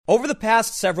Over the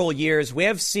past several years, we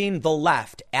have seen the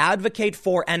left advocate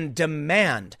for and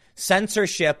demand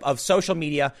censorship of social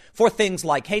media for things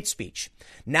like hate speech.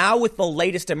 Now, with the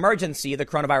latest emergency, the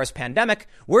coronavirus pandemic,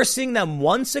 we're seeing them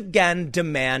once again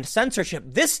demand censorship.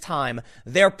 This time,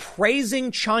 they're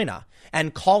praising China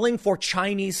and calling for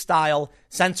Chinese-style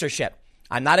censorship.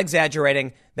 I'm not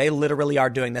exaggerating. They literally are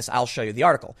doing this. I'll show you the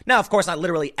article. Now, of course, not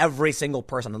literally every single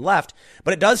person on the left,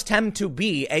 but it does tend to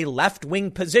be a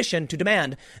left-wing position to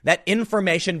demand that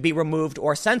information be removed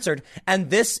or censored, and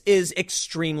this is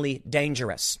extremely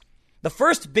dangerous. The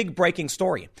first big breaking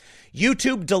story: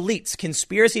 YouTube deletes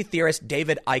conspiracy theorist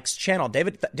David Icke's channel.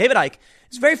 David Icke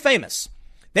is very famous.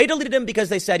 They deleted him because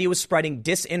they said he was spreading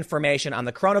disinformation on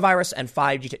the coronavirus and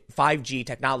 5G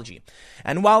technology.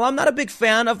 And while I'm not a big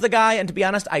fan of the guy, and to be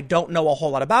honest, I don't know a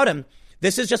whole lot about him,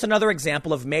 this is just another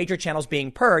example of major channels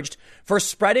being purged for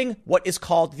spreading what is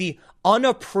called the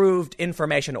unapproved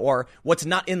information, or what's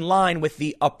not in line with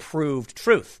the approved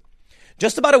truth.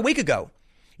 Just about a week ago,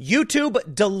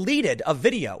 YouTube deleted a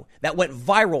video that went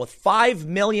viral with 5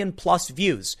 million plus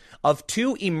views of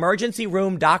two emergency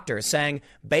room doctors saying,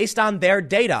 based on their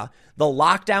data, the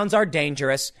lockdowns are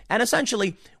dangerous and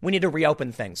essentially we need to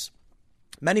reopen things.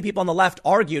 Many people on the left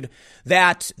argued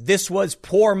that this was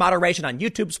poor moderation on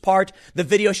YouTube's part. The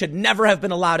video should never have been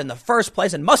allowed in the first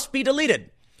place and must be deleted,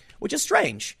 which is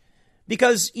strange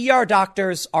because ER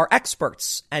doctors are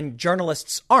experts and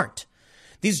journalists aren't.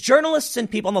 These journalists and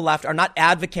people on the left are not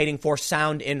advocating for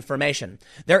sound information.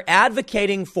 They're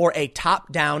advocating for a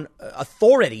top-down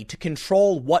authority to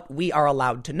control what we are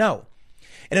allowed to know.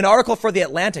 In an article for The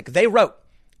Atlantic, they wrote,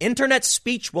 "Internet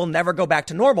speech will never go back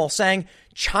to normal," saying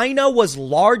China was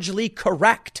largely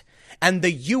correct and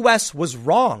the U.S. was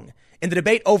wrong in the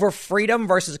debate over freedom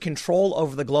versus control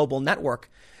over the global network.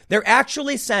 They're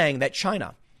actually saying that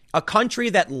China, a country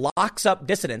that locks up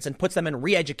dissidents and puts them in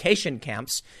re-education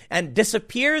camps and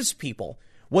disappears people,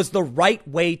 was the right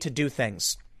way to do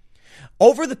things.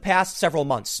 Over the past several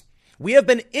months, we have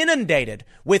been inundated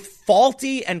with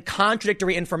faulty and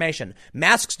contradictory information.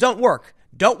 Masks don't work.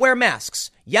 Don't wear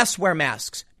masks. Yes, wear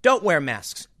masks. Don't wear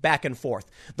masks. Back and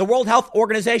forth. The World Health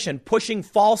Organization pushing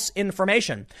false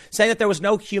information, saying that there was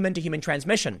no human-to-human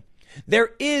transmission.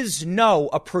 There is no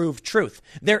approved truth.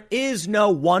 There is no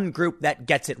one group that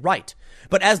gets it right.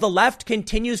 But as the left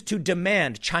continues to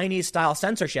demand Chinese-style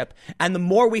censorship, and the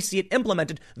more we see it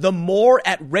implemented, the more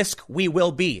at risk we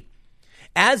will be.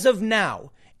 As of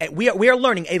now, we are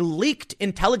learning a leaked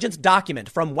intelligence document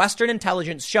from Western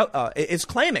intelligence is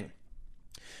claiming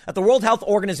that the World Health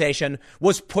Organization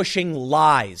was pushing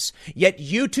lies. Yet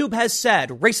YouTube has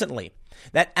said recently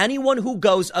that anyone who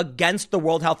goes against the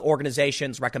World Health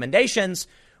Organization's recommendations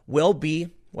will be,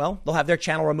 well, they'll have their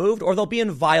channel removed or they'll be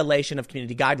in violation of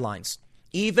community guidelines.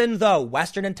 Even though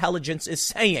Western intelligence is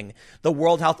saying the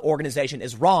World Health Organization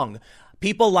is wrong,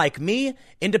 people like me,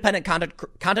 independent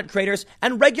content creators,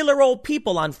 and regular old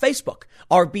people on Facebook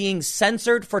are being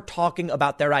censored for talking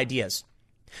about their ideas.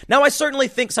 Now, I certainly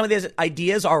think some of these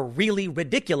ideas are really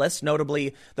ridiculous,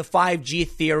 notably the 5G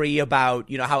theory about,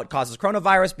 how it causes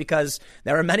coronavirus, because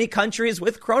there are many countries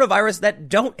with coronavirus that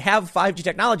don't have 5G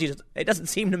technology. It doesn't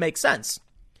seem to make sense.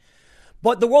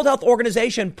 But the World Health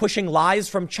Organization pushing lies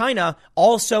from China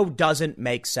also doesn't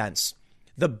make sense.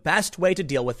 The best way to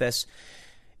deal with this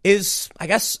is, I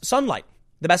guess, sunlight,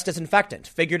 the best disinfectant,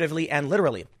 figuratively and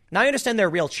literally. Now, I understand there are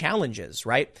real challenges,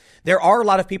 right? There are a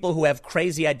lot of people who have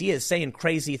crazy ideas saying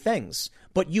crazy things,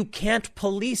 but you can't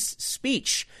police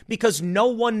speech because no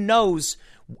one knows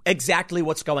exactly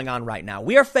what's going on right now.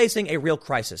 We are facing a real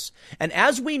crisis. And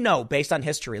as we know, based on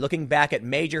history, looking back at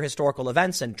major historical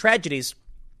events and tragedies,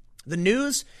 the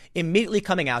news immediately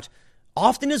coming out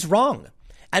often is wrong.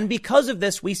 And because of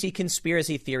this, we see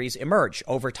conspiracy theories emerge.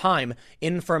 Over time,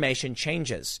 information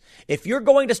changes. If you're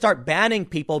going to start banning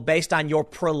people based on your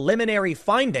preliminary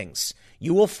findings,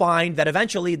 you will find that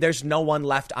eventually there's no one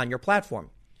left on your platform.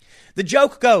 The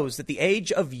joke goes that the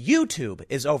age of YouTube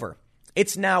is over.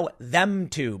 It's now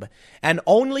ThemTube, and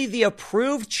only the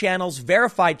approved channels,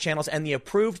 verified channels, and the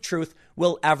approved truth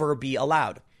will ever be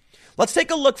allowed. Let's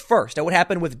take a look first at what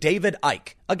happened with David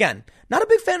Icke. Again, not a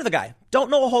big fan of the guy.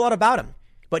 Don't know a whole lot about him.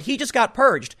 But he just got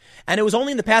purged, and it was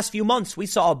only in the past few months we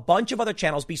saw a bunch of other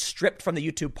channels be stripped from the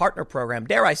YouTube partner program.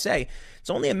 Dare I say, it's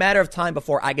only a matter of time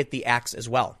before I get the axe as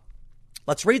well.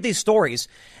 Let's read these stories,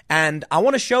 and I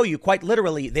want to show you quite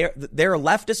literally there are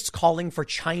leftists calling for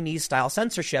Chinese-style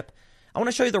censorship. I want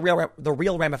to show you the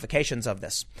real ramifications of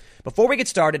this. Before we get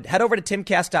started, head over to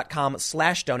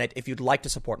timcast.com/donate if you'd like to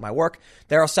support my work.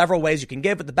 There are several ways you can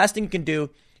give, but the best thing you can do,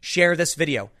 share this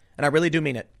video, and I really do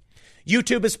mean it.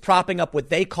 YouTube is propping up what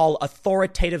they call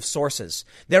authoritative sources.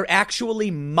 They're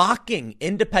actually mocking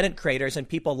independent creators and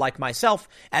people like myself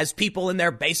as people in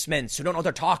their basements who don't know what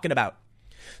they're talking about.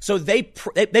 So they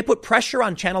put pressure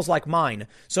on channels like mine,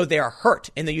 so they are hurt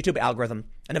in the YouTube algorithm.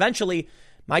 And eventually,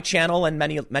 my channel and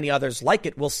many others like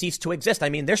it will cease to exist. I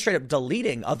mean, they're straight up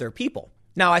deleting other people.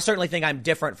 Now, I certainly think I'm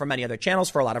different from many other channels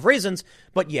for a lot of reasons.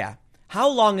 But yeah, how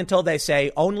long until they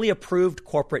say only approved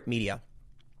corporate media?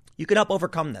 You can help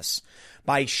overcome this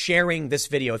by sharing this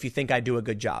video if you think I do a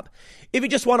good job. If you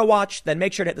just want to watch, then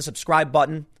make sure to hit the subscribe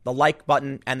button, the like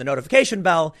button, and the notification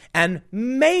bell, and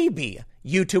maybe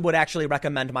YouTube would actually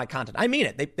recommend my content. I mean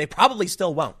it. They probably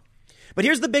still won't. But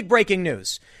here's the big breaking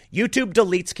news. YouTube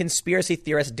deletes conspiracy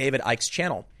theorist David Icke's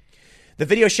channel. The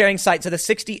video sharing site said the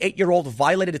 68-year-old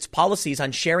violated its policies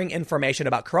on sharing information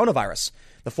about coronavirus.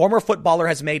 The former footballer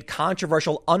has made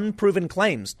controversial, unproven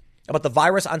claims about the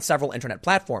virus on several internet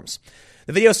platforms.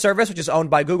 The video service, which is owned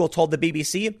by Google, told the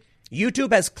BBC,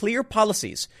 YouTube has clear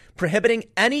policies prohibiting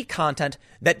any content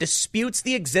that disputes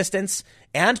the existence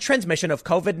and transmission of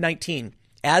COVID-19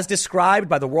 as described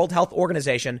by the World Health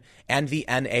Organization and the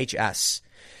NHS.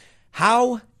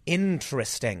 How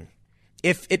interesting.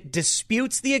 If it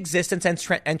disputes the existence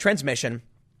and transmission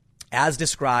as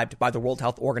described by the World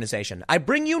Health Organization. I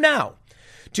bring you now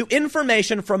to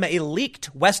information from a leaked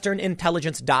Western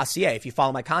intelligence dossier. If you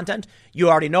follow my content, you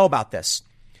already know about this.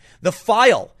 The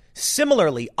file,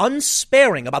 similarly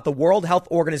unsparing about the World Health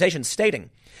Organization, stating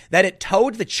that it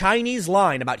towed the Chinese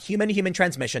line about human-to-human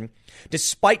transmission,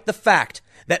 despite the fact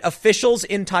that officials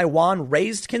in Taiwan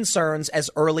raised concerns as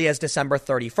early as December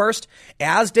 31st,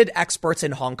 as did experts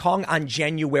in Hong Kong on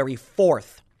January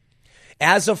 4th.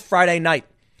 As of Friday night,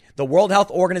 the World Health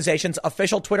Organization's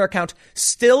official Twitter account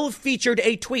still featured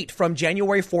a tweet from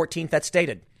January 14th that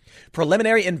stated,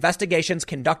 preliminary investigations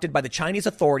conducted by the Chinese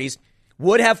authorities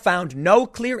would have found no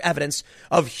clear evidence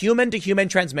of human-to-human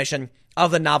transmission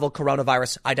of the novel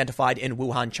coronavirus identified in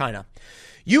Wuhan, China.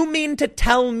 You mean to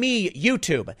tell me,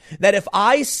 YouTube, that if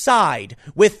I side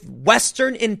with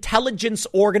Western intelligence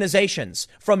organizations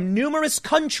from numerous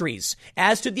countries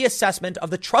as to the assessment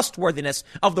of the trustworthiness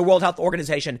of the World Health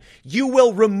Organization, you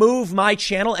will remove my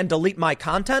channel and delete my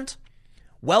content?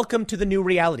 Welcome to the new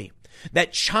reality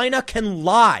that China can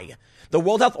lie. The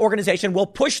World Health Organization will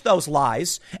push those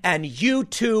lies, and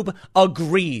YouTube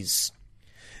agrees.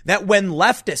 That when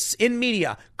leftists in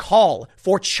media call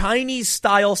for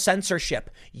Chinese-style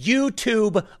censorship,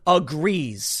 YouTube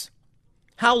agrees.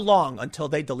 How long until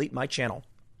they delete my channel?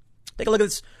 Take a look at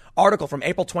this article from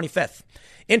April 25th.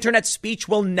 Internet speech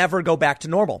will never go back to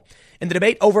normal. In the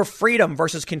debate over freedom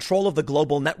versus control of the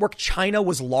global network, China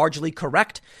was largely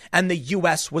correct and the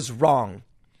U.S. was wrong.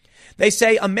 They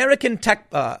say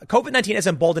COVID-19 has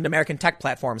emboldened American tech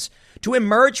platforms to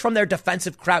emerge from their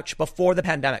defensive crouch before the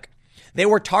pandemic. They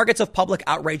were targets of public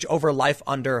outrage over life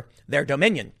under their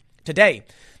dominion. Today,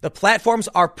 the platforms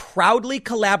are proudly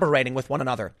collaborating with one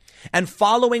another and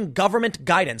following government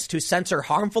guidance to censor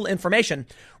harmful information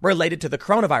related to the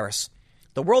coronavirus.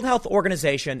 The World Health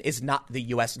Organization is not the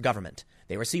U.S. government.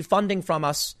 They receive funding from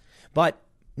us, but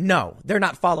no, they're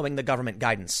not following the government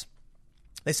guidance.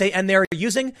 They say, and they're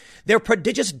using their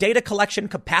prodigious data collection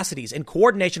capacities in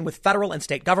coordination with federal and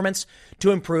state governments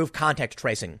to improve contact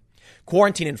tracing,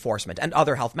 quarantine enforcement, and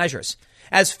other health measures.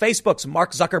 As Facebook's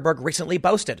Mark Zuckerberg recently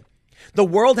boasted, the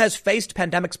world has faced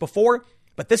pandemics before,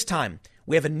 but this time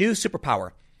we have a new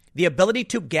superpower, the ability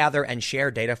to gather and share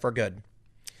data for good.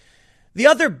 The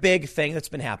other big thing that's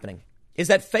been happening is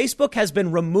that Facebook has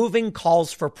been removing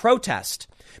calls for protest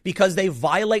because they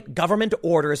violate government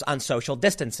orders on social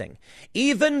distancing,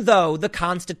 even though the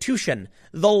Constitution,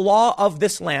 the law of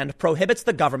this land, prohibits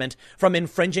the government from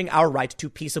infringing our right to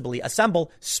peaceably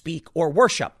assemble, speak, or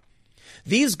worship.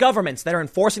 These governments that are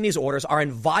enforcing these orders are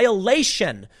in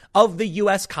violation of the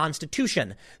U.S.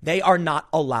 Constitution. They are not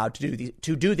allowed to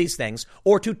do these things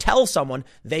or to tell someone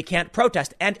they can't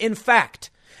protest. And in fact,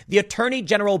 the Attorney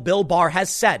General Bill Barr has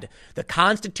said the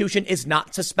Constitution is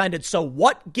not suspended. So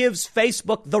what gives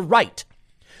Facebook the right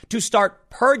to start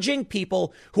purging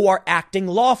people who are acting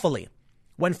lawfully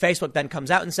when Facebook then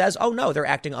comes out and says, oh, no, they're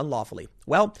acting unlawfully?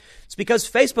 Well, it's because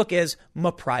Facebook is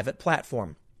a private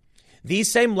platform.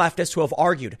 These same leftists who have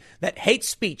argued that hate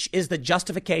speech is the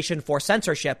justification for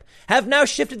censorship have now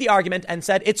shifted the argument and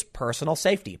said it's personal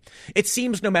safety. It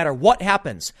seems no matter what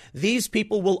happens, these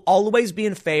people will always be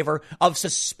in favor of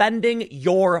suspending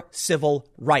your civil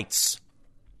rights.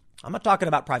 I'm not talking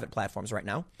about private platforms right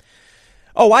now.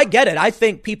 Oh, I get it. I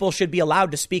think people should be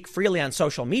allowed to speak freely on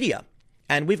social media.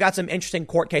 And we've got some interesting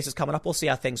court cases coming up. We'll see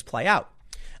how things play out.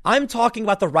 I'm talking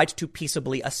about the right to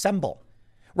peaceably assemble.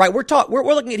 right? We're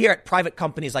looking at here at private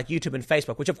companies like YouTube and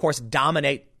Facebook, which of course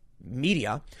dominate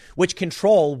media, which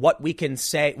control what we can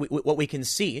say, what we can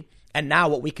see, and now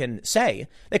what we can say.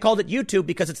 They called it YouTube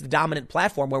because it's the dominant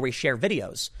platform where we share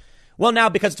videos. Well, now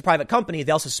because it's a private company,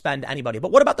 they'll suspend anybody.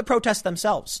 But what about the protests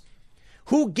themselves?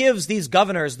 Who gives these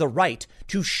governors the right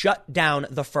to shut down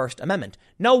the First Amendment?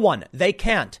 No one. They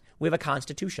can't. We have a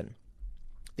constitution.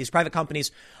 These private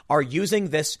companies are using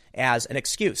this as an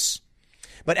excuse.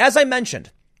 But as I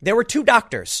mentioned, there were 2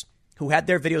 doctors who had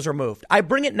their videos removed. I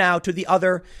bring it now to the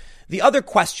other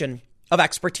question of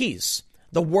expertise,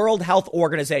 the World Health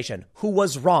Organization, who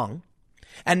was wrong.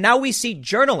 And now we see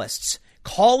journalists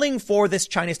calling for this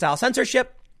Chinese-style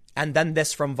censorship, and then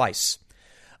this from Vice.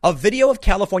 A video of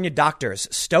California doctors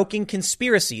stoking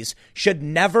conspiracies should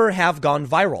never have gone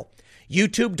viral.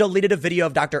 YouTube deleted a video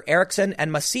of Dr. Erickson and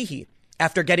Masihi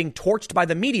after getting torched by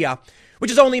the media,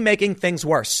 which is only making things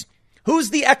worse.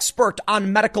 Who's the expert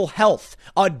on medical health?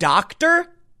 A doctor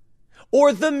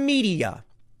or the media?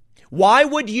 Why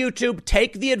would YouTube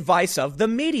take the advice of the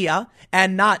media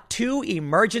and not 2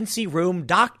 emergency room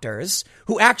doctors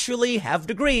who actually have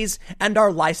degrees and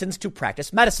are licensed to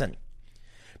practice medicine?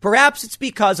 Perhaps it's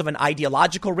because of an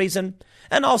ideological reason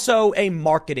and also a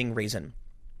marketing reason.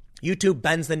 YouTube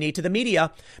bends the knee to the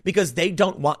media because they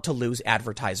don't want to lose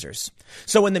advertisers.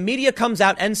 So when the media comes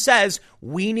out and says,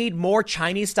 we need more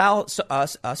Chinese-style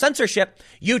censorship,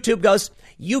 YouTube goes,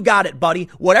 you got it, buddy.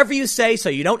 Whatever you say so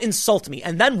you don't insult me.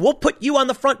 And then we'll put you on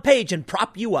the front page and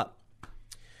prop you up.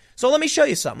 So let me show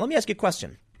you something. Let me ask you a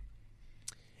question.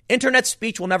 Internet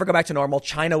speech will never go back to normal.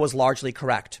 China was largely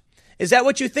correct. Is that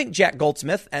what you think, Jack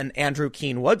Goldsmith and Andrew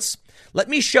Keenwoods? Let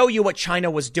me show you what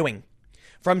China was doing.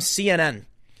 From CNN,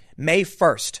 May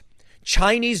 1st,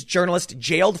 Chinese journalist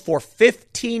jailed for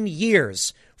 15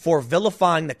 years for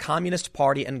vilifying the Communist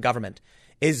Party and government.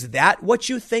 Is that what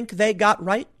you think they got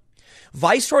right?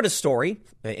 Vice wrote a story,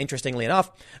 interestingly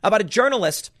enough, about a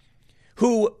journalist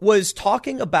who was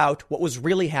talking about what was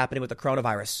really happening with the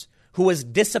coronavirus, who was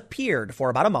disappeared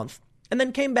for about a month and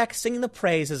then came back singing the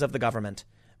praises of the government.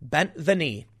 Bent the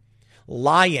knee,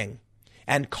 lying,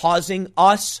 and causing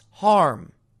us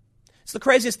harm. It's the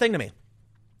craziest thing to me.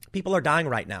 People are dying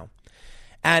right now.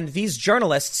 And these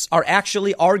journalists are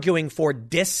actually arguing for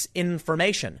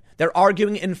disinformation. They're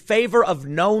arguing in favor of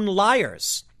known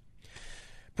liars.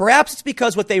 Perhaps it's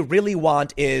because what they really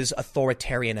want is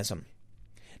authoritarianism.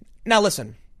 Now,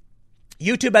 listen,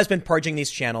 YouTube has been purging these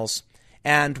channels.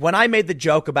 And when I made the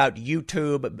joke about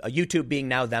YouTube being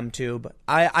now ThemTube,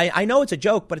 I know it's a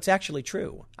joke, but it's actually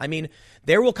true. I mean,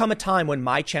 there will come a time when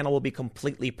my channel will be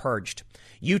completely purged.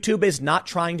 YouTube is not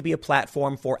trying to be a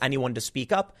platform for anyone to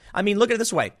speak up. I mean, look at it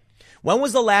this way. When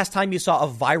was the last time you saw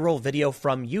a viral video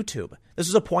from YouTube? This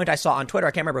is a point I saw on Twitter.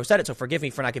 I can't remember who said it, so forgive me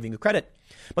for not giving you credit.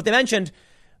 But they mentioned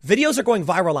videos are going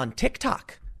viral on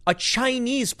TikTok, a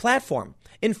Chinese platform.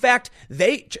 In fact,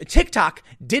 TikTok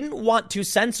didn't want to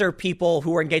censor people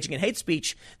who were engaging in hate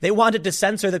speech. They wanted to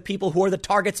censor the people who are the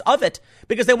targets of it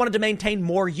because they wanted to maintain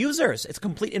more users. It's a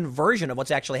complete inversion of what's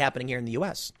actually happening here in the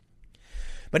U.S.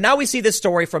 But now we see this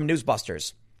story from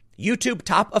Newsbusters. YouTube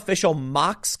top official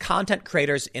mocks content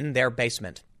creators in their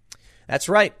basement. That's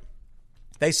right.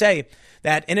 They say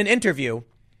that in an interview,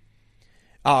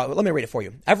 let me read it for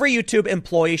you. Every YouTube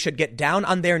employee should get down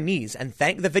on their knees and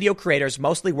thank the video creators,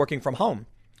 mostly working from home,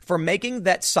 for making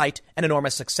that site an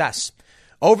enormous success.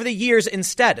 Over the years,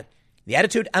 instead, the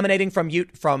attitude emanating from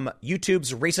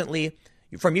YouTube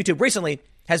recently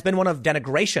has been one of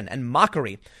denigration and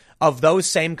mockery of those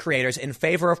same creators in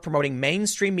favor of promoting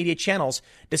mainstream media channels,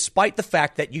 despite the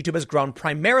fact that YouTube has grown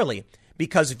primarily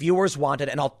because viewers wanted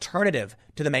an alternative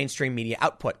to the mainstream media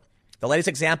output. The latest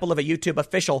example of a YouTube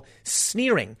official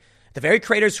sneering the very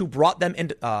creators who brought them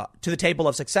to the table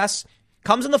of success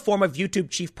comes in the form of YouTube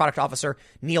Chief Product Officer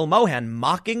Neil Mohan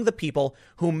mocking the people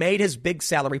who made his big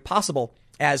salary possible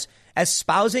as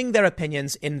espousing their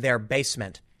opinions in their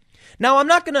basement. Now, I'm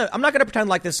not gonna pretend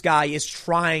like this guy is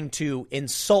trying to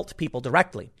insult people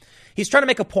directly. He's trying to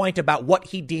make a point about what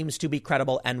he deems to be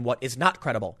credible and what is not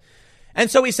credible. And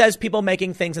so he says people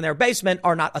making things in their basement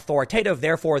are not authoritative.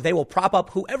 Therefore, they will prop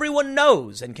up who everyone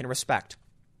knows and can respect.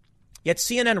 Yet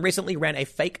CNN recently ran a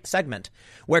fake segment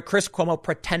where Chris Cuomo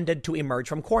pretended to emerge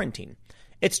from quarantine.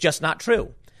 It's just not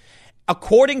true.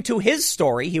 According to his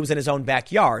story, he was in his own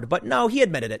backyard, but no, he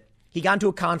admitted it. He got into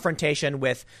a confrontation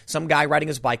with some guy riding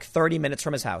his bike 30 minutes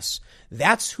from his house.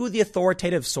 That's who the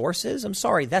authoritative source is? I'm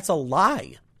sorry, that's a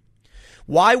lie.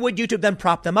 Why would YouTube then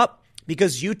prop them up?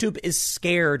 because YouTube is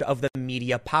scared of the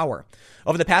media power.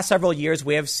 Over the past several years,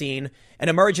 we have seen an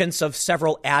emergence of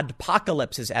several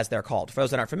adpocalypses, as they're called. For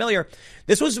those that aren't familiar,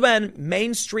 this was when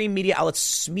mainstream media outlets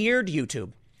smeared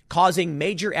YouTube, causing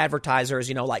major advertisers,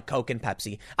 like Coke and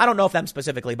Pepsi. I don't know if them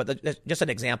specifically, but just an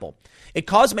example. It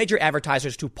caused major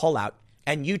advertisers to pull out,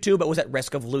 and YouTube was at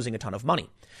risk of losing a ton of money.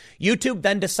 YouTube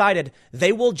then decided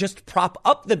they will just prop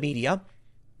up the media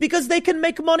because they can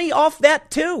make money off that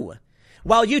too.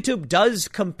 While YouTube does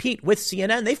compete with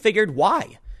CNN, they figured,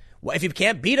 why? Well, if you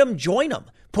can't beat them, join them.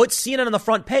 Put CNN on the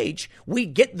front page. We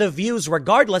get the views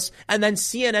regardless, and then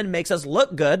CNN makes us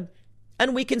look good,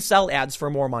 and we can sell ads for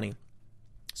more money.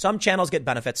 Some channels get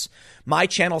benefits. My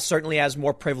channel certainly has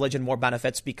more privilege and more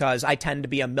benefits because I tend to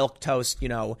be a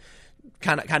milquetoast,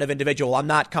 kind of individual. I'm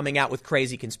not coming out with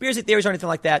crazy conspiracy theories or anything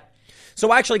like that. So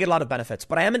I actually get a lot of benefits,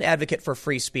 but I am an advocate for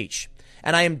free speech.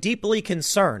 And I am deeply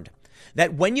concerned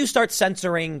that when you start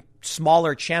censoring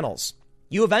smaller channels,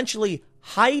 you eventually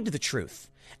hide the truth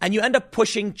and you end up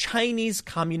pushing Chinese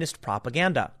communist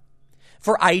propaganda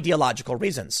for ideological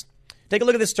reasons. Take a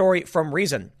look at this story from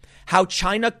Reason, how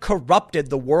China corrupted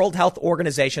the World Health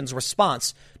Organization's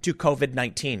response to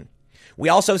COVID-19. We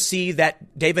also see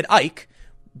that David Icke,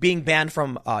 being banned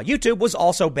from YouTube, was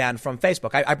also banned from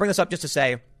Facebook. I bring this up just to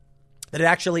say that it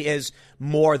actually is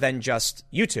more than just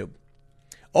YouTube.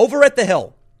 Over at The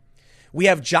Hill, we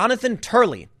have Jonathan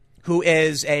Turley, who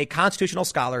is a constitutional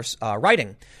scholar,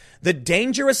 writing The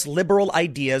Dangerous Liberal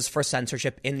Ideas for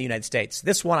Censorship in the United States.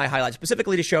 This one I highlight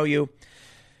specifically to show you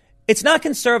it's not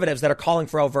conservatives that are calling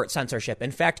for overt censorship.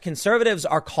 In fact, conservatives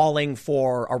are calling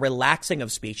for a relaxing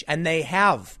of speech, and they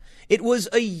have. It was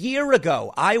a year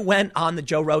ago. I went on the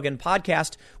Joe Rogan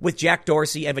podcast with Jack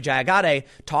Dorsey and Vijaya Gadde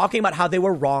talking about how they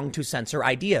were wrong to censor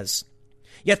ideas.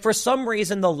 Yet for some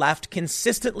reason, the left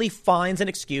consistently finds an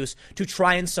excuse to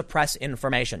try and suppress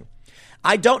information.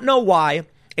 I don't know why.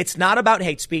 It's not about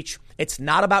hate speech. It's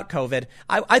not about COVID.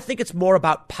 I think it's more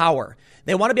about power.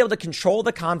 They want to be able to control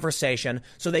the conversation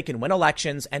so they can win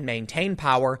elections and maintain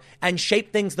power and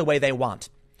shape things the way they want.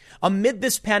 Amid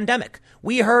this pandemic,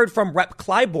 we heard from Rep.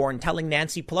 Clyburn telling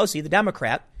Nancy Pelosi, the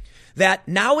Democrat, that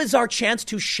now is our chance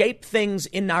to shape things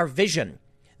in our vision.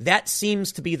 That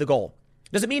seems to be the goal.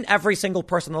 Does it mean every single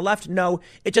person on the left? No,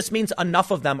 it just means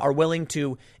enough of them are willing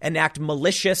to enact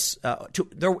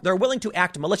they're willing to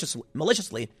act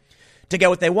maliciously to get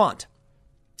what they want.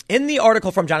 In the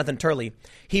article from Jonathan Turley,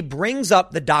 he brings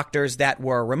up the doctors that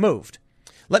were removed.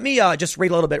 Let me just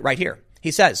read a little bit right here.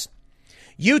 He says,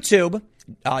 YouTube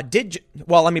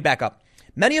let me back up.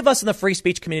 Many of us in the free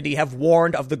speech community have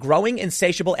warned of the growing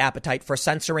insatiable appetite for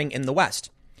censoring in the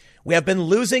West. We have been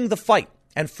losing the fight,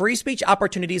 and free speech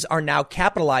opportunities are now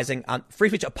capitalizing on free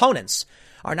speech opponents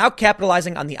are now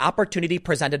capitalizing on the opportunity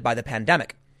presented by the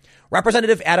pandemic.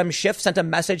 Representative Adam Schiff sent a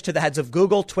message to the heads of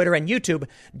Google, Twitter, and YouTube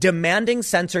demanding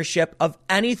censorship of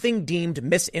anything deemed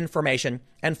misinformation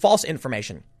and false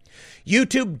information.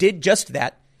 YouTube did just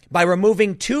that by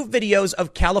removing 2 videos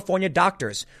of California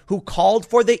doctors who called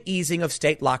for the easing of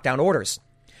state lockdown orders.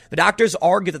 The doctors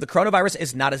argue that the coronavirus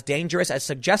is not as dangerous as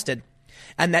suggested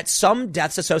and that some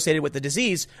deaths associated with the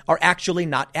disease are actually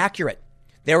not accurate.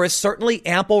 There is certainly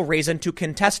ample reason to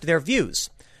contest their views,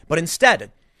 but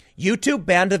instead, YouTube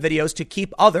banned the videos to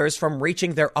keep others from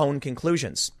reaching their own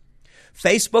conclusions.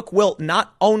 Facebook will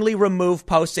not only remove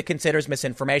posts it considers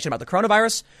misinformation about the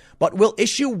coronavirus, but will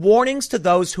issue warnings to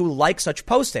those who like such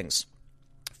postings.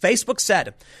 Facebook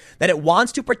said that it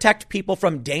wants to protect people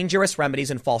from dangerous remedies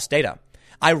and false data.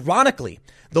 Ironically,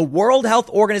 the World Health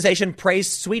Organization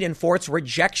praised Sweden for its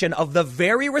rejection of the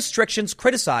very restrictions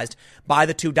criticized by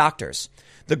the 2 doctors.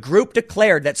 The group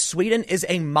declared that Sweden is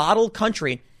a model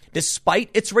country despite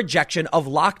its rejection of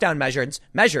lockdown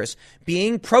measures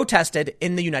being protested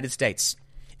in the United States.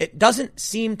 It doesn't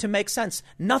seem to make sense.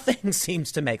 Nothing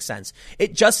seems to make sense.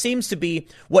 It just seems to be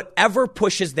whatever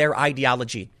pushes their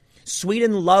ideology.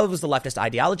 Sweden loves the leftist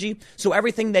ideology, so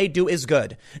everything they do is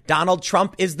good. Donald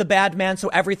Trump is the bad man, so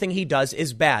everything he does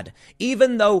is bad.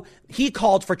 Even though he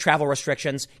called for travel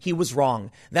restrictions, he was wrong.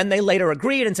 Then they later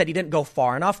agreed and said he didn't go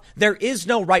far enough. There is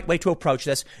no right way to approach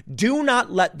this. Do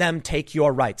not let them take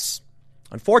your rights.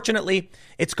 Unfortunately,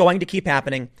 it's going to keep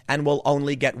happening and will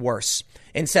only get worse.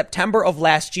 In September of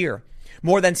last year,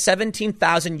 more than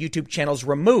 17,000 YouTube channels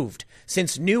removed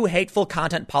since new hateful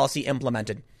content policy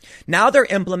implemented. Now they're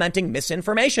implementing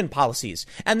misinformation policies,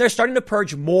 and they're starting to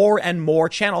purge more and more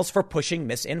channels for pushing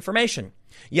misinformation.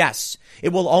 Yes, it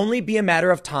will only be a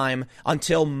matter of time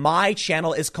until my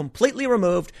channel is completely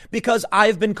removed because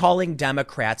I've been calling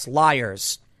Democrats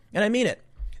liars. And I mean it.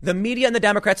 The media and the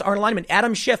Democrats are in alignment.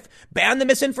 Adam Schiff banned the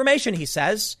misinformation, he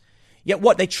says. Yet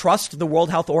what? They trust the World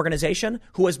Health Organization,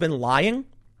 who has been lying?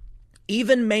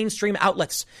 Even mainstream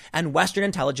outlets and Western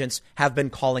intelligence have been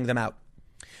calling them out.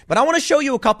 But I want to show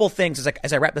you a couple things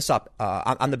as I wrap this up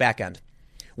on the back end.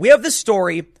 We have this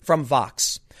story from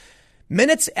Vox.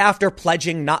 Minutes after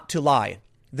pledging not to lie,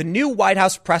 the new White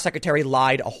House press secretary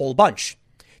lied a whole bunch.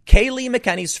 Kayleigh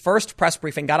McEnany's first press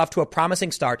briefing got off to a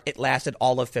promising start. It lasted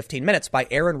all of 15 minutes, by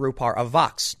Aaron Rupar of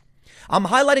Vox. I'm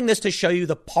highlighting this to show you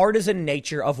the partisan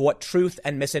nature of what truth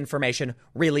and misinformation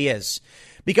really is.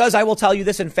 Because I will tell you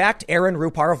this, in fact, Aaron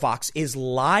Rupar of Vox is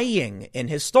lying in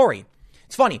his story.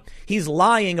 It's funny. He's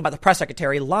lying about the press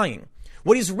secretary lying.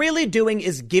 What he's really doing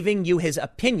is giving you his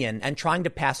opinion and trying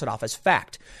to pass it off as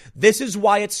fact. This is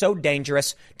why it's so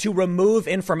dangerous to remove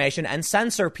information and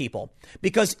censor people,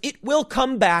 because it will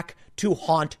come back to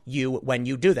haunt you when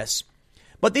you do this.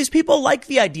 But these people like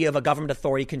the idea of a government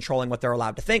authority controlling what they're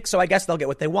allowed to think, so I guess they'll get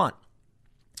what they want.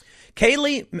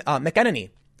 Kayleigh McEnany,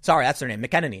 sorry, that's her name,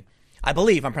 McEnany, I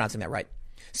believe I'm pronouncing that right,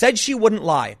 said she wouldn't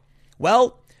lie.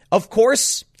 Well, of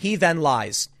course, he then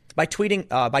lies by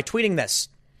tweeting this.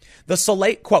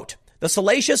 Quote, the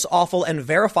salacious, awful, and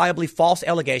verifiably false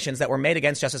allegations that were made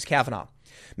against Justice Kavanaugh.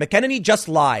 McEnany just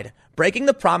lied, breaking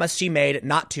the promise she made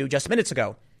not to just minutes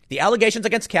ago. The allegations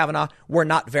against Kavanaugh were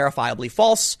not verifiably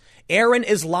false. Aaron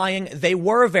is lying. They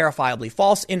were verifiably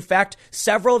false. In fact,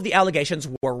 several of the allegations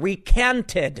were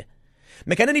recanted.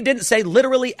 McEnany didn't say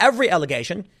literally every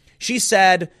allegation. She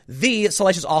said the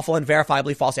salacious, awful, and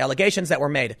verifiably false allegations that were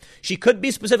made. She could be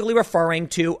specifically referring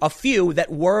to a few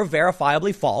that were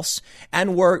verifiably false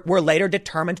and were later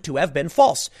determined to have been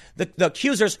false. The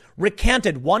accusers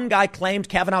recanted. One guy claimed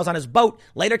Kavanaugh was on his boat,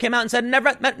 later came out and said,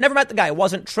 never met the guy. It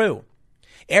wasn't true.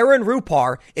 Aaron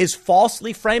Rupar is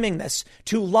falsely framing this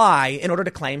to lie in order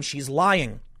to claim she's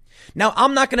lying. Now,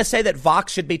 I'm not going to say that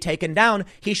Vox should be taken down.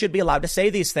 He should be allowed to say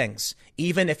these things,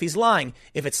 even if he's lying.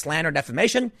 If it's slander or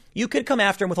defamation, you could come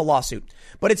after him with a lawsuit.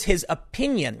 But it's his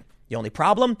opinion. The only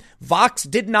problem, Vox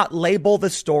did not label the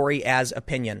story as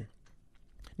opinion.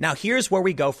 Now, here's where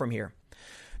we go from here.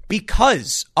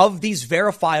 Because of these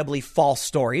verifiably false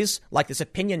stories, like this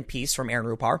opinion piece from Aaron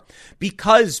Rupar,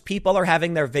 because people are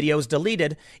having their videos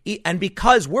deleted, and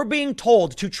because we're being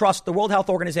told to trust the World Health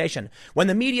Organization, when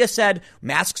the media said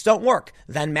masks don't work,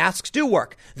 then masks do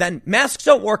work, then masks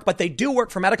don't work, but they do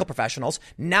work for medical professionals.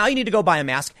 Now you need to go buy a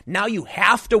mask. Now you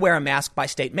have to wear a mask by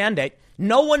state mandate.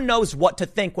 No one knows what to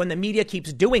think when the media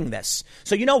keeps doing this.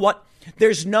 So you know what?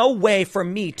 There's no way for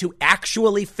me to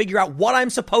actually figure out what I'm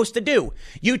supposed to do.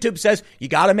 YouTube says you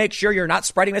got to make sure you're not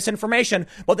spreading this information.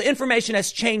 But the information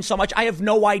has changed so much. I have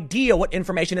no idea what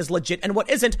information is legit and what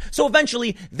isn't. So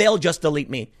eventually they'll just delete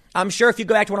me. I'm sure if you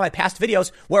go back to one of my past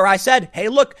videos where I said, hey,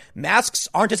 look, masks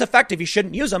aren't as effective. You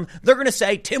shouldn't use them. They're going to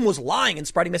say Tim was lying and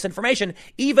spreading this information,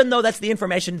 even though that's the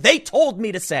information they told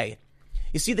me to say.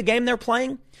 You see the game they're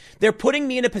playing? They're putting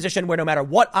me in a position where no matter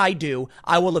what I do,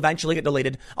 I will eventually get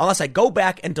deleted unless I go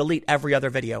back and delete every other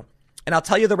video. And I'll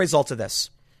tell you the results of this.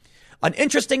 An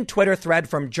interesting Twitter thread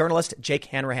from journalist Jake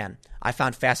Hanrahan I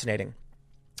found fascinating.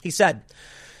 He said,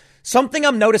 something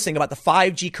I'm noticing about the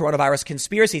 5G coronavirus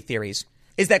conspiracy theories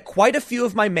is that quite a few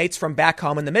of my mates from back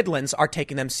home in the Midlands are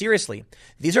taking them seriously.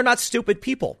 These are not stupid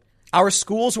people. Our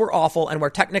schools were awful and were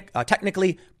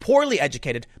technically poorly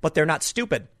educated, but they're not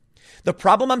stupid. The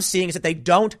problem I'm seeing is that they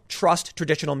don't trust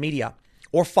traditional media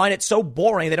or find it so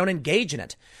boring they don't engage in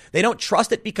it. They don't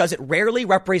trust it because it rarely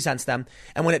represents them.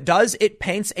 And when it does, it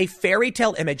paints a fairy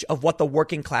tale image of what the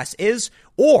working class is,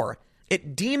 or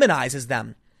it demonizes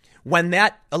them when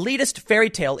that elitist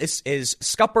fairy tale is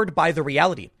scuppered by the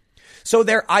reality. So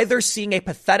they're either seeing a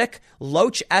pathetic,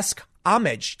 Loach-esque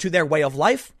homage to their way of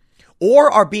life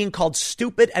or are being called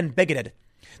stupid and bigoted.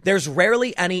 There's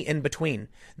rarely any in between.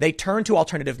 They turn to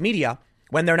alternative media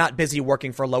when they're not busy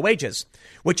working for low wages,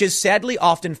 which is sadly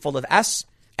often full of S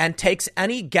and takes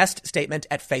any guest statement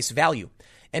at face value.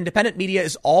 Independent media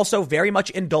is also very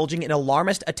much indulging in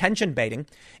alarmist attention baiting,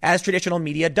 as traditional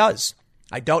media does.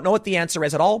 I don't know what the answer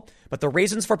is at all, but the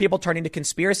reasons for people turning to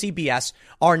conspiracy BS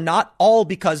are not all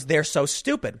because they're so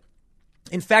stupid.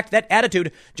 In fact, that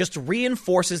attitude just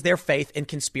reinforces their faith in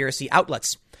conspiracy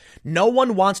outlets. No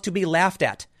one wants to be laughed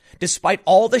at. Despite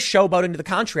all the showboating to the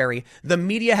contrary, the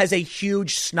media has a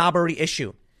huge snobbery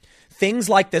issue. Things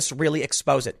like this really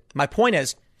expose it. My point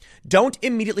is, don't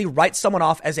immediately write someone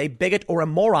off as a bigot or a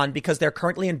moron because they're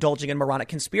currently indulging in moronic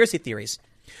conspiracy theories.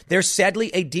 There's sadly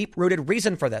a deep-rooted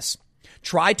reason for this.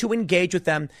 Try to engage with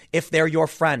them if they're your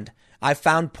friend. I've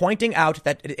found pointing out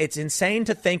that it's insane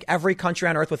to think every country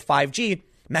on earth with 5G,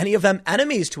 many of them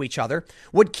enemies to each other,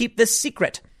 would keep this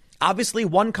secret. Obviously,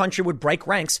 one country would break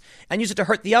ranks and use it to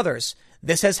hurt the others.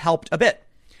 This has helped a bit.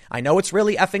 I know it's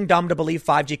really effing dumb to believe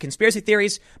 5G conspiracy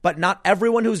theories, but not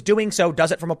everyone who's doing so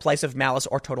does it from a place of malice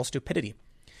or total stupidity.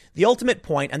 The ultimate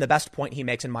point, and the best point he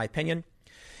makes, in my opinion,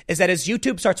 is that as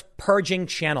YouTube starts purging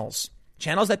channels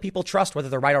that people trust, whether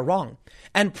they're right or wrong,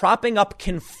 and propping up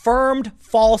confirmed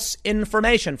false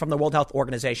information from the World Health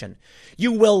Organization,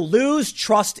 you will lose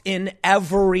trust in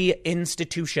every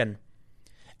institution.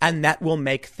 And that will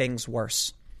make things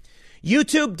worse.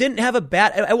 YouTube didn't have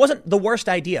it wasn't the worst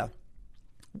idea.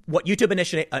 What YouTube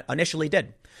initially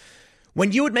did.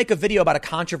 When you would make a video about a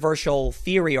controversial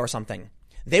theory or something,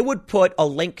 they would put a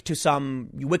link to some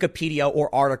Wikipedia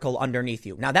or article underneath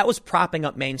you. Now, that was propping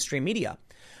up mainstream media.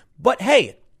 But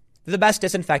hey, the best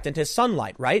disinfectant is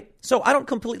sunlight, right? So I don't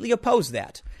completely oppose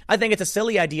that. I think it's a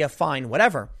silly idea, fine,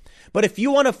 whatever. But if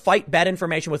you want to fight bad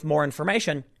information with more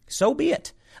information, so be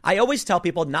it. I always tell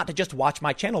people not to just watch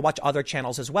my channel, watch other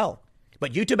channels as well.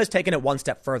 But YouTube has taken it one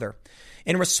step further.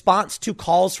 In response to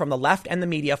calls from the left and the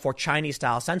media for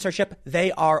Chinese-style censorship,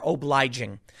 they are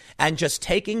obliging and just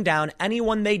taking down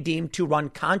anyone they deem to run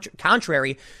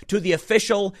contrary to the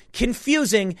official,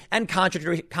 confusing, and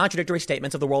contradictory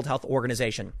statements of the World Health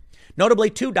Organization.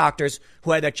 Notably, 2 doctors who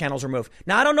had their channels removed.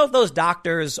 Now, I don't know if those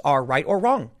doctors are right or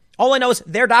wrong. All I know is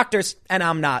they're doctors and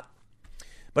I'm not.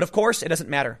 But of course, it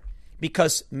doesn't matter.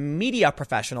 Because media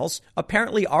professionals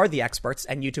apparently are the experts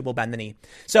and YouTube will bend the knee.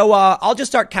 So I'll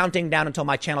just start counting down until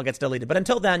my channel gets deleted. But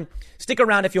until then, stick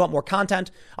around if you want more content.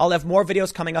 I'll have more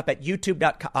videos coming up at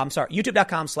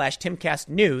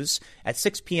youtube.com/TimCastNews at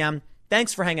 6 p.m.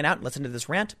 Thanks for hanging out and listening to this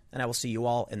rant, and I will see you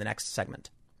all in the next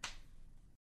segment.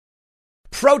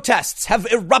 Protests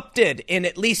have erupted in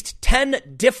at least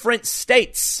 10 different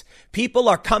states. People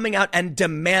are coming out and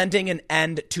demanding an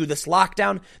end to this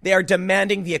lockdown. They are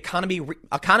demanding the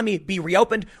economy be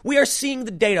reopened. We are seeing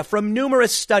the data from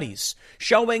numerous studies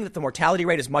showing that the mortality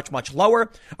rate is much, much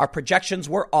lower. Our projections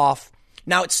were off.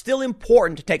 Now, it's still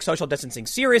important to take social distancing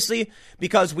seriously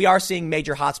because we are seeing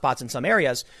major hotspots in some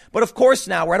areas. But of course,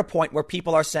 now we're at a point where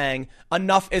people are saying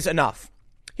enough is enough.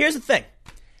 Here's the thing.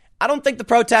 I don't think the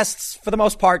protests, for the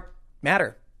most part,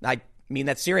 matter. I mean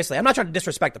that seriously. I'm not trying to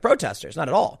disrespect the protesters, not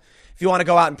at all. If you want to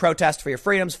go out and protest for your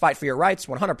freedoms, fight for your rights,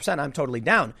 100%, I'm totally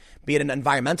down. Be it an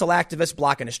environmental activist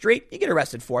blocking a street, you get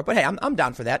arrested for it. But hey, I'm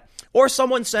down for that. Or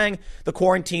someone saying the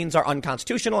quarantines are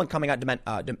unconstitutional and coming out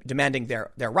demanding their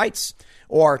rights,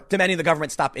 or demanding the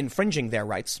government stop infringing their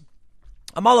rights.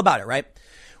 I'm all about it, right?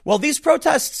 Well, these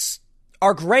protests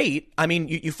are great. I mean,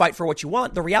 you fight for what you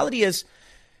want. The reality is,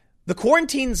 the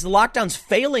quarantines, the lockdowns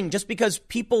failing just because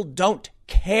people don't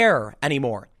care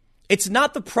anymore. It's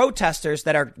not the protesters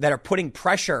that are putting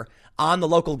pressure on the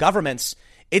local governments.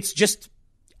 It's just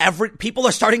people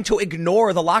are starting to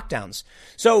ignore the lockdowns.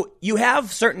 So you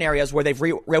have certain areas where they've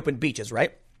reopened beaches,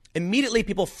 right? Immediately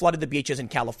people flooded the beaches in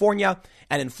California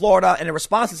and in Florida. And in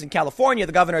responses in California,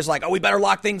 the governor's like, oh, we better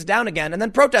lock things down again. And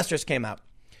then protesters came out.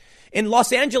 In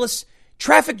Los Angeles,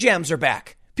 traffic jams are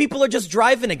back. People are just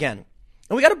driving again.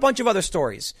 And we got a bunch of other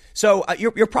stories. So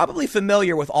you're probably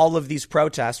familiar with all of these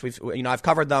protests. I've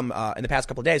covered them in the past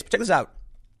couple of days. But check this out.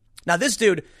 Now, this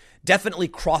dude definitely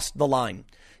crossed the line.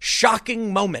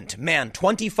 Shocking moment. Man,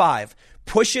 25,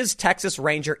 pushes Texas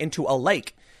Ranger into a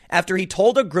lake after he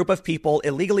told a group of people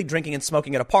illegally drinking and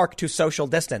smoking at a park to social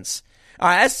distance. All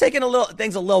right, that's taking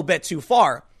things a little bit too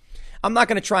far. I'm not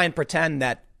going to try and pretend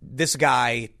that this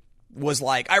guy was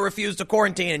like, I refuse to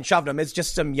quarantine and shoved him. It's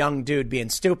just some young dude being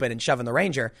stupid and shoving the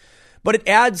ranger. But it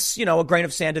adds, a grain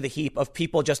of sand to the heap of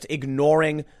people just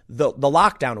ignoring the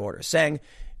lockdown orders, saying,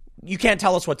 you can't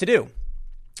tell us what to do.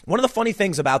 One of the funny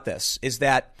things about this is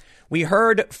that we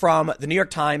heard from the New York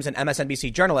Times and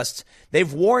MSNBC journalists,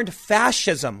 they've warned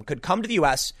fascism could come to the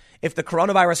U.S. if the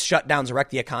coronavirus shutdowns wreck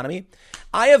the economy.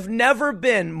 I have never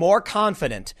been more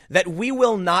confident that we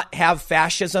will not have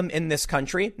fascism in this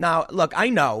country. Now, look, I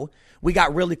know we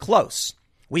got really close.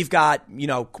 We've got,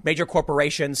 major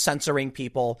corporations censoring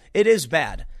people. It is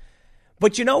bad.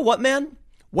 But you know what, man?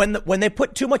 When they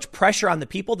put too much pressure on the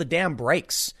people, the dam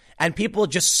breaks and people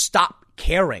just stop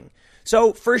caring.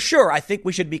 So for sure, I think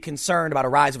we should be concerned about a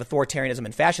rise of authoritarianism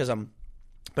and fascism.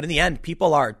 But in the end,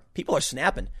 people are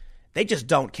snapping. They just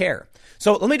don't care.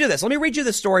 So let me do this. Let me read you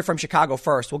this story from Chicago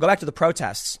first. We'll go back to the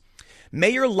protests.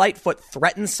 Mayor Lightfoot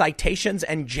threatens citations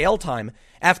and jail time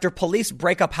after police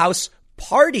break up house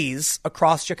parties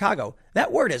across Chicago.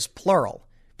 That word is plural.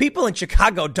 People in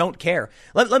Chicago don't care.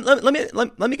 Let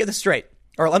me get this straight.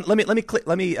 Or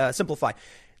let me simplify.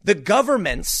 The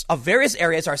governments of various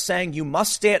areas are saying you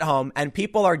must stay at home, and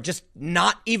people are just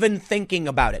not even thinking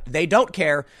about it. They don't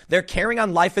care. They're carrying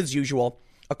on life as usual.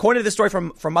 According to the story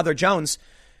from Mother Jones,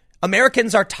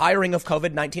 Americans are tiring of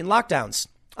COVID-19 lockdowns.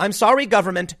 I'm sorry,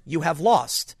 government, you have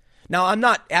lost. Now, I'm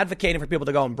not advocating for people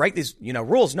to go and break these,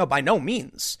 rules. No, by no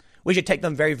means. We should take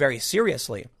them very, very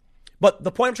seriously. But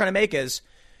the point I'm trying to make is,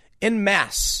 en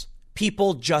masse,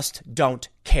 people just don't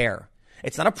care.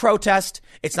 It's not a protest.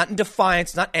 It's not in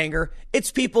defiance. It's not anger.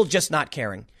 It's people just not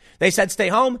caring. They said stay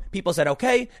home. People said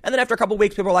okay. And then after a couple of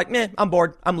weeks, people were like, meh, I'm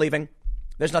bored. I'm leaving.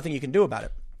 There's nothing you can do about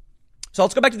it. So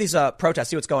let's go back to these protests,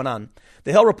 see what's going on.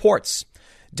 The Hill reports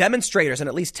demonstrators in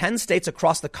at least 10 states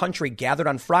across the country gathered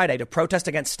on Friday to protest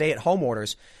against stay-at-home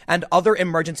orders and other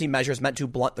emergency measures meant to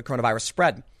blunt the coronavirus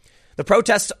spread. The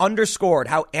protests underscored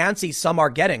how antsy some are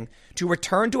getting to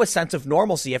return to a sense of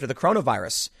normalcy after the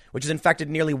coronavirus, which has infected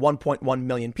nearly 1.1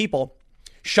 million people,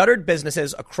 shuttered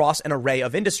businesses across an array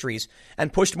of industries,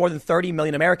 and pushed more than 30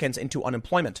 million Americans into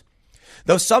unemployment.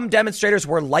 Though some demonstrators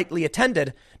were lightly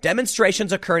attended,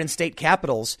 demonstrations occurred in state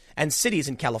capitals and cities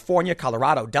in California,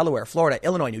 Colorado, Delaware, Florida,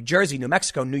 Illinois, New Jersey, New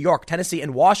Mexico, New York, Tennessee,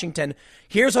 and Washington.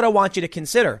 Here's what I want you to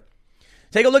consider.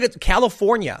 Take a look at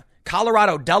California,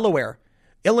 Colorado, Delaware,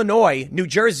 Illinois, New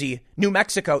Jersey, New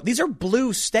Mexico. These are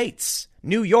blue states.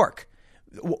 New York.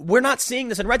 We're not seeing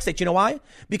this in red states. You know why?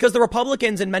 Because the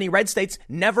Republicans in many red states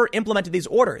never implemented these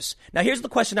orders. Now, here's the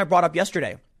question I brought up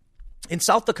yesterday. In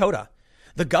South Dakota,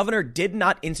 the governor did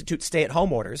not institute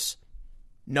stay-at-home orders.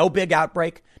 No big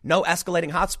outbreak, no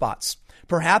escalating hotspots.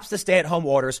 Perhaps the stay-at-home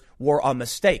orders were a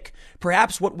mistake.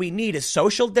 Perhaps what we need is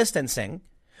social distancing,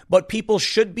 but people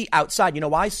should be outside. You know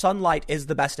why? Sunlight is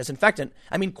the best disinfectant.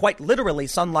 I mean, quite literally,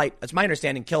 sunlight, as my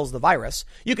understanding, kills the virus.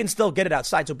 You can still get it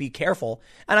outside, so be careful.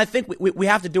 And I think we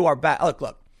have to do our best.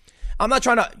 Look, I'm not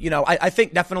trying to, I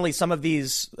think definitely some of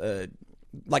these,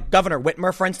 like Governor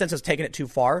Whitmer, for instance, has taken it too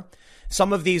far.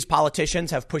 Some of these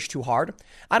politicians have pushed too hard.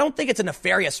 I don't think it's a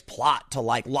nefarious plot to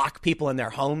lock people in their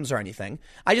homes or anything.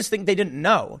 I just think they didn't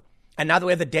know. And now that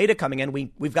we have the data coming in,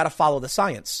 we've got to follow the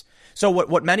science. So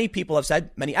what many people have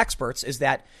said, many experts, is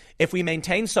that if we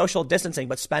maintain social distancing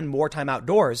but spend more time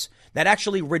outdoors, that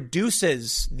actually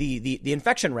reduces the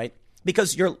infection rate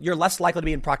because you're less likely to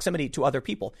be in proximity to other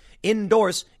people.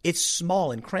 Indoors, it's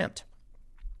small and cramped.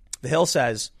 The Hill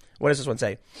says, what does this one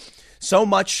say? So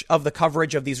much of the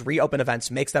coverage of these reopen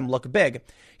events makes them look big.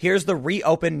 Here's the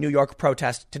reopen New York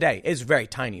protest today. It is very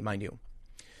tiny, mind you.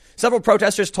 Several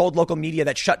protesters told local media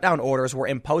that shutdown orders were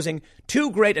imposing too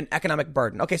great an economic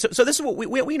burden. Okay, so this is what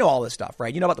we know all this stuff,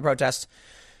 right? You know about the protests.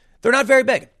 They're not very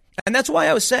big. And that's why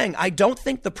I was saying I don't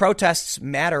think the protests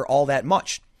matter all that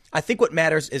much. I think what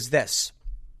matters is this.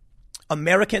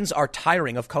 Americans are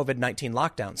tiring of COVID-19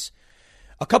 lockdowns.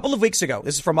 A couple of weeks ago,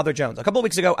 this is from Mother Jones. A couple of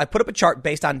weeks ago, I put up a chart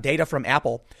based on data from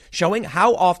Apple showing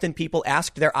how often people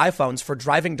asked their iPhones for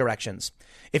driving directions.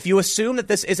 If you assume that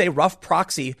this is a rough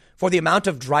proxy for the amount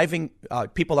of driving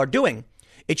people are doing,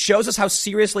 it shows us how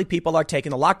seriously people are taking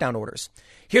the lockdown orders.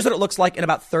 Here's what it looks like in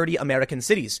about 30 American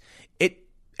cities. It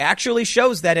actually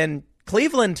shows that in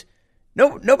Cleveland,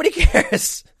 nobody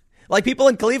cares. Like people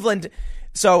in Cleveland.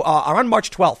 So around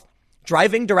March 12th,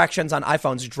 driving directions on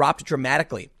iPhones dropped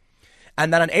dramatically.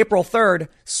 And then on April 3rd,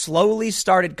 slowly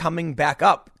started coming back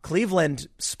up, Cleveland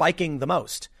spiking the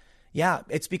most. Yeah,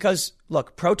 it's because,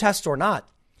 look, protests or not,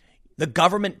 the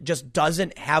government just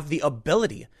doesn't have the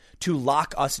ability to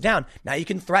lock us down. Now, you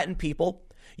can threaten people.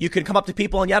 You can come up to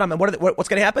people and yell at them. And what's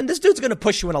going to happen? This dude's going to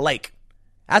push you in a lake.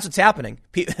 That's what's happening.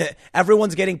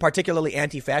 Everyone's getting particularly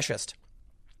anti-fascist.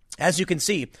 As you can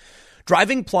see,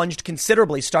 driving plunged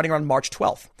considerably starting around March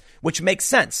 12th, which makes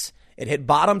sense. It hit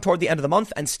bottom toward the end of the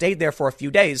month and stayed there for a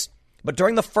few days. But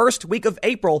during the first week of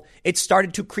April, it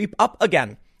started to creep up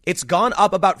again. It's gone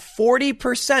up about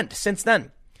 40% since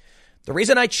then. The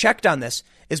reason I checked on this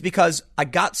is because I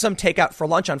got some takeout for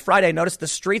lunch on Friday. I noticed the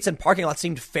streets and parking lots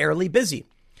seemed fairly busy.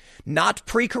 Not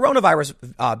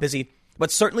pre-coronavirus busy,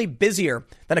 but certainly busier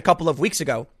than a couple of weeks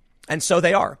ago. And so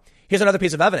they are. Here's another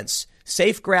piece of evidence.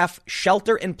 SafeGraph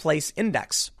Shelter-in-Place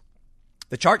Index.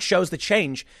 The chart shows the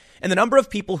change in the number of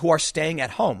people who are staying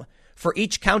at home for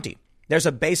each county. There's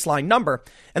a baseline number,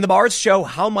 and the bars show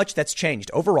how much that's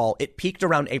changed. Overall, it peaked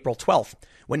around April 12th,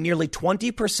 when nearly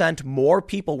 20% more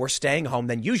people were staying home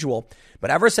than usual.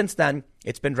 But ever since then,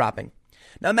 it's been dropping.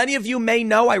 Now, many of you may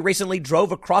know I recently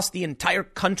drove across the entire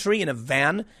country in a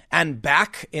van and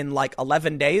back in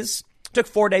 11 days. Took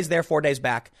 4 days there, 4 days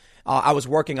back. I was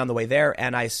working on the way there,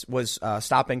 and I was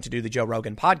stopping to do the Joe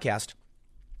Rogan podcast.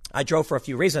 I drove for a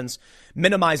few reasons,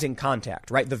 minimizing contact,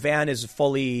 right? The van is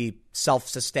fully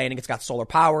self-sustaining. It's got solar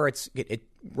power. It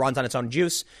runs on its own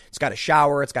juice. It's got a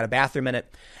shower. It's got a bathroom in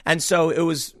it. And so it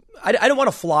was I don't want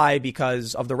to fly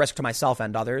because of the risk to myself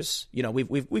and others. You know,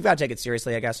 we've got to take it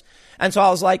seriously, I guess. And so I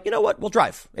was like, you know what? We'll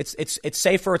drive. It's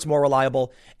safer. It's more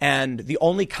reliable. And the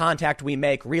only contact we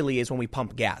make really is when we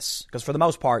pump gas, because for the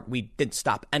most part, we didn't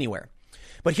stop anywhere.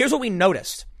 But here's what we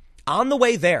noticed. On the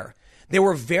way there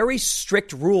were very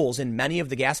strict rules in many of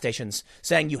the gas stations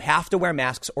saying you have to wear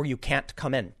masks or you can't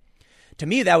come in. To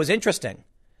me, that was interesting.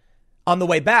 On the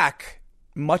way back,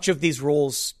 much of these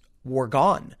rules were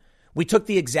gone. We took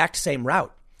the exact same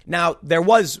route. Now,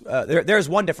 there's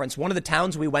one difference. One of the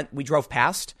towns we drove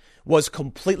past was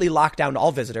completely locked down to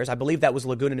all visitors. I believe that was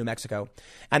Laguna, New Mexico.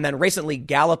 And then recently,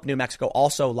 Gallup, New Mexico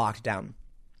also locked down.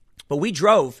 But we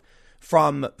drove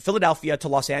from Philadelphia to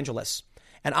Los Angeles.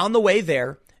 And on the way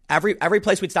there, every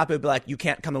place we'd stop, it would be like, you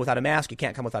can't come in without a mask. You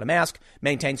can't come without a mask.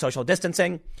 Maintain social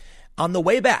distancing. On the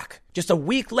way back, just a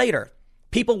week later,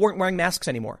 people weren't wearing masks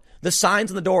anymore. The signs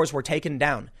on the doors were taken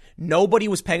down. Nobody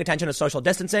was paying attention to social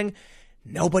distancing.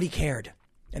 Nobody cared.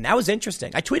 And that was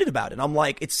interesting. I tweeted about it. I'm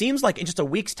like, it seems like in just a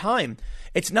week's time,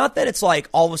 it's not that it's like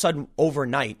all of a sudden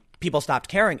overnight people stopped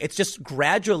caring. It's just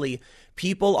gradually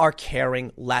people are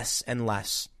caring less and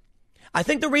less. I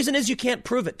think the reason is you can't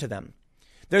prove it to them.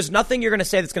 There's nothing you're going to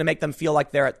say that's going to make them feel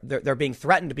like they're being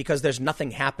threatened, because there's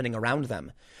nothing happening around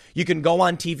them. You can go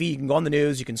on TV, you can go on the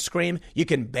news, you can scream, you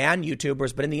can ban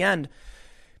YouTubers, but in the end,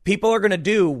 people are going to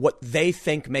do what they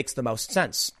think makes the most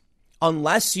sense.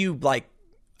 Unless you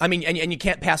and you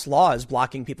can't pass laws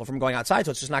blocking people from going outside,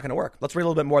 so it's just not going to work. Let's read a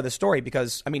little bit more of this story,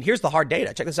 because, here's the hard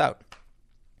data. Check this out.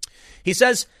 He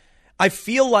says, I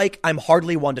feel like I'm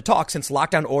hardly one to talk since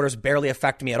lockdown orders barely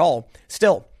affect me at all.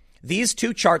 Still, these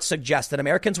two charts suggest that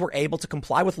Americans were able to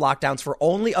comply with lockdowns for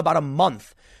only about a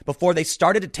month before they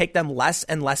started to take them less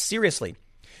and less seriously.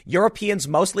 Europeans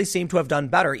mostly seem to have done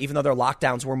better, even though their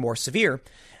lockdowns were more severe.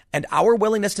 And our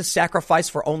willingness to sacrifice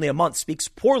for only a month speaks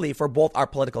poorly for both our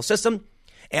political system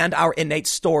and our innate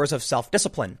stores of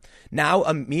self-discipline. Now,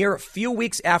 a mere few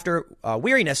weeks after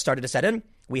weariness started to set in,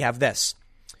 we have this.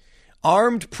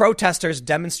 Armed protesters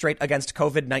demonstrate against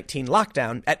COVID-19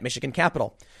 lockdown at Michigan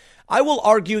Capitol. I will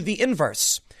argue the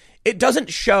inverse. It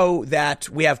doesn't show that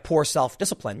we have poor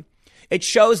self-discipline. It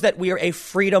shows that we are a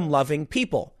freedom-loving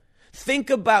people. Think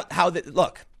about how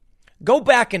go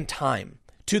back in time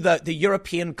to the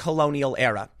European colonial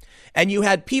era. And you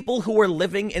had people who were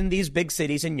living in these big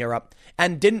cities in Europe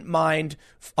and didn't mind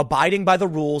abiding by the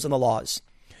rules and the laws.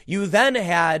 You then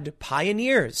had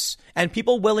pioneers and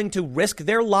people willing to risk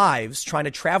their lives trying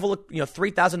to travel,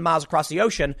 3,000 miles across the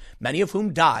ocean, many of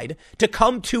whom died, to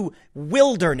come to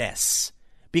wilderness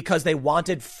because they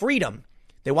wanted freedom.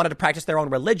 They wanted to practice their own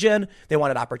religion. They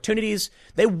wanted opportunities.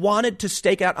 They wanted to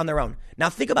stake out on their own. Now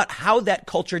think about how that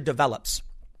culture develops.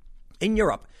 In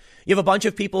Europe, you have a bunch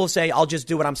of people who say, I'll just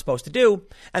do what I'm supposed to do.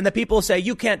 And the people who say,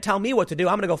 you can't tell me what to do.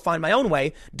 I'm going to go find my own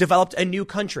way. Developed a new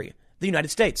country, the United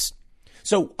States.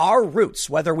 So our roots,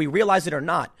 whether we realize it or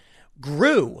not,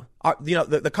 grew.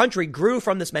 The country grew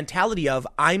from this mentality of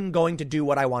I'm going to do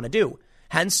what I want to do.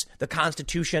 Hence the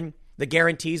Constitution, the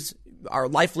guarantees our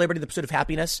life, liberty, the pursuit of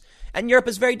happiness. And Europe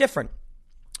is very different.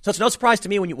 So it's no surprise to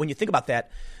me when you think about that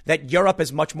Europe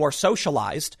is much more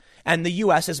socialized and the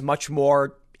U.S. is much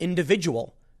more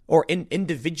individual or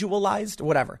individualized,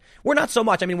 whatever. We're not so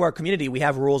much. We're a community. We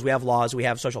have rules, we have laws, we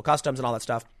have social customs and all that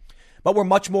stuff. But we're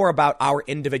much more about our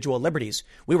individual liberties.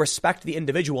 We respect the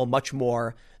individual much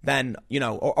more than,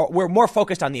 or we're more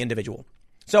focused on the individual.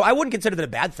 So I wouldn't consider that a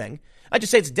bad thing. I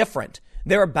just say it's different.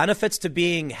 There are benefits to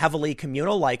being heavily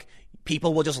communal, like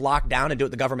people will just lock down and do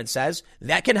what the government says.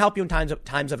 That can help you in times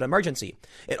of an emergency.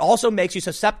 It also makes you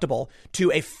susceptible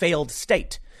to a failed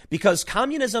state because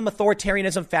communism,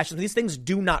 authoritarianism, fascism, these things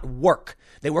do not work.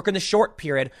 They work in the short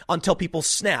period until people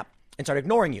snap and start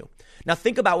ignoring you. Now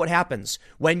think about what happens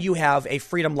when you have a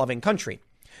freedom-loving country.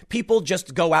 People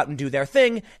just go out and do their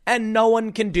thing and no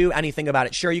one can do anything about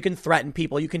it. Sure, you can threaten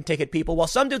people, you can ticket people. Well,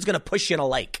 some dude's going to push you in a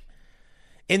lake.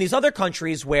 In these other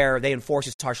countries where they enforce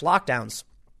these harsh lockdowns,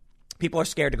 people are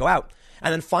scared to go out.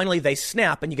 And then finally they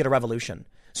snap and you get a revolution.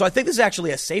 So I think this is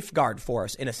actually a safeguard for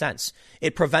us in a sense.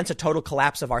 It prevents a total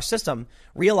collapse of our system,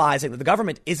 realizing that the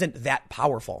government isn't that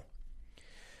powerful.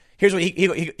 Here's what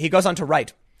he goes on to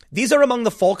write. These are among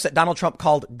the folks that Donald Trump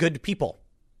called good people.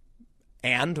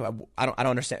 And I don't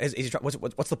understand.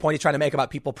 What's the point he's trying to make about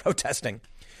people protesting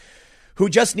who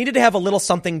just needed to have a little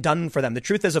something done for them? The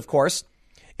truth is, of course,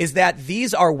 is that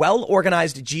these are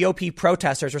well-organized GOP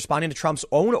protesters responding to Trump's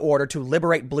own order to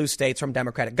liberate blue states from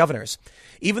Democratic governors.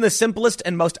 Even the simplest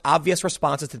and most obvious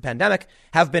responses to the pandemic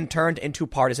have been turned into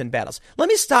partisan battles. Let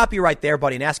me stop you right there,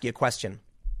 buddy, and ask you a question.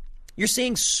 You're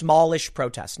seeing smallish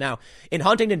protests. Now, in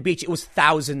Huntington Beach, it was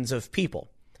thousands of people.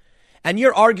 and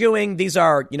you're arguing these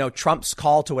are, Trump's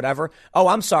call to whatever. Oh,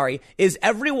 I'm sorry. Is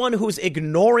everyone who's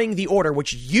ignoring the order,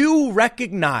 which you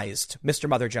recognized, Mr.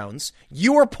 Mother Jones,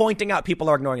 you are pointing out people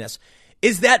are ignoring this.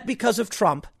 Is that because of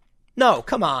Trump? No,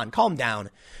 come on, calm down.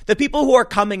 The people who are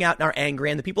coming out and are angry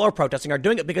and the people who are protesting are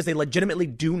doing it because they legitimately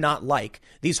do not like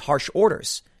these harsh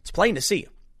orders. It's plain to see.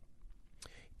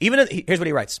 Here's what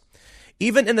he writes.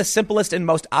 Even in the simplest and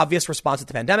most obvious response to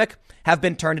the pandemic have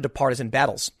been turned into partisan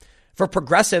battles. For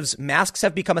progressives, masks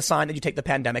have become a sign that you take the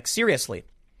pandemic seriously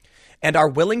and are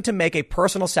willing to make a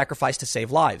personal sacrifice to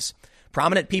save lives.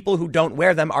 Prominent people who don't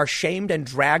wear them are shamed and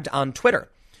dragged on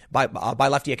Twitter by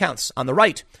lefty accounts. On the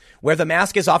right, where the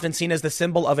mask is often seen as the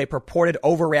symbol of a purported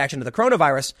overreaction to the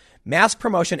coronavirus, mask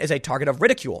promotion is a target of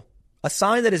ridicule, a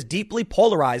sign that is deeply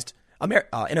polarized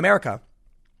in America.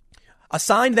 A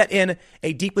sign that in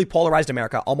a deeply polarized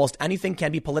America, almost anything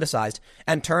can be politicized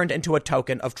and turned into a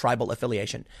token of tribal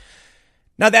affiliation.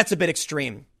 Now, that's a bit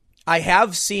extreme. I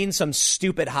have seen some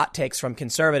stupid hot takes from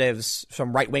conservatives,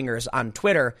 from right-wingers on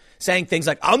Twitter saying things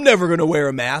like, I'm never going to wear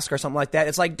a mask or something like that.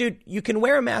 It's like, dude, you can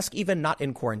wear a mask even not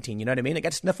in quarantine. You know what I mean? It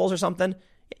gets sniffles or something.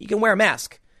 You can wear a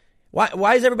mask.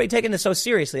 Why is everybody taking this so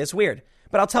seriously? It's weird.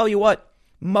 But I'll tell you what,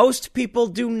 most people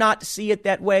do not see it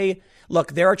that way.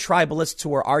 Look, there are tribalists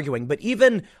who are arguing, but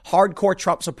even hardcore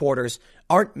Trump supporters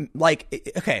aren't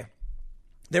like, okay,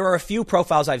 there are a few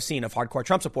profiles I've seen of hardcore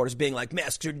Trump supporters being like,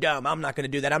 masks are dumb. I'm not going to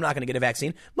do that. I'm not going to get a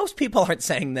vaccine. Most people aren't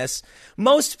saying this.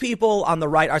 Most people on the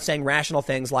right are saying rational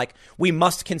things like, we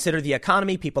must consider the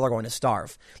economy. People are going to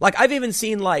starve. Like, I've even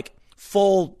seen like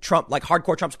full Trump, like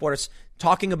hardcore Trump supporters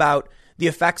talking about the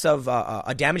effects of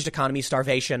a damaged economy,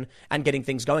 starvation, and getting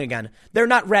things going again. They're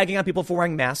not ragging on people for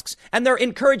wearing masks, and they're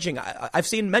encouraging. I've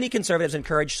seen many conservatives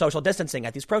encourage social distancing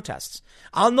at these protests.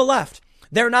 On the left,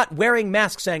 they're not wearing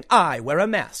masks saying, I wear a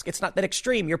mask. It's not that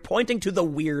extreme. You're pointing to the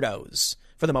weirdos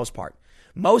for the most part.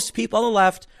 Most people on the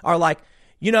left are like,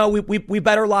 we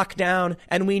better lock down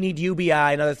and we need UBI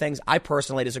and other things. I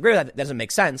personally disagree with that. That doesn't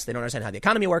make sense. They don't understand how the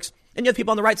economy works. And you have people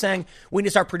on the right saying we need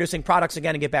to start producing products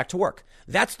again and get back to work.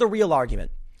 That's the real argument.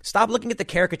 Stop looking at the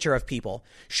caricature of people.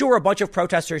 Sure, a bunch of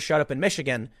protesters showed up in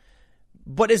Michigan,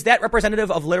 but is that representative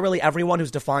of literally everyone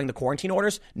who's defying the quarantine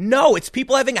orders? No, it's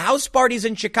people having house parties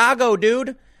in Chicago,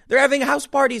 dude. They're having house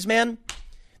parties, man.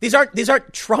 These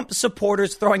aren't Trump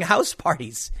supporters throwing house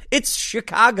parties. It's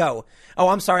Chicago. Oh,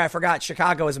 I'm sorry. I forgot.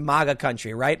 Chicago is MAGA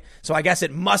country, right? So I guess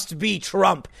it must be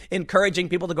Trump encouraging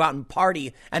people to go out and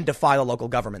party and defy the local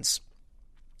governments.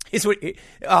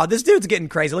 This dude's getting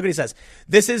crazy. Look what he says.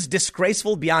 This is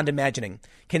disgraceful beyond imagining.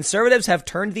 Conservatives have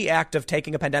turned the act of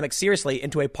taking a pandemic seriously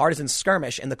into a partisan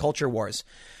skirmish in the culture wars.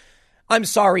 I'm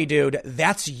sorry, dude.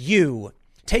 That's you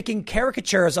taking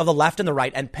caricatures of the left and the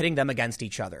right and pitting them against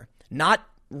each other. Not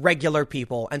regular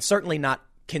people, and certainly not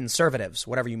conservatives,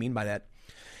 whatever you mean by that.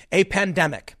 A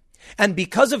pandemic. And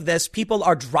because of this, people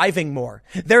are driving more.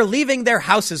 They're leaving their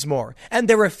houses more, and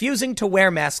they're refusing to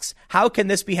wear masks. How can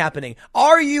this be happening?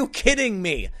 Are you kidding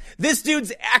me? This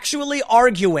dude's actually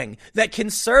arguing that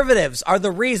conservatives are the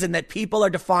reason that people are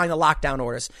defying the lockdown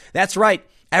orders. That's right.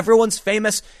 Everyone's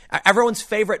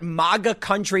favorite MAGA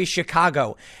country,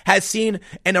 Chicago, has seen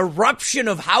an eruption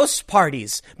of house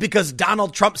parties because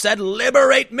Donald Trump said,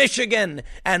 liberate Michigan.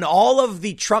 And all of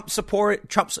the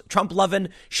Trump-loving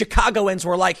Chicagoans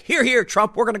were like, here,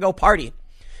 Trump, we're going to go party.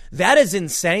 That is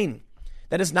insane.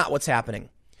 That is not what's happening.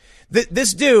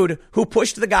 This dude who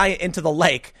pushed the guy into the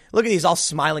lake, look at he's all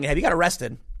smiling ahead. He got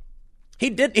arrested. He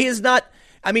is not.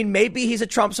 I mean, maybe he's a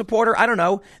Trump supporter. I don't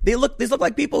know. These look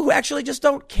like people who actually just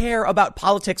don't care about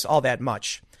politics all that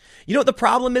much. You know what the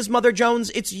problem is, Mother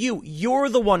Jones? It's you. You're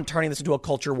the one turning this into a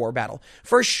culture war battle.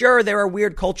 For sure, there are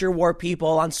weird culture war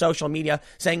people on social media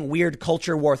saying weird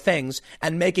culture war things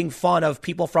and making fun of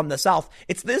people from the South.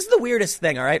 This is the weirdest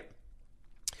thing, all right?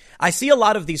 I see a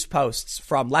lot of these posts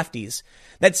from lefties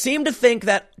that seem to think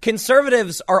that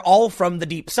conservatives are all from the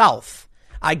Deep South.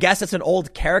 I guess it's an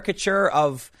old caricature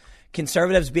of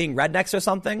conservatives being rednecks or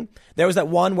something. There was that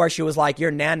one where she was like, your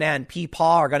nana and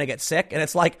peepaw are going to get sick. And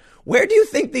it's like, where do you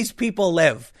think these people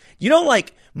live?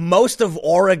 Like most of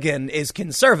Oregon is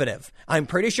conservative. I'm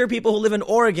pretty sure people who live in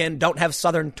Oregon don't have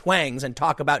southern twangs and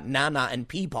talk about nana and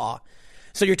peepaw.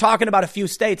 So you're talking about a few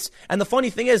states. And the funny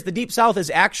thing is the Deep South is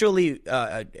actually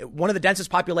one of the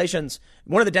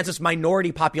densest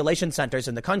minority population centers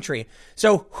in the country.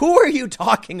 So who are you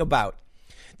talking about?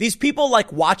 These people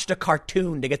watched a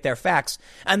cartoon to get their facts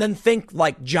and then think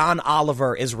like John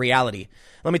Oliver is reality.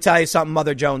 Let me tell you something,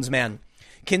 Mother Jones, man.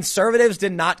 Conservatives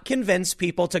did not convince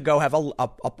people to go have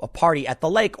a party at the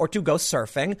lake or to go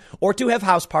surfing or to have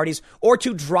house parties or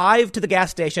to drive to the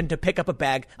gas station to pick up a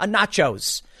bag of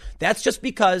nachos. That's just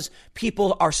because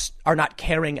people are not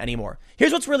caring anymore.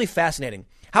 Here's what's really fascinating.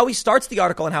 How he starts the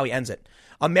article and how he ends it.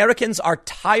 Americans are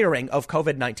tiring of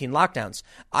COVID-19 lockdowns.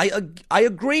 I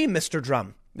agree, Mr.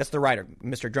 Drum. That's the writer,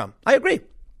 Mr. Drum. I agree.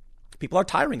 People are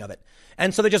tiring of it.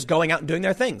 And so they're just going out and doing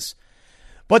their things.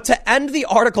 But to end the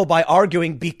article by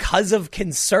arguing because of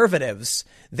conservatives,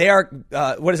 they are,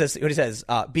 what is this? What he says,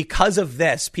 because of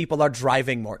this, people are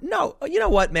driving more. No, you know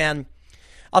what, man?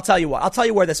 I'll tell you what. I'll tell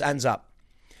you where this ends up.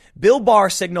 Bill Barr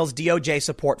signals DOJ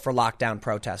support for lockdown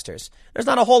protesters. There's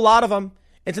not a whole lot of them.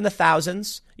 It's in the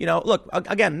thousands. You know, look,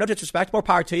 again, no disrespect, more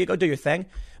power to you. Go do your thing.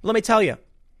 But let me tell you,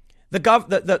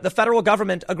 the federal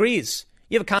government agrees.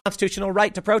 You have a constitutional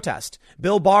right to protest.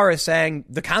 Bill Barr is saying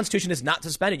the Constitution is not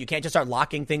suspended. You can't just start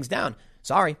locking things down.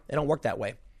 Sorry, it don't work that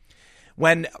way.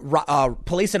 When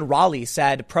police in Raleigh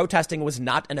said protesting was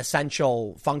not an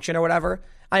essential function or whatever,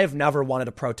 I have never wanted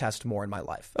to protest more in my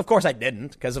life. Of course I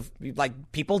didn't, because of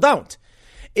people don't.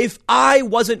 If I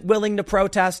wasn't willing to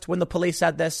protest when the police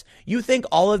said this, you think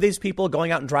all of these people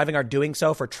going out and driving are doing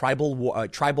so for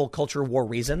tribal culture war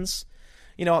reasons?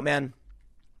 You know what, man?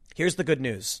 Here's the good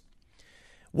news.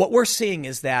 What we're seeing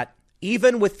is that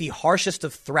even with the harshest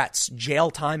of threats, jail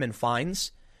time and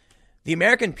fines, the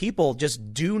American people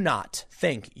just do not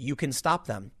think you can stop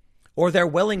them, or they're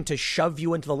willing to shove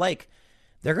you into the lake.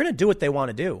 They're going to do what they want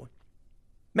to do.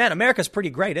 Man, America's pretty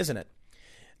great, isn't it?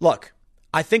 Look,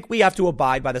 I think we have to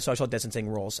abide by the social distancing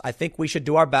rules. I think we should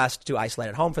do our best to isolate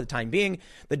at home for the time being.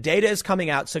 The data is coming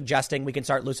out suggesting we can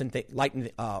start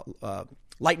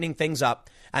lightening things up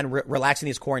and relaxing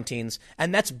these quarantines.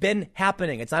 And that's been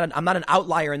happening. I'm not an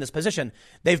outlier in this position.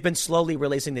 They've been slowly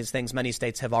releasing these things. Many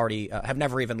states have already have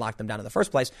never even locked them down in the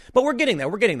first place. But we're getting there.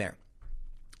 We're getting there.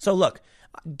 So look,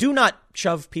 do not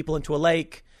shove people into a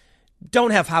lake.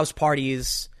 Don't have house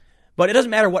parties. But it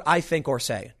doesn't matter what I think or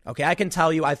say. OK, I can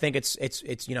tell you I think it's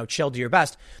chill, do your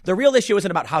best. The real issue isn't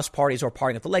about house parties or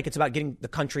partying at the lake. It's about getting the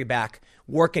country back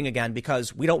working again,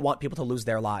 because we don't want people to lose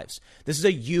their lives. This is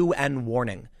a UN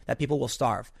warning that people will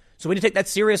starve. So we need to take that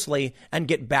seriously and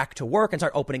get back to work and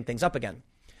start opening things up again.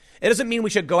 It doesn't mean we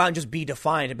should go out and just be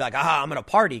defiant and be like, I'm going to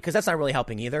party, because that's not really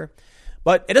helping either.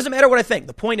 But it doesn't matter what I think.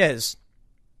 The point is,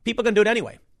 people can do it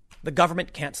anyway. The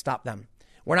government can't stop them.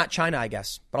 We're not China, I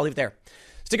guess, but I'll leave it there.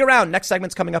 Stick around. Next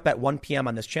segment's coming up at 1 p.m.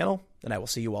 on this channel, and I will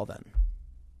see you all then.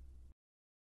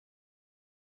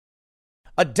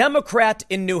 A Democrat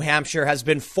in New Hampshire has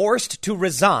been forced to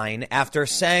resign after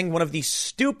saying one of the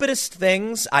stupidest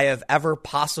things I have ever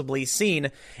possibly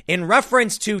seen in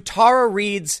reference to Tara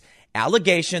Reade's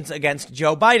allegations against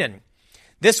Joe Biden.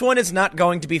 This one is not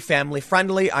going to be family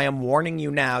friendly. I am warning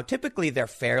you now. Typically, they're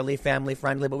fairly family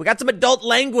friendly, but we got some adult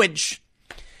language.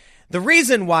 The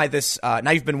reason why this,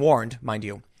 now you've been warned, mind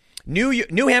you,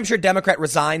 New Hampshire Democrat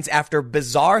resigns after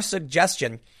bizarre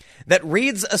suggestion that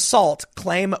Reade's assault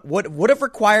claim would have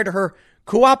required her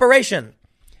cooperation.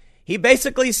 He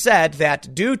basically said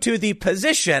that due to the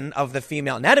position of the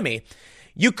female anatomy,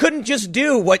 you couldn't just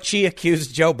do what she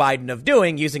accused Joe Biden of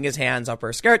doing, using his hands up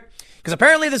her skirt, because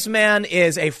apparently this man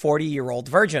is a 40-year-old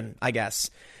virgin, I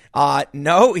guess.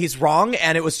 No, he's wrong,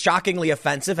 and it was shockingly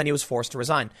offensive, and he was forced to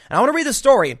resign. And I want to read the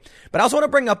story, but I also want to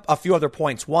bring up a few other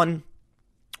points. One,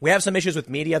 we have some issues with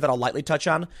media that I'll lightly touch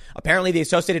on. Apparently, the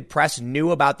Associated Press knew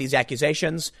about these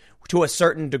accusations to a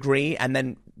certain degree and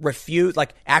then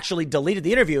actually deleted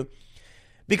the interview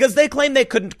because they claim they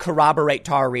couldn't corroborate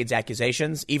Tara Reade's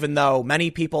accusations, even though many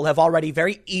people have already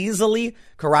very easily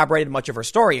corroborated much of her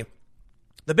story.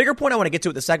 The bigger point I want to get to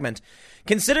with the segment,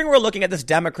 considering we're looking at this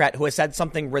Democrat who has said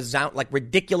something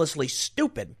ridiculously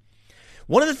stupid,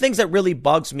 one of the things that really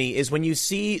bugs me is when you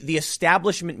see the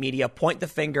establishment media point the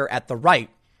finger at the right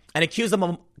and accuse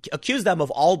them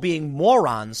of all being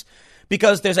morons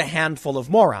because there's a handful of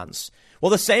morons.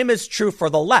 Well, the same is true for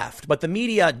the left, but the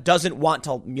media doesn't want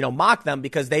to, mock them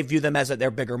because they view them as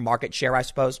their bigger market share, I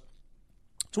suppose.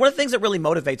 So one of the things that really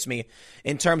motivates me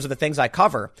in terms of the things I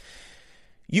cover,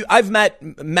 I've met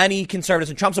many conservatives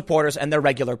and Trump supporters, and they're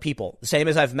regular people. The same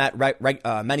as I've met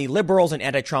many liberals and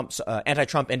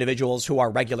anti-Trump individuals who are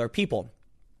regular people.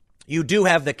 You do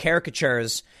have the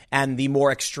caricatures and the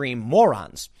more extreme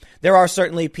morons. There are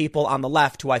certainly people on the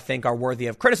left who I think are worthy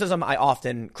of criticism. I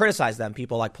often criticize them,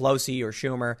 people like Pelosi or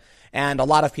Schumer, and a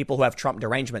lot of people who have Trump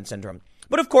derangement syndrome.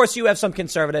 But of course, you have some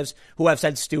conservatives who have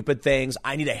said stupid things,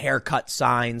 I need a haircut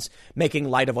signs, making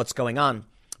light of what's going on.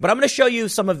 But I'm going to show you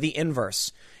some of the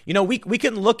inverse. We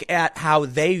can look at how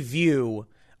they view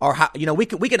or how, we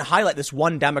can highlight this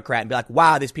one Democrat and be like,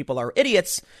 wow, these people are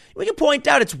idiots. We can point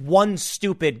out it's one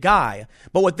stupid guy.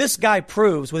 But what this guy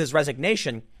proves with his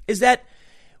resignation is that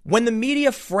when the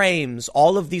media frames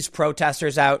all of these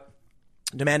protesters out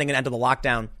demanding an end to the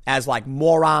lockdown as like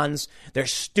morons, they're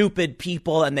stupid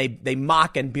people, and they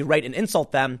mock and berate and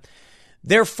insult them,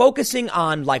 they're focusing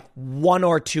on like one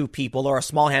or two people or a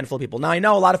small handful of people. Now, I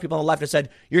know a lot of people on the left have said,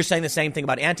 you're saying the same thing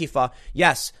about Antifa.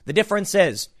 Yes, the difference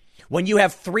is when you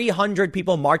have 300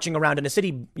 people marching around in a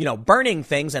city, burning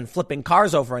things and flipping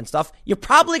cars over and stuff, you're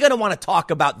probably going to want to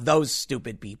talk about those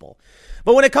stupid people.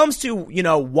 But when it comes to,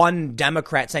 one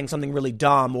Democrat saying something really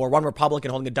dumb or one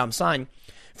Republican holding a dumb sign,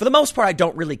 for the most part, I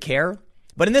don't really care.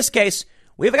 But in this case,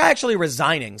 we have a guy actually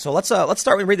resigning. So let's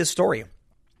start and read this story.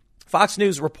 Fox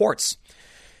News reports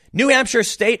New Hampshire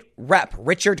State Rep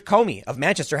Richard Comey of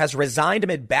Manchester has resigned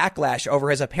amid backlash over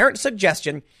his apparent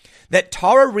suggestion that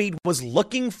Tara Reade was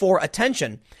looking for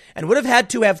attention and would have had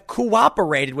to have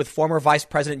cooperated with former Vice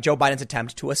President Joe Biden's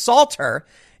attempt to assault her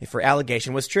if her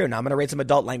allegation was true. Now, I'm going to read some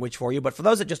adult language for you, but for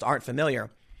those that just aren't familiar,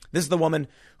 this is the woman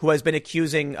who has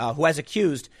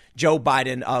accused Joe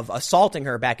Biden of assaulting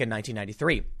her back in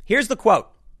 1993. Here's the quote.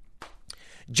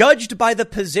 Judged by the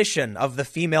position of the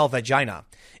female vagina,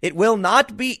 it will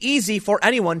not be easy for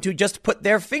anyone to just put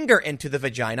their finger into the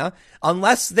vagina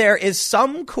unless there is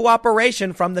some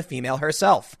cooperation from the female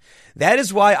herself. That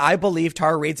is why I believe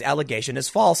Tara Reade's allegation is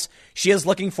false. She is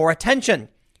looking for attention,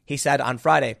 he said on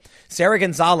Friday. Sarah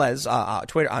Gonzalez on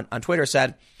Twitter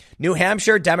said, New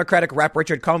Hampshire Democratic Rep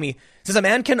Richard Comey says a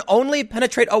man can only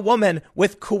penetrate a woman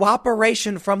with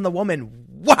cooperation from the woman.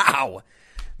 Wow!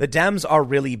 The Dems are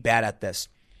really bad at this.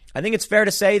 I think it's fair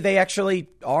to say they actually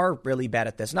are really bad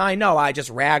at this. Now, I know I just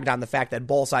ragged on the fact that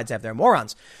both sides have their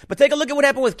morons, but take a look at what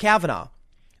happened with Kavanaugh.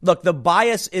 Look, the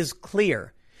bias is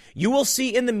clear. You will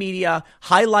see in the media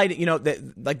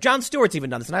highlighting, like Jon Stewart's even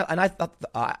done this, and I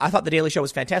thought the Daily Show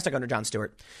was fantastic under Jon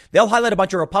Stewart. They'll highlight a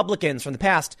bunch of Republicans from the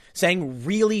past saying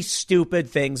really stupid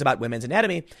things about women's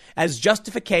anatomy as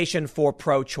justification for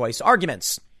pro-choice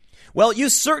arguments. Well, you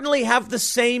certainly have the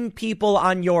same people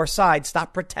on your side.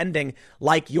 Stop pretending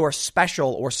like you're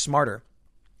special or smarter.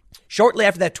 Shortly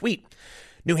after that tweet,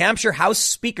 New Hampshire House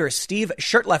Speaker Steve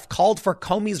Shurtleff called for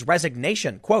Comey's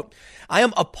resignation. Quote, I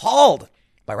am appalled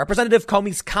by Representative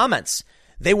Comey's comments.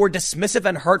 They were dismissive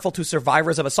and hurtful to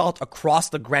survivors of assault across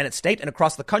the Granite State and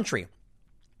across the country.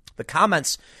 The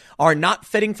comments are not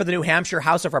fitting for the New Hampshire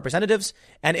House of Representatives,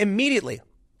 and immediately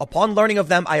upon learning of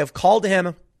them, I have called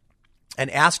him and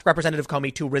asked Representative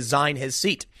Comey to resign his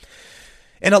seat.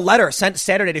 In a letter sent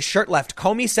Saturday to Shurtleff,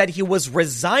 Comey said he was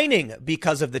resigning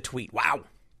because of the tweet. Wow.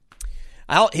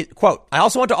 Quote, I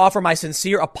also want to offer my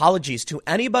sincere apologies to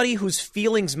anybody whose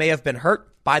feelings may have been hurt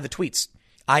by the tweets.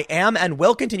 I am and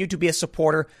will continue to be a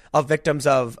supporter of victims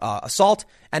of assault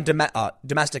and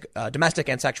domestic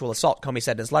and sexual assault, Comey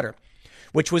said in his letter,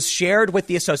 which was shared with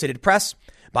the Associated Press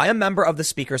by a member of the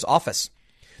Speaker's office.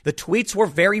 The tweets were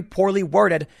very poorly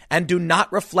worded and do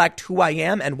not reflect who I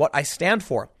am and what I stand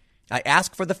for. I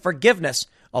ask for the forgiveness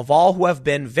of all who have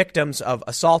been victims of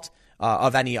assault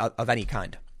of any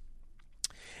kind.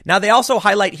 Now, they also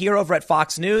highlight here over at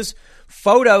Fox News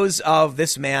photos of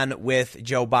this man with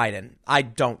Joe Biden. I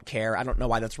don't care. I don't know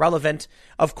why that's relevant.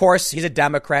 Of course, he's a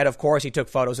Democrat. Of course, he took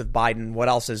photos with Biden. What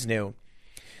else is new?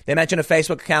 They mention a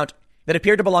Facebook account that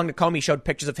appeared to belong to Comey showed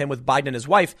pictures of him with Biden and his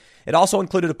wife. It also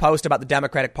included a post about the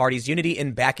Democratic Party's unity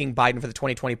in backing Biden for the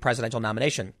 2020 presidential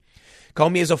nomination.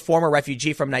 Comey is a former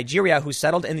refugee from Nigeria who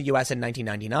settled in the U.S. in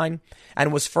 1999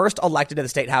 and was first elected to the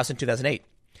state house in 2008.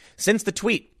 Since the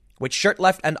tweet, which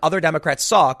Shurtleff and other Democrats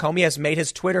saw, Comey has made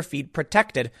his Twitter feed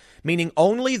protected, meaning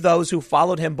only those who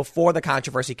followed him before the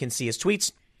controversy can see his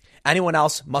tweets. Anyone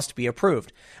else must be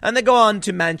approved. And they go on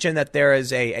to mention that there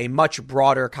is a much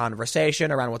broader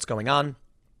conversation around what's going on.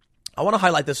 I want to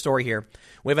highlight this story here.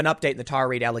 We have an update in the Tara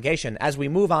Reade allegation as we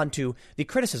move on to the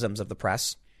criticisms of the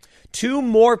press. 2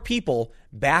 more people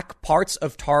back parts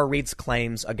of Tara Reade's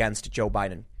claims against Joe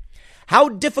Biden. How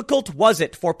difficult was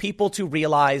it for people to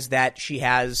realize that she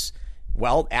has,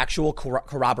 well, actual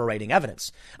corroborating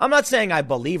evidence? I'm not saying I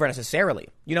believe her necessarily.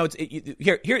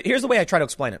 Here's the way I try to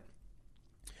explain it.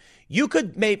 You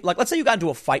could let's say you got into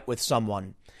a fight with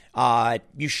someone,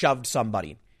 you shoved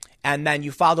somebody, and then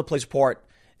you filed a police report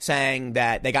saying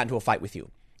that they got into a fight with you.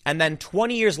 And then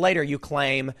 20 years later, you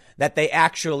claim that they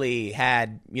actually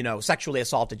had, sexually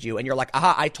assaulted you. And you're like,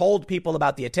 aha, I told people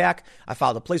about the attack. I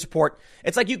filed a police report.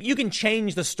 It's like you can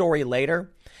change the story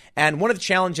later. And one of the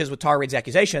challenges with Tara Reade's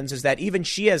accusations is that even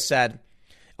she has said,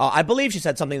 I believe she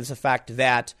said something to this effect,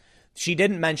 that she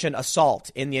didn't mention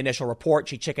assault in the initial report.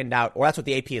 She chickened out, or that's what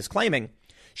the AP is claiming.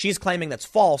 she's claiming that's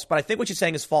false, but I think what she's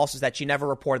saying is false is that she never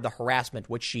reported the harassment,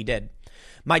 which she did.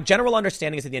 My general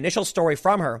understanding is that the initial story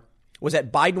from her was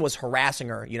that Biden was harassing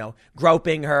her,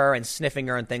 groping her and sniffing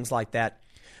her and things like that.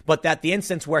 But that the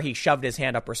instance where he shoved his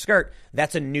hand up her skirt,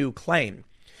 that's a new claim.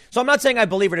 So I'm not saying I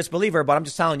believe or disbelieve her, but I'm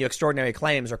just telling you extraordinary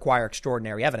claims require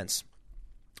extraordinary evidence.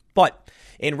 But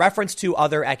in reference to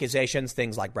other accusations,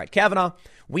 things like Brett Kavanaugh,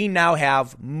 we now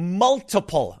have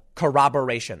multiple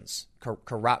corroborations,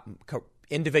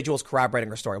 individuals corroborating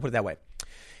her story. I'll put it that way.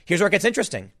 Here's where it gets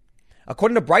interesting.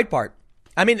 According to Breitbart,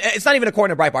 I mean, it's not even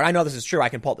according to Breitbart. I know this is true. I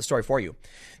can pull up the story for you.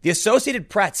 The Associated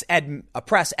Press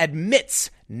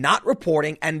admits not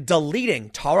reporting and deleting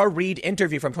Tara Reade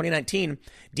interview from 2019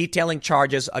 detailing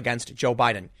charges against Joe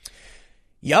Biden.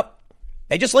 Yep.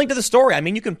 They just linked to the story. I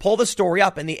mean, you can pull the story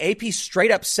up and the AP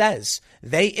straight up says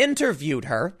they interviewed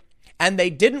her and they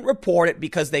didn't report it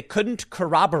because they couldn't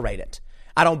corroborate it.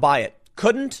 I don't buy it.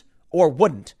 Couldn't or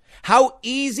wouldn't. How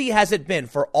easy has it been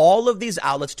for all of these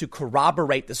outlets to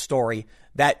corroborate the story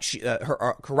that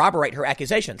corroborate her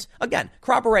accusations? Again,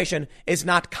 corroboration is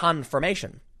not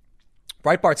confirmation.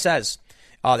 Breitbart says,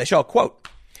 they show a quote.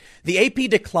 The AP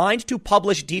declined to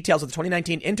publish details of the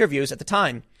 2019 interviews at the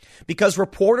time because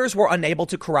reporters were unable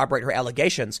to corroborate her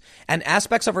allegations and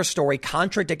aspects of her story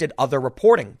contradicted other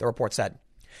reporting, the report said.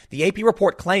 The AP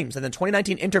report claims that in the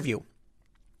 2019 interview,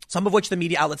 some of which the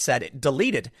media outlet said it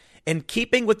deleted in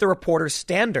keeping with the reporter's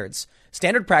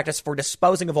standard practice for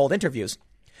disposing of old interviews,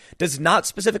 does not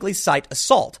specifically cite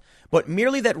assault, but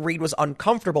merely that Reade was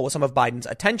uncomfortable with some of Biden's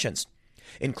attentions,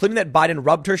 including that Biden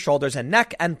rubbed her shoulders and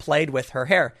neck and played with her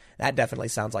hair. That definitely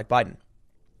sounds like Biden.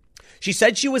 She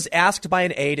said she was asked by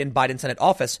an aide in Biden's Senate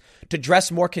office to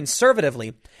dress more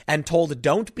conservatively and told,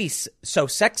 "Don't be so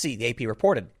sexy," the AP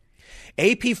reported.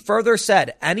 AP further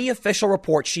said any official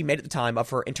report she made at the time of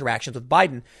her interactions with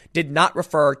Biden did not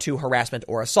refer to harassment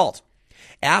or assault.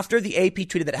 After the AP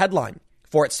tweeted that headline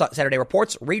for its Saturday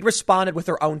reports, Reade responded with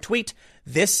her own tweet,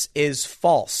 "This is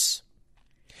false."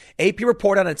 AP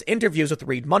reported on its interviews with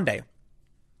Reade Monday.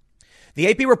 The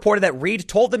AP reported that Reade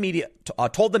told the media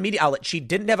outlet she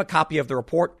didn't have a copy of the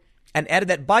report and added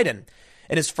that Biden,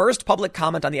 in his first public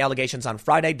comment on the allegations on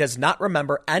Friday, does not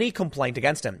remember any complaint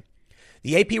against him.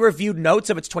 The AP reviewed notes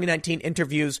of its 2019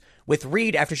 interviews with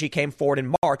Reade after she came forward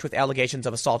in March with allegations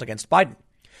of assault against Biden.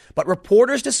 But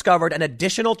reporters discovered an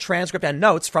additional transcript and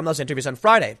notes from those interviews on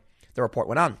Friday. The report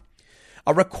went on.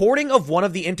 A recording of one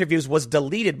of the interviews was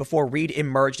deleted before Reade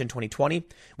emerged in 2020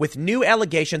 with new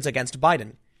allegations against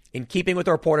Biden, in keeping with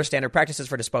the reporter's standard practices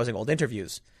for disposing old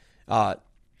interviews.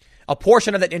 A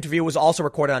portion of that interview was also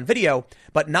recorded on video,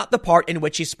 but not the part in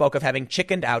which she spoke of having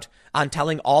chickened out on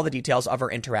telling all the details of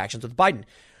her interactions with Biden.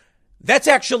 That's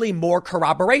actually more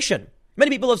corroboration.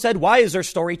 Many people have said, why is her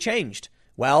story changed?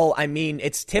 Well, I mean,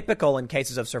 it's typical in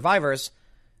cases of survivors.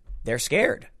 They're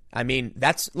scared. I mean,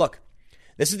 look,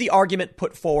 this is the argument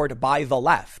put forward by the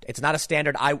left. It's not a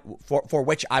standard for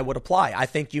which I would apply. I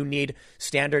think you need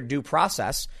standard due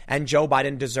process, and Joe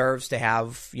Biden deserves to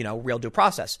have, real due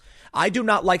process. I do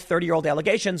not like 30-year-old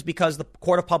allegations because the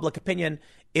court of public opinion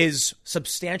is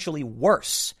substantially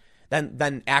worse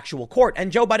than actual court,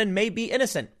 and Joe Biden may be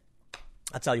innocent.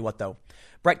 I'll tell you what, though.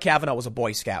 Brett Kavanaugh was a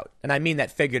Boy Scout, and I mean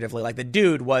that figuratively. Like, the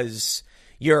dude was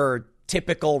your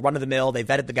typical run-of-the-mill. They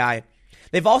vetted the guy.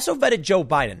 They've also vetted Joe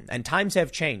Biden, and times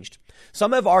have changed.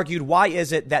 Some have argued, why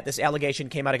is it that this allegation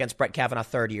came out against Brett Kavanaugh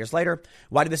 30 years later?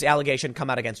 Why did this allegation come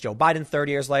out against Joe Biden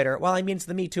 30 years later? Well, I mean, it's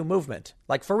the Me Too movement.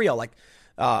 Like, for real,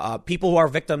 people who are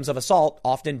victims of assault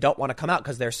often don't want to come out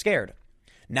because they're scared.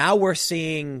 Now we're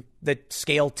seeing the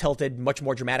scale tilted much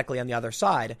more dramatically on the other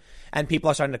side, and people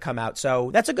are starting to come out. So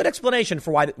that's a good explanation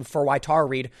for why Tara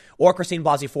Reade or Christine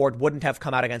Blasey Ford wouldn't have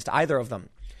come out against either of them.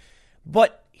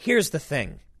 But here's the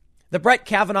thing. The Brett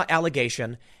Kavanaugh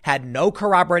allegation had no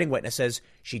corroborating witnesses.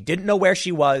 She didn't know where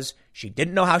she was. She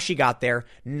didn't know how she got there.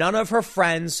 None of her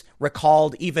friends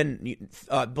recalled even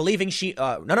believing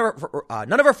none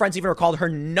of her friends even recalled her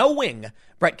knowing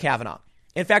Brett Kavanaugh.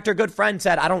 In fact, her good friend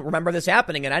said, "I don't remember this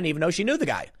happening," and I didn't even know she knew the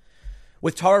guy.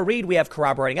 With Tara Reade, we have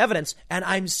corroborating evidence, and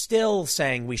I'm still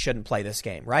saying we shouldn't play this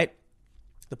game, right?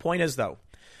 The point is, though,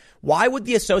 why would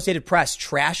the Associated Press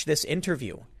trash this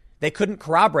interview? They couldn't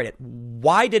corroborate it.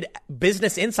 Why did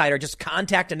Business Insider just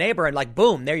contact a neighbor and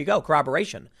boom, there you go,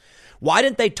 corroboration? Why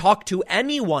didn't they talk to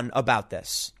anyone about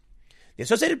this? The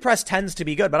Associated Press tends to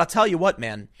be good, but I'll tell you what,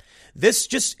 man, this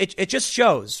it just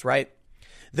shows, right?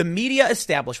 The media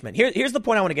establishment. Here's the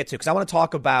point I want to get to, because I want to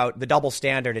talk about the double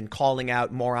standard and calling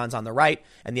out morons on the right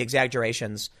and the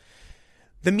exaggerations.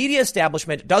 The media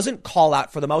establishment doesn't call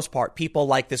out, for the most part, people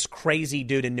like this crazy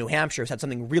dude in New Hampshire who said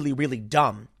something really, really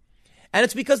dumb. And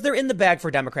it's because they're in the bag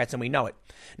for Democrats and we know it.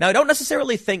 Now, I don't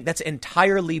necessarily think that's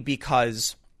entirely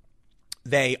because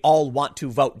they all want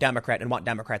to vote Democrat and want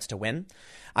Democrats to win.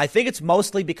 I think it's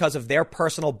mostly because of their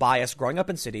personal bias growing up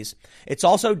in cities. It's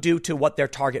also due to what their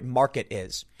target market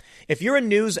is. If you're a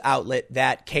news outlet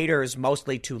that caters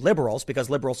mostly to liberals because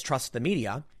liberals trust the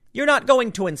media, you're not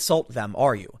going to insult them,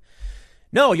 are you?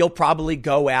 No, you'll probably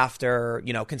go after,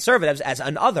 conservatives as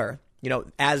an other,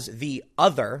 as the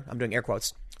other, I'm doing air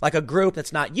quotes, like a group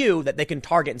that's not you that they can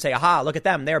target and say, aha, look at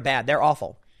them. They're bad. They're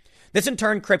awful. This in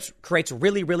turn creates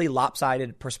really, really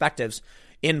lopsided perspectives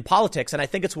in politics. And I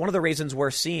think it's one of the reasons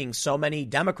we're seeing so many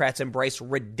Democrats embrace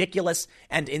ridiculous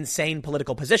and insane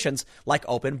political positions like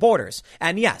open borders.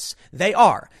 And yes, they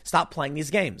are. Stop playing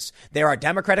these games. There are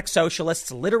Democratic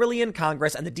socialists literally in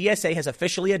Congress, and the DSA has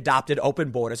officially adopted open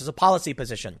borders as a policy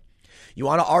position. You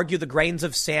want to argue the grains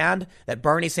of sand that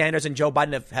Bernie Sanders and Joe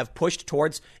Biden have pushed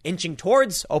towards inching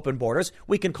towards open borders?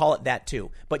 We can call it that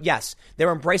too. But yes,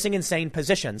 they're embracing insane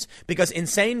positions because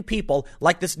insane people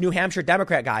like this New Hampshire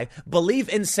Democrat guy believe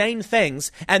insane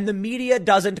things and the media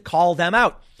doesn't call them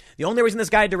out. The only reason this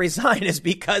guy had to resign is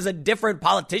because a different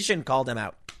politician called him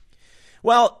out.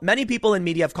 Well, many people in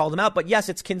media have called him out, but yes,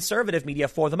 it's conservative media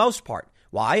for the most part.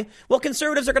 Why? Well,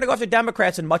 conservatives are going to go after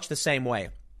Democrats in much the same way.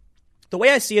 The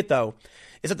way I see it, though,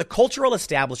 is that the cultural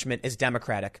establishment is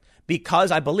Democratic because,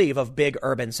 I believe, of big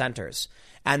urban centers.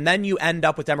 And then you end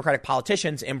up with Democratic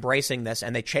politicians embracing this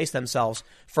and they chase themselves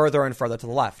further and further to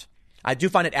the left. I do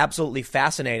find it absolutely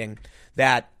fascinating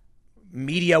that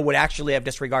media would actually have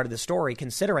disregarded the story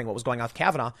considering what was going on with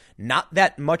Kavanaugh not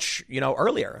that much,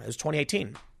 earlier. It was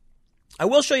 2018. I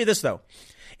will show you this, though.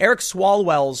 Eric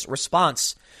Swalwell's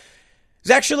response is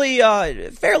actually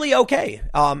fairly okay.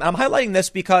 I'm highlighting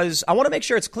this because I want to make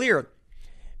sure it's clear.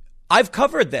 I've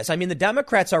covered this. I mean, the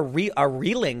Democrats are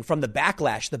reeling from the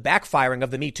backlash, the backfiring of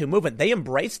the Me Too movement. They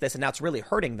embrace this, and that's really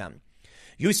hurting them.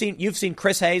 You've seen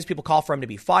Chris Hayes. People call for him to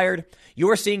be fired. You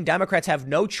are seeing Democrats have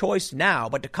no choice now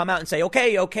but to come out and say,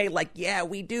 okay, yeah,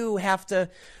 we do have to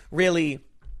really,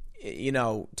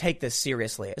 take this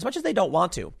seriously, as much as they don't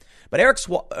want to. But Eric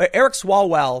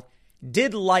Swalwell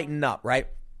did lighten up, right?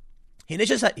 He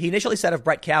initially said of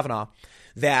Brett Kavanaugh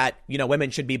that, women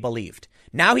should be believed.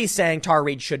 Now he's saying Tara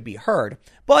Reade should be heard.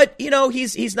 But,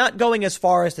 he's not going as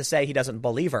far as to say he doesn't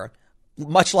believe her,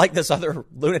 much like this other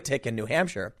lunatic in New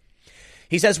Hampshire.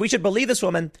 He says we should believe this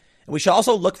woman, and we should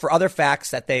also look for other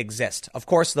facts that they exist. Of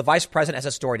course, the vice president has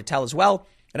a story to tell as well,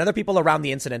 and other people around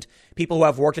the incident, people who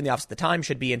have worked in the office at the time,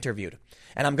 should be interviewed.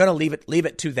 And I'm going to leave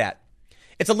it to that.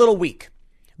 It's a little weak.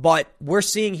 But we're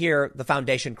seeing here the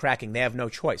foundation cracking. They have no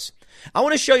choice. I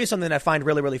want to show you something that I find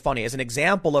really, really funny as an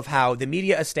example of how the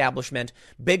media establishment,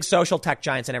 big social tech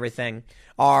giants and everything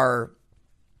are,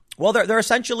 well, they're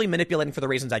essentially manipulating for the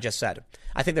reasons I just said.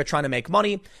 I think they're trying to make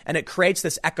money, and it creates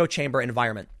this echo chamber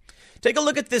environment. Take a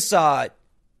look at this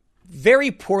very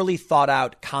poorly thought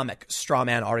out comic straw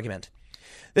man argument.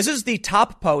 This is the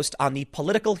top post on the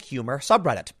political humor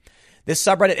subreddit. This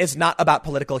subreddit is not about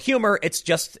political humor. It's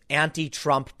just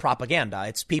anti-Trump propaganda.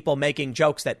 It's people making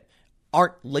jokes that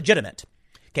aren't legitimate.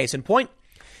 Case in point,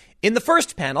 in the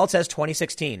first panel, it says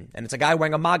 2016, and it's a guy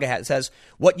wearing a MAGA hat. It says,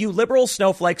 what you liberal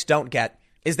snowflakes don't get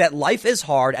is that life is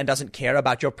hard and doesn't care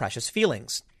about your precious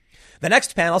feelings. The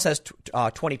next panel says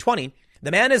 2020.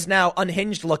 The man is now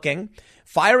unhinged looking,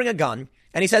 firing a gun.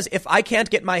 And he says, if I can't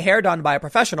get my hair done by a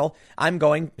professional, I'm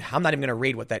not even going to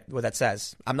read what that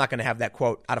says. I'm not going to have that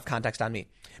quote out of context on me.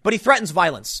 But he threatens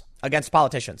violence against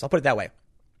politicians. I'll put it that way.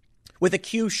 With a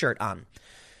Q shirt on.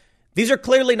 These are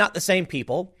clearly not the same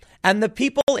people. And the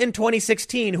people in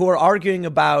 2016 who are arguing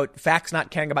about facts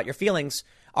not caring about your feelings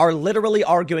are literally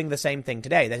arguing the same thing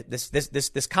today.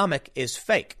 This comic is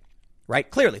fake. Right?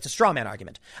 Clearly, it's a straw man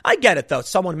argument. I get it, though. It's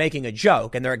someone making a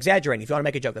joke and they're exaggerating. If you want to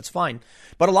make a joke, that's fine.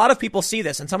 But a lot of people see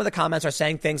this and some of the comments are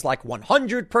saying things like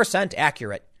 100%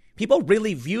 accurate. People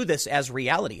really view this as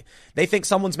reality. They think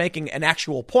someone's making an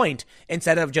actual point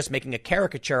instead of just making a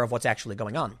caricature of what's actually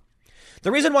going on.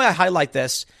 The reason why I highlight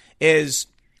this is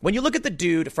when you look at the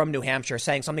dude from New Hampshire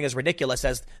saying something as ridiculous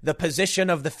as the position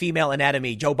of the female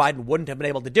anatomy, Joe Biden wouldn't have been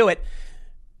able to do it.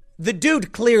 The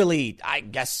dude clearly, I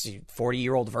guess,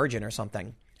 40-year-old virgin or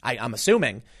something, I'm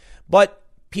assuming. But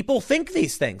people think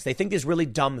these things. They think these really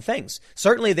dumb things.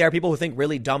 Certainly, there are people who think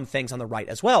really dumb things on the right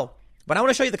as well. But I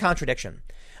want to show you the contradiction.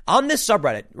 On this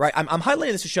subreddit, right, I'm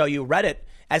highlighting this to show you Reddit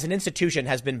as an institution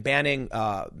has been banning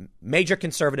major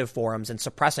conservative forums and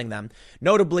suppressing them,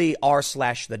 notably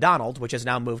r/the Donald, which has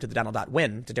now moved to the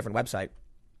Donald.win. It's a different website.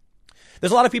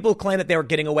 There's a lot of people who claim that they were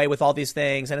getting away with all these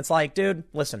things. And it's like, dude,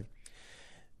 listen.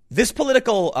 This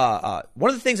political, one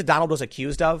of the things that Donald was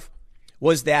accused of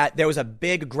was that there was a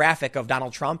big graphic of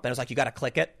Donald Trump, and it was like, you got to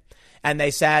click it. And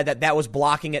they said that that was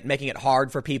blocking it, making it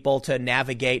hard for people to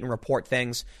navigate and report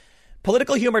things.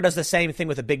 Political humor does the same thing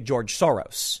with a big George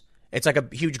Soros. It's like a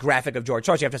huge graphic of George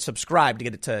Soros. You have to subscribe to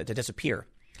get it to disappear.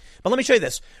 But let me show you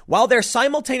this. While they're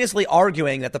simultaneously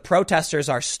arguing that the protesters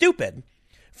are stupid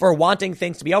for wanting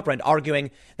things to be opened,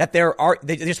 arguing that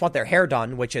they just want their hair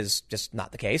done, which is just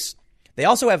not the case. They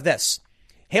also have this.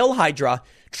 Hail Hydra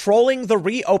trolling the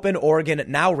Reopen Oregon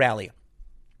Now rally.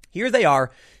 Here they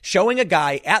are showing a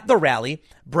guy at the rally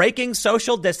breaking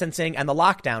social distancing and the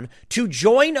lockdown to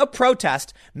join a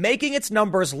protest, making its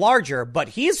numbers larger, but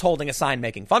he's holding a sign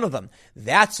making fun of them.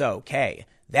 That's okay.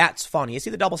 That's funny. You see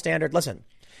the double standard? Listen,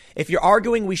 if you're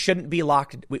arguing we shouldn't be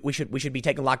we should be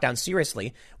taking lockdown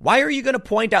seriously, why are you going to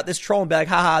point out this troll and be like,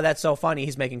 haha, that's so funny,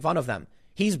 he's making fun of them?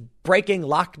 He's breaking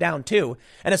lockdown too.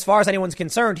 And as far as anyone's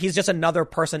concerned, he's just another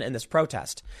person in this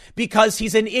protest because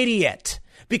he's an idiot.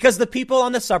 Because the people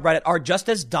on the subreddit are just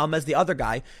as dumb as the other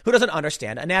guy who doesn't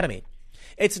understand anatomy.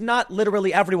 It's not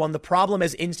literally everyone. The problem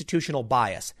is institutional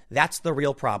bias. That's the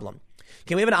real problem.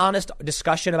 Can we have an honest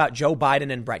discussion about Joe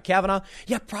Biden and Brett Kavanaugh?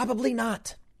 Yeah, probably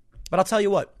not. But I'll tell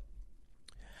you what.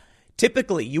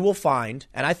 Typically, you will find,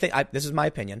 and I think this is my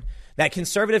opinion, that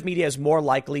conservative media is more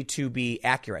likely to be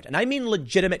accurate. And I mean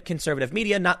legitimate conservative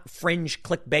media, not fringe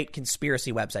clickbait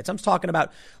conspiracy websites. I'm talking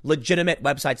about legitimate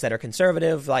websites that are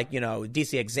conservative, like,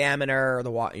 DC Examiner,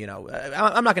 or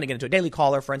I'm not going to get into it. Daily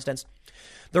Caller, for instance.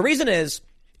 The reason is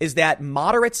that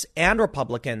moderates and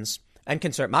Republicans and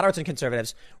moderates and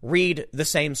conservatives read the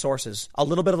same sources, a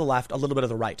little bit of the left, a little bit of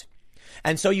the right.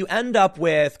 And so you end up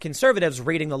with conservatives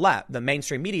reading the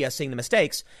mainstream media, seeing the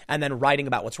mistakes, and then writing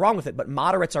about what's wrong with it. But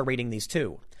moderates are reading these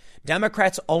too.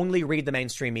 Democrats only read the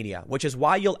mainstream media, which is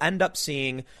why you'll end up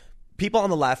seeing people on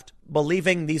the left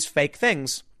believing these fake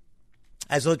things,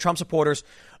 as though the Trump supporters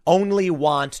only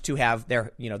want to have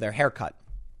their hair cut.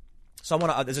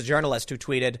 There's a journalist who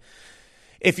tweeted,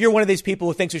 if you're one of these people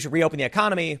who thinks we should reopen the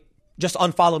economy, just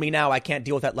unfollow me now. I can't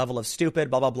deal with that level of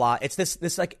stupid, blah, blah, blah. It's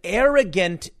this like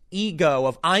arrogant ego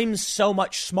of I'm so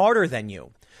much smarter than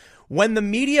you. When the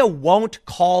media won't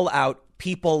call out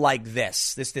people like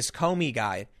this Comey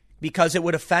guy, because it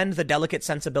would offend the delicate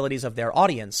sensibilities of their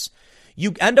audience,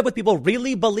 you end up with people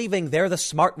really believing they're the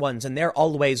smart ones and they're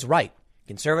always right.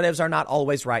 Conservatives are not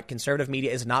always right. Conservative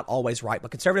media is not always right, but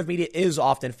conservative media is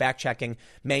often fact-checking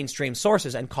mainstream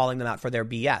sources and calling them out for their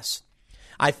BS.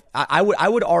 I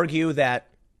would argue that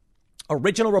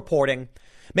original reporting,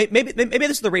 maybe this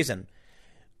is the reason.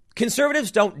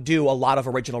 Conservatives don't do a lot of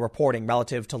original reporting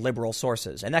relative to liberal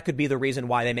sources, and that could be the reason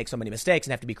why they make so many mistakes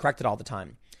and have to be corrected all the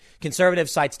time.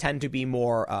 Conservative sites tend to be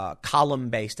more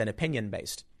column-based and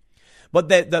opinion-based. But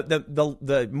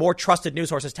the more trusted news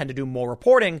sources tend to do more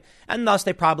reporting, and thus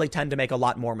they probably tend to make a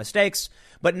lot more mistakes.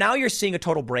 But now you're seeing a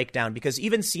total breakdown because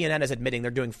even CNN is admitting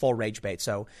they're doing full rage bait.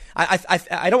 So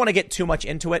I don't want to get too much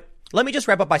into it. Let me just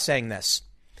wrap up by saying this.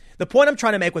 The point I'm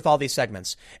trying to make with all these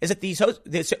segments is that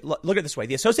look at it this way.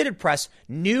 The Associated Press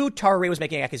knew Tara Reade was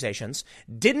making accusations,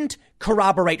 didn't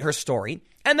corroborate her story,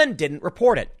 and then didn't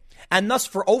report it. And thus,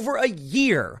 for over a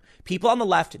year, people on the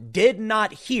left did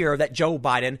not hear that Joe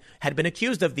Biden had been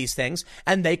accused of these things,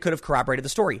 and they could have corroborated the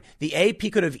story. The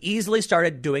AP could have easily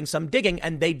started doing some digging,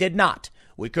 and they did not.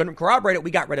 We couldn't corroborate it. We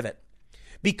got rid of it.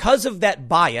 Because of that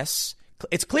bias,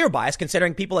 it's clear bias,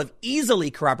 considering people have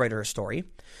easily corroborated her story,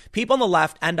 people on the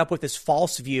left end up with this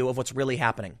false view of what's really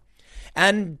happening.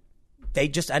 And they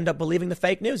just end up believing the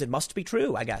fake news. It must be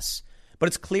true, I guess. But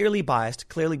it's clearly biased,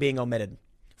 clearly being omitted.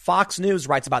 Fox News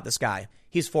writes about this guy.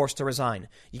 He's forced to resign.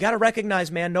 You got to recognize,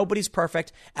 man, nobody's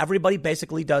perfect. Everybody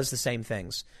basically does the same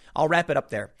things. I'll wrap it up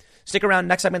there. Stick around.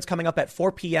 Next segment's coming up at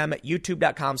 4 p.m. at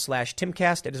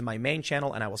youtube.com/Timcast. It is my main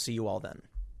channel, and I will see you all then.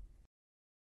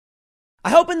 I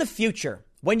hope in the future,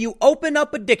 when you open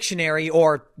up a dictionary,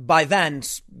 or by then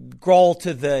scroll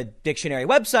to the dictionary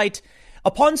website,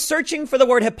 upon searching for the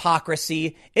word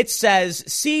hypocrisy, it says,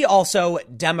 see also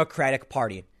Democratic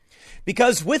Party.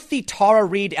 Because with the Tara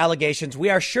Reade allegations,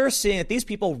 we are sure seeing that these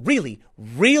people really,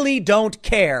 really don't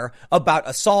care about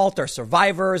assault or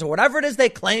survivors or whatever it is they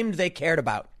claimed they cared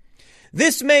about.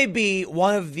 This may be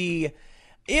one of the,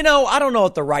 I don't know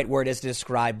what the right word is to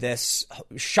describe this,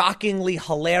 shockingly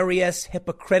hilarious,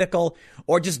 hypocritical,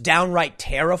 or just downright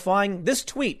terrifying. This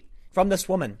tweet from this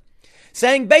woman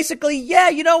saying basically, yeah,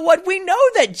 you know what? We know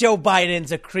that Joe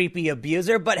Biden's a creepy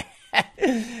abuser, but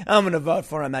I'm going to vote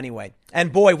for him anyway.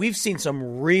 And boy, we've seen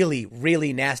some really,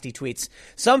 really nasty tweets.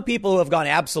 Some people who have gone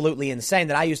absolutely insane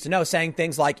that I used to know, saying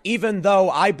things like, even though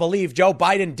I believe Joe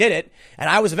Biden did it and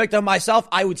I was a victim myself,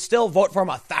 I would still vote for him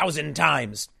 1,000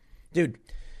 times. Dude,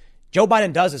 Joe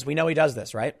Biden does this. We know he does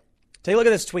this, right? Take a look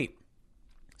at this tweet.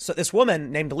 So this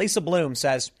woman named Lisa Bloom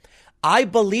says, I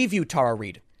believe you, Tara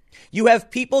Reade. You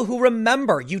have people who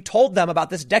remember you told them about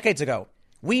this decades ago.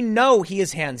 We know he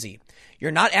is handsy.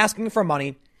 You're not asking for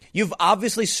money. You've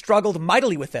obviously struggled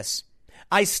mightily with this.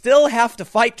 I still have to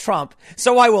fight Trump,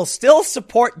 so I will still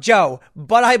support Joe,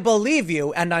 but I believe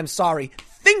you and I'm sorry.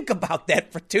 Think about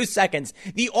that for 2 seconds.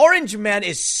 The orange man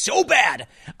is so bad.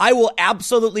 I will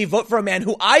absolutely vote for a man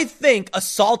who I think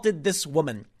assaulted this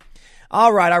woman.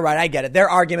 All right. I get it. Their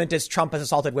argument is Trump has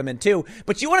assaulted women too.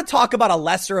 But you want to talk about a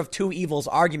lesser of two evils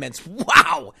arguments.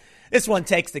 Wow. This one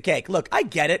takes the cake. Look, I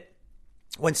get it.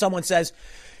 When someone says,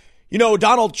 you know,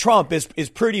 Donald Trump is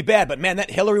pretty bad, but man,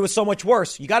 that Hillary was so much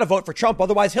worse. You got to vote for Trump.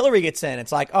 Otherwise Hillary gets in.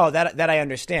 It's like, oh, that I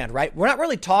understand, right? We're not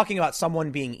really talking about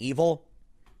someone being evil.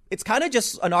 It's kind of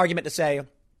just an argument to say,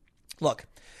 look,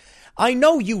 I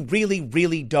know you really,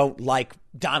 really don't like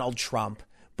Donald Trump,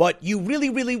 but you really,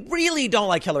 really, really don't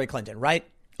like Hillary Clinton, right?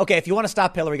 Okay, if you want to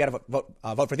stop Hillary, you got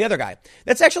to vote for the other guy.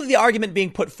 That's actually the argument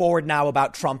being put forward now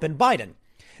about Trump and Biden.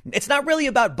 It's not really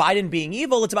about Biden being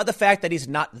evil. It's about the fact that he's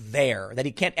not there, that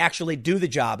he can't actually do the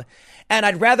job. And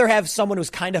I'd rather have someone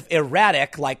who's kind of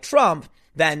erratic like Trump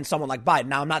than someone like Biden.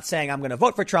 Now, I'm not saying I'm going to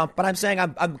vote for Trump, but I'm saying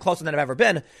I'm closer than I've ever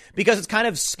been because it's kind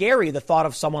of scary, the thought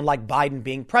of someone like Biden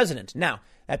being president. Now,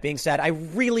 that being said, I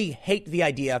really hate the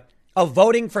idea of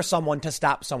voting for someone to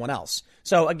stop someone else.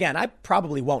 So again, I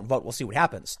probably won't vote. We'll see what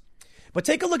happens. But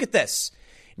take a look at this.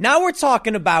 Now we're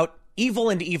talking about evil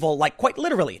and evil, like quite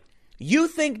literally. You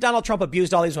think Donald Trump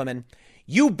abused all these women.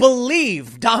 You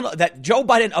believe that Joe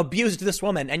Biden abused this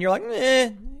woman. And you're like,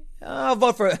 I'm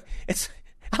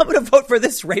going to vote for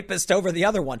this rapist over the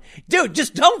other one. Dude,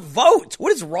 just don't vote.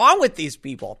 What is wrong with these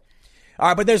people? All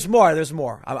right, but there's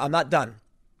more. I'm not done.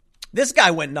 This guy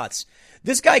went nuts.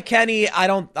 This guy, Kenny,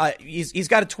 he's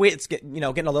got a tweet. It's getting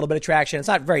a little bit of traction. It's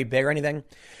not very big or anything,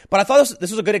 but I thought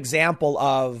this was a good example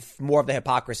of more of the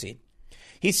hypocrisy.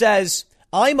 He says,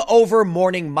 I'm over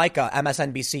mourning Micah,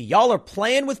 MSNBC. Y'all are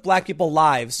playing with black people's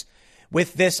lives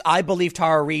with this, I believe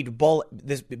Tara Reade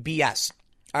this BS.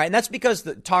 All right. And that's because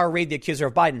Tara Reade, the accuser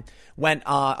of Biden, went,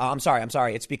 I'm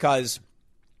sorry. It's because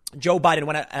Joe Biden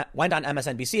went on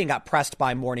MSNBC and got pressed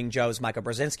by Morning Joe's Micah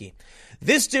Brzezinski.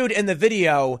 This dude in the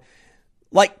video,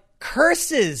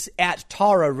 curses at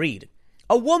Tara Reade,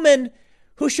 a woman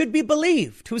who should be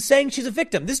believed, who's saying she's a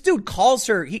victim. This dude calls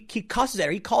her, he cusses at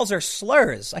her, he calls her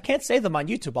slurs. I can't say them on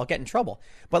YouTube, I'll get in trouble.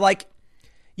 But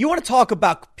you want to talk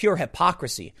about pure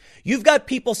hypocrisy. You've got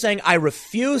people saying, I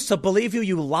refuse to believe you,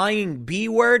 you lying B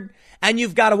word. And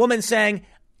you've got a woman saying,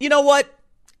 you know what?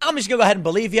 I'm just going to go ahead and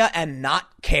believe you and not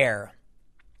care.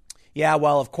 Yeah,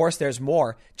 well, of course, there's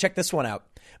more. Check this one out.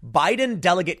 Biden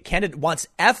delegate candidate wants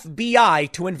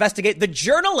FBI to investigate the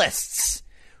journalists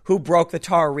who broke the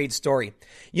Tara Reade story.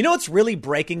 You know what's really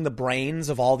breaking the brains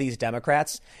of all these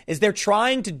Democrats is they're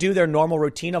trying to do their normal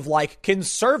routine of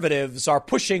conservatives are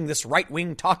pushing this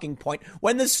right-wing talking point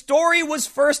when the story was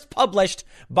first published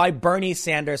by Bernie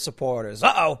Sanders supporters.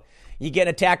 You get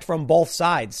attacked from both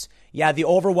sides. Yeah, the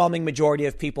overwhelming majority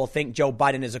of people think Joe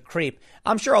Biden is a creep.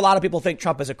 I'm sure a lot of people think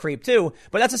Trump is a creep too,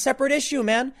 but that's a separate issue,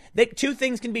 man. Two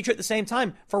things can be true at the same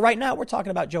time. For right now, we're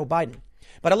talking about Joe Biden.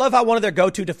 But I love how one of their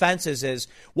go-to defenses is,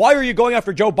 why are you going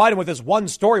after Joe Biden with this one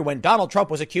story when Donald Trump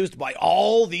was accused by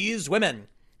all these women?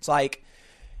 It's like,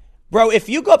 bro, if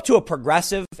you go up to a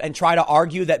progressive and try to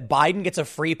argue that Biden gets a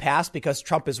free pass because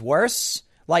Trump is worse,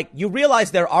 you realize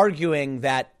they're arguing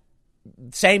that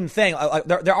same thing.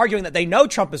 They're arguing that they know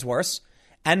Trump is worse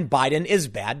and Biden is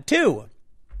bad too.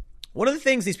 One of the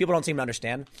things these people don't seem to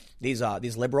understand, these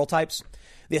liberal types,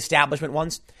 the establishment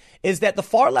ones, is that the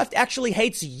far left actually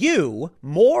hates you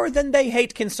more than they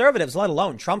hate conservatives, let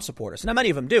alone Trump supporters. Now,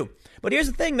 many of them do. But here's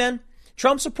the thing, man.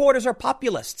 Trump supporters are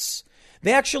populists.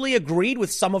 They actually agreed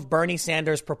with some of Bernie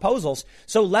Sanders' proposals.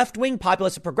 So left-wing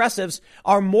populists and progressives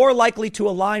are more likely to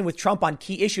align with Trump on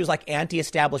key issues like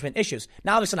anti-establishment issues.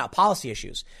 Now, obviously not policy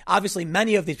issues. Obviously,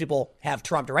 many of these people have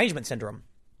Trump derangement syndrome.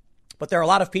 But there are a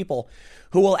lot of people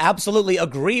who will absolutely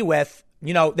agree with,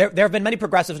 there have been many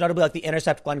progressives, notably like The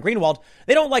Intercept, Glenn Greenwald.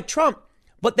 They don't like Trump,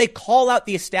 but they call out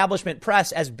the establishment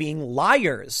press as being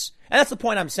liars. And that's the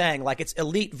point I'm saying. It's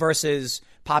elite versus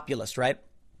populist, right?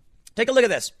 Take a look at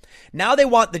this. Now they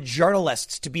want the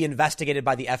journalists to be investigated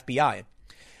by the FBI.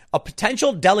 A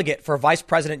potential delegate for Vice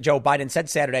President Joe Biden said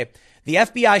Saturday, the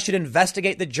FBI should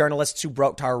investigate the journalists who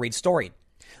broke Tara Reade's story.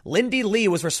 Lindy Lee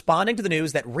was responding to the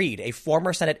news that Reade, a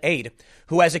former Senate aide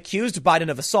who has accused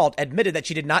Biden of assault, admitted that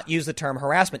she did not use the term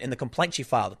harassment in the complaint she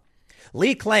filed.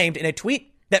 Lee claimed in a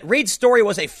tweet that Reade's story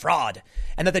was a fraud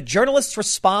and that the journalists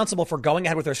responsible for going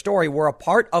ahead with her story were a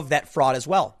part of that fraud as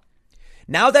well.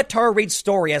 Now that Tara Reade's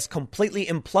story has completely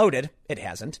imploded, it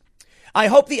hasn't, I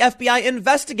hope the FBI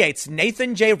investigates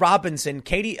Nathan J. Robinson,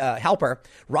 Katie Halper,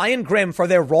 Ryan Grimm for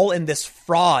their role in this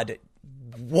fraud.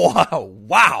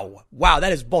 Wow,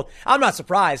 that is bold. I'm not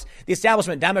surprised. The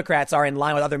establishment Democrats are in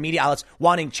line with other media outlets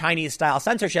wanting Chinese-style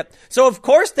censorship. So, of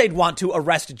course, they'd want to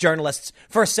arrest journalists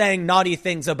for saying naughty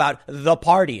things about the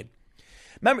party.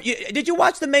 Remember, did you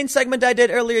watch the main segment I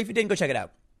did earlier? If you didn't, go check it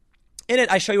out. In it,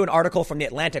 I show you an article from The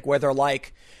Atlantic where they're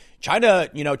like, China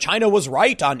was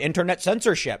right on internet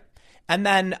censorship. And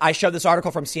then I showed this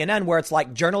article from CNN where it's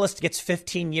like journalist gets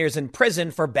 15 years in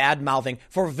prison for bad-mouthing,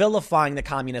 for vilifying the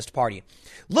Communist Party.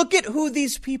 Look at who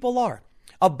these people are.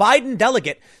 A Biden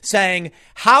delegate saying,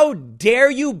 how dare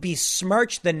you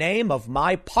besmirch the name of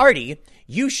my party?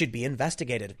 You should be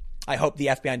investigated. I hope the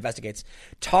FBI investigates.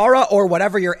 Tara, or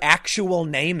whatever your actual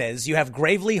name is, you have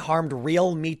gravely harmed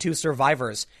real Me Too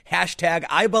survivors. Hashtag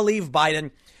I believe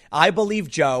Biden. I believe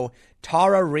Joe.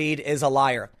 Tara Reade is a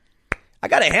liar. I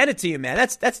got to hand it to you, man.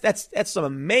 That's some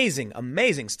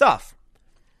amazing stuff.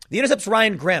 The Intercept's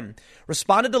Ryan Grimm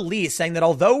responded to Lee saying that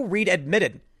although Reade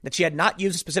admitted that she had not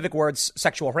used specific words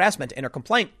sexual harassment in her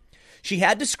complaint, she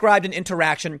had described an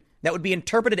interaction that would be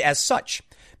interpreted as such.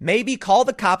 Maybe call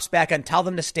the cops back and tell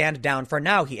them to stand down for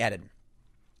now, he added.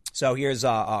 So here's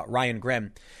Ryan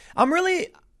Grimm. I'm really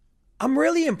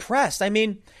impressed. I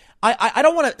mean, I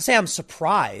don't want to say I'm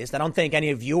surprised. I don't think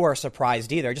any of you are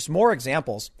surprised either. Just more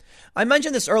examples. I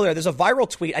mentioned this earlier. There's a viral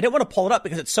tweet. I didn't want to pull it up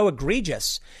because it's so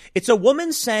egregious. It's a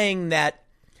woman saying that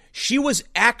she was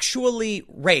actually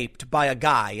raped by a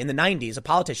guy in the 90s, a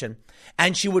politician,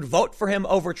 and she would vote for him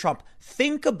over Trump.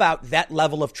 Think about that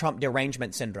level of Trump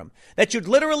derangement syndrome. That you'd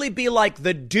literally be like,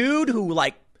 the dude who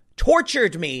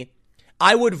tortured me,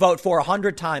 I would vote for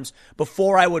 100 times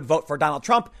before I would vote for Donald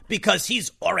Trump because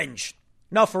he's orange.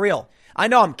 No, for real. I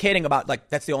know I'm kidding about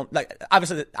that's the only,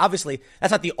 obviously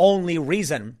that's not the only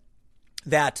reason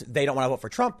that they don't want to vote for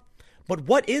Trump. But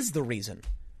what is the reason?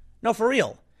 No, for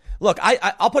real. Look,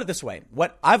 I'll put it this way.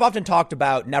 What I've often talked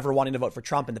about never wanting to vote for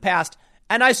Trump in the past,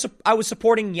 and I was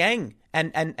supporting Yang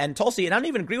and Tulsi, and I don't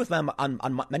even agree with them on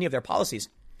many of their policies.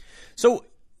 So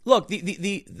look,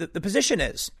 the position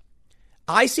is,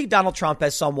 I see Donald Trump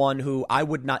as someone who I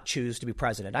would not choose to be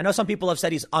president. I know some people have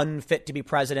said he's unfit to be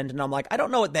president, and I'm like, I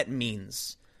don't know what that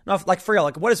means. No, for real,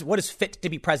 what does fit to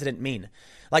be president mean?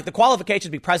 The qualifications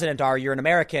to be president are you're an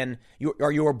American, you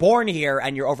were born here,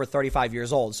 and you're over 35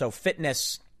 years old. So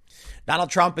fitness, Donald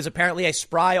Trump is apparently a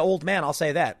spry old man. I'll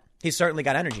say that. He's certainly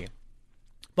got energy.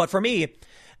 But for me,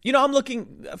 I'm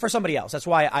looking for somebody else. That's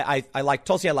why I like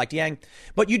Tulsi. I liked Yang.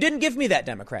 But you didn't give me that,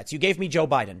 Democrats. You gave me Joe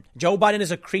Biden. Joe Biden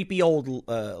is a creepy old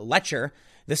lecher,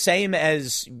 the same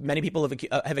as many people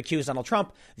have accused Donald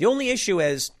Trump. The only issue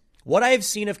is what I have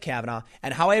seen of Kavanaugh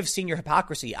and how I have seen your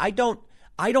hypocrisy. I don't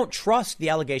trust the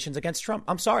allegations against Trump.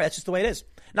 I'm sorry. That's just the way it is.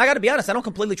 And I got to be honest, I don't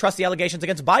completely trust the allegations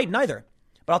against Biden either.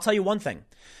 But I'll tell you one thing.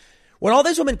 When all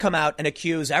these women come out and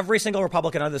accuse every single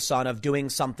Republican under the sun of doing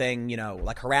something,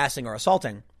 like harassing or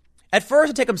assaulting, at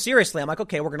first I take them seriously. I'm like,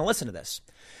 okay, we're going to listen to this.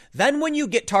 Then when you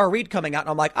get Tara Reade coming out,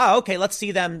 and I'm like, oh, okay, let's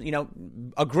see them,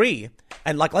 agree.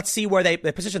 And let's see where they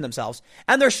position themselves.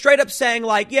 And they're straight up saying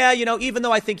yeah, even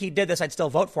though I think he did this, I'd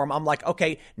still vote for him. I'm like,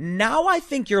 okay, now I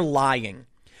think you're lying.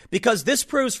 Because this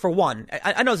proves, for one,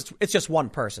 I know it's just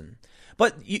one person,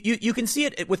 but you can see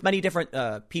it with many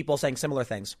different people saying similar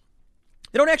things.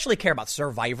 They don't actually care about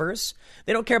survivors.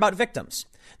 They don't care about victims.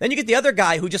 Then you get the other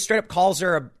guy who just straight up calls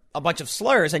her a bunch of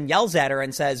slurs and yells at her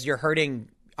and says, you're hurting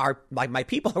my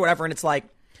people or whatever. And it's like,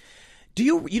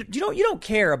 you don't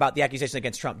care about the accusations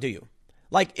against Trump, do you?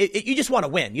 You just want to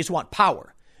win. You just want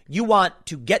power. You want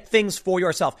to get things for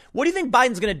yourself. What do you think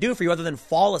Biden's going to do for you other than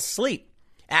fall asleep,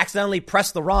 accidentally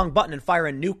press the wrong button and fire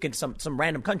a nuke in some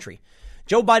random country?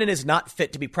 Joe Biden is not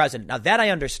fit to be president. Now that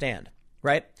I understand,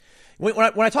 right? When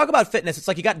I talk about fitness, it's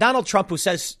like you got Donald Trump who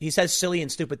says silly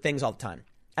and stupid things all the time,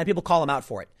 and people call him out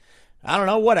for it. I don't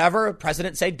know, whatever.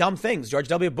 Presidents say dumb things. George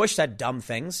W. Bush said dumb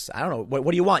things. I don't know.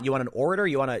 What do you want? You want an orator?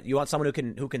 You want someone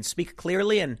who can speak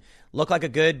clearly and look like a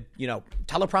good,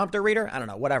 teleprompter reader? I don't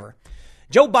know, whatever.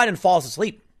 Joe Biden falls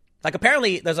asleep.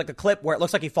 Apparently there's a clip where it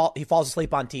looks like he falls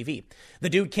asleep on TV. The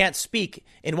dude can't speak.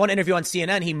 In one interview on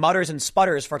CNN, he mutters and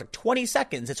sputters for 20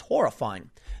 seconds. It's horrifying.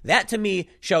 That to me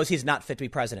shows he's not fit to be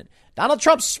president. Donald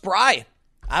Trump's spry.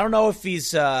 I don't know if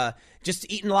he's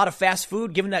just eating a lot of fast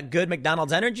food, giving that good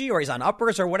McDonald's energy, or he's on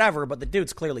uppers or whatever, but the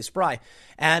dude's clearly spry.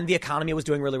 And the economy was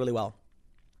doing really, really well.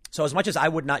 So as much as I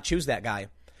would not choose that guy,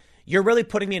 you're really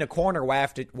putting me in a corner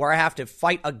where I have to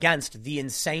fight against the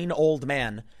insane old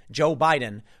man, Joe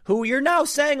Biden, who you're now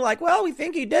saying well, we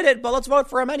think he did it, but let's vote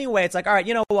for him anyway. It's all right,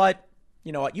 you know what?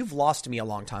 You know what? You've lost me a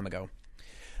long time ago.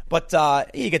 But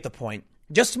you get the point.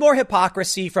 Just more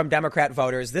hypocrisy from Democrat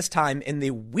voters, this time in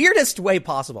the weirdest way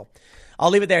possible. I'll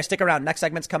leave it there. Stick around. Next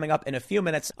segment's coming up in a few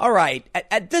minutes. All right.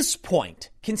 At this point,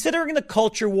 considering the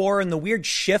culture war and the weird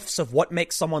shifts of what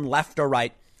makes someone left or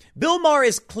right, Bill Maher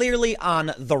is clearly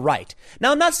on the right.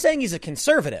 Now, I'm not saying he's a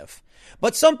conservative,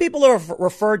 but some people have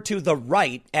referred to the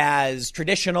right as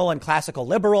traditional and classical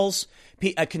liberals,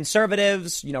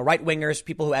 conservatives, right-wingers,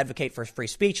 people who advocate for free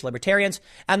speech, libertarians,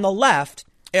 and the left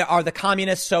are the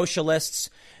communists, socialists,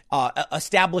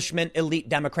 establishment, elite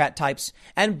Democrat types.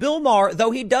 And Bill Maher,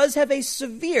 though he does have a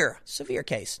severe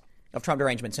case of Trump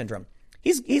derangement syndrome,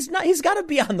 he's got to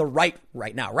be on the right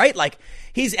now, right? Like,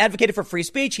 he's advocated for free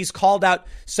speech. He's called out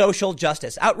social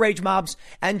justice, outrage mobs.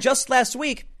 And just last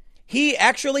week, he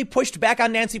actually pushed back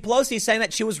on Nancy Pelosi, saying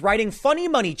that she was writing funny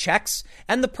money checks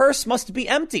and the purse must be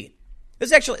empty. This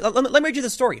is actually, let me read you the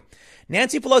story.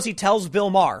 Nancy Pelosi tells Bill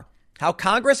Maher how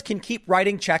Congress can keep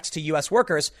writing checks to U.S.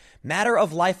 workers, matter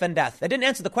of life and death. That didn't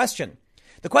answer the question.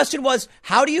 The question was,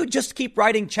 how do you just keep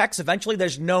writing checks? Eventually,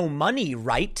 there's no money,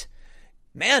 right?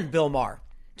 Man, Bill Maher,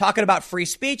 talking about free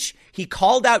speech. He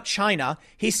called out China.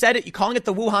 He said it. Calling it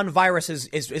the Wuhan virus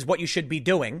is what you should be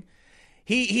doing.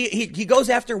 He goes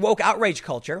after woke outrage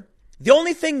culture. The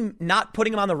only thing not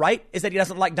putting him on the right is that he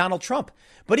doesn't like Donald Trump.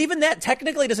 But even that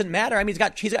technically doesn't matter. I mean,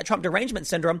 he's got Trump derangement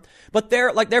syndrome. But there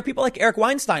are people like Eric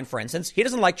Weinstein, for instance. He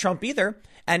doesn't like Trump either.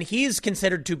 And he's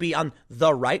considered to be on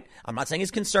the right. I'm not saying he's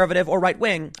conservative or right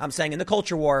wing. I'm saying in the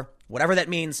culture war, whatever that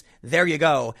means, there you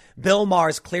go. Bill Maher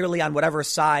is clearly on whatever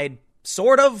side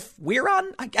sort of we're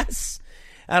on, I guess.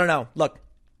 I don't know. Look,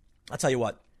 I'll tell you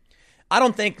what. I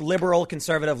don't think liberal,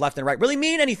 conservative, left and right really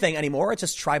mean anything anymore. It's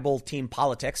just tribal team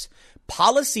politics.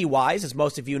 Policy-wise, as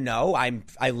most of you know,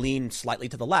 I lean slightly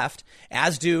to the left,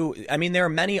 as do, there are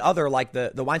many other, like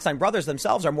the Weinstein brothers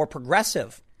themselves are more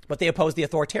progressive, but they oppose the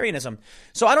authoritarianism.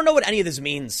 So I don't know what any of this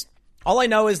means. All I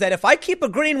know is that if I keep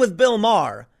agreeing with Bill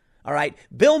Maher, all right,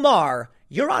 Bill Maher,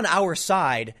 you're on our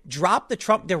side. Drop the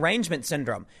Trump derangement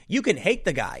syndrome. You can hate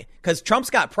the guy because Trump's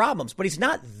got problems, but he's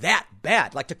not that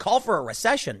bad. Like, to call for a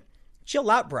recession.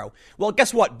 Chill out, bro. Well,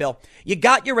 guess what, Bill? You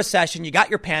got your recession, you got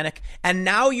your panic, and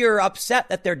now you're upset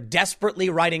that they're desperately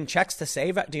writing checks to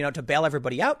save, to bail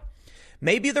everybody out.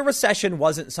 Maybe the recession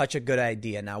wasn't such a good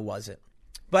idea now, was it?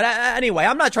 But anyway,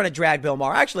 I'm not trying to drag Bill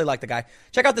Maher. I actually like the guy.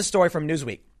 Check out this story from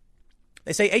Newsweek.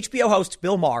 They say HBO host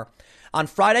Bill Maher on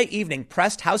Friday evening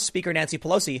pressed House Speaker Nancy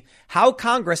Pelosi how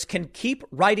Congress can keep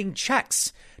writing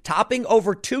checks topping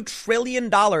over $2 trillion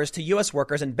to U.S.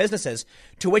 workers and businesses,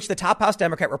 to which the top House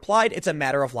Democrat replied, it's a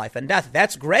matter of life and death.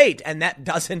 That's great, and that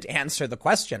doesn't answer the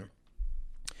question.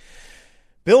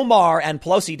 Bill Maher and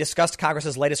Pelosi discussed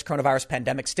Congress's latest coronavirus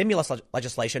pandemic stimulus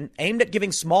legislation aimed at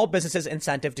giving small businesses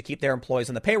incentive to keep their employees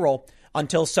on the payroll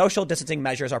until social distancing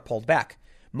measures are pulled back.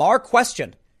 Maher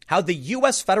questioned how the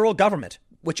U.S. federal government,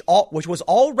 which was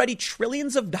already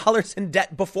trillions of dollars in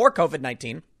debt before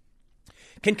COVID-19,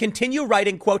 can continue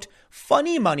writing, quote,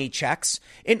 funny money checks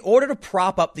in order to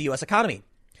prop up the U.S. economy.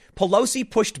 Pelosi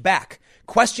pushed back,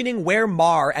 questioning where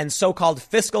Maher and so-called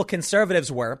fiscal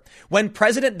conservatives were when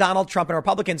President Donald Trump and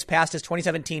Republicans passed his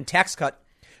 2017 tax cut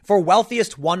for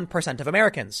wealthiest 1% of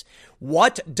Americans.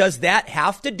 What does that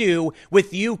have to do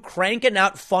with you cranking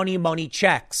out funny money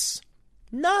checks?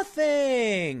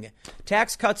 Nothing.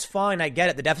 Tax cuts, fine. I get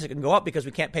it. The deficit can go up because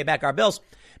we can't pay back our bills.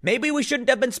 Maybe we shouldn't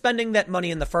have been spending that money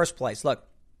in the first place. Look,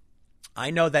 I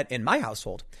know that in my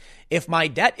household, if my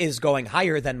debt is going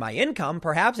higher than my income,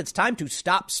 perhaps it's time to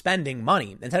stop spending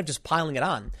money instead of just piling it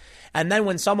on. And then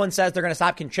when someone says they're going to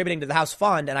stop contributing to the house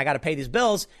fund and I got to pay these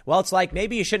bills, well, it's like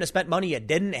maybe you shouldn't have spent money you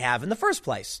didn't have in the first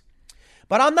place.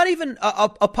 But I'm not even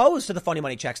opposed to the funny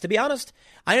money checks. To be honest,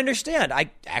 I understand.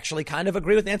 I actually kind of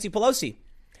agree with Nancy Pelosi.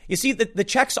 You see, the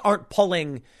checks aren't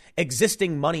pulling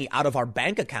existing money out of our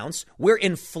bank accounts. We're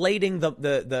inflating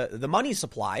the money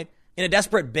supply in a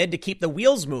desperate bid to keep the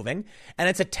wheels moving. And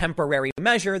it's a temporary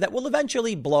measure that will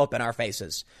eventually blow up in our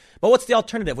faces. But what's the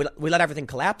alternative? We let everything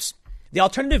collapse? The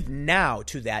alternative now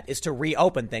to that is to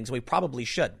reopen things. We probably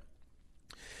should.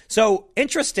 So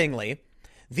interestingly,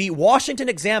 the Washington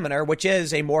Examiner, which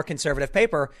is a more conservative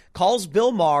paper, calls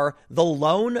Bill Maher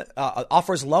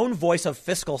offers lone voice of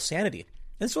fiscal sanity.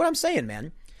 And that's what I'm saying,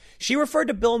 man. She referred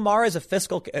to Bill Maher as a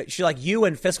fiscal, she's like, you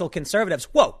and fiscal conservatives.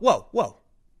 Whoa.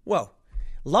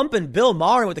 Lumping Bill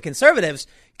Maher with the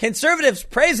conservatives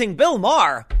praising Bill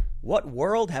Maher. What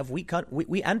world have we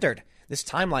entered? This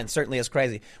timeline certainly is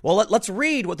crazy. Well, let's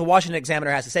read what the Washington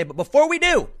Examiner has to say. But before we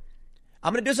do,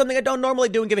 I'm going to do something I don't normally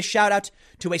do and give a shout out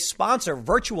to a sponsor,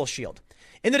 Virtual Shield.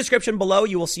 In the description below,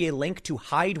 you will see a link to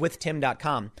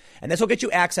hidewithtim.com, and this will get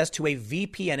you access to a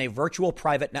VPN, a virtual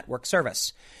private network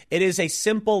service. It is a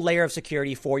simple layer of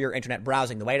security for your internet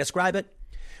browsing. The way I describe it,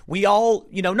 we all,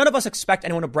 none of us expect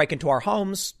anyone to break into our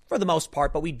homes for the most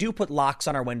part, but we do put locks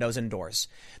on our windows and doors.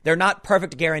 They're not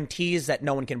perfect guarantees that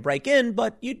no one can break in,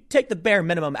 but you take the bare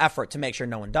minimum effort to make sure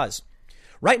no one does.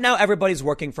 Right now, everybody's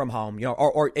working from home,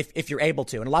 or if you're able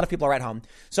to, and a lot of people are at home.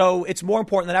 So it's more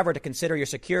important than ever to consider your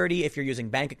security if you're using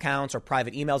bank accounts or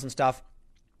private emails and stuff.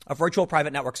 A virtual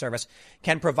private network service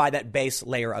can provide that base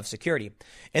layer of security.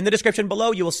 In the description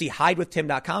below, you will see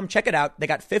hidewithtim.com. Check it out. They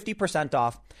got 50%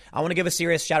 off. I want to give a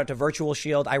serious shout out to Virtual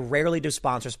Shield. I rarely do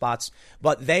sponsor spots,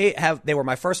 but they were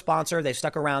my first sponsor. They've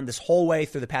stuck around this whole way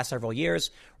through the past several years,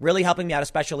 really helping me out,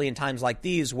 especially in times like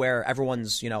these where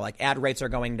everyone's, ad rates are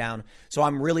going down. So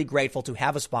I'm really grateful to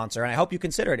have a sponsor, and I hope you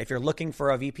consider it. If you're looking for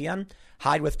a VPN,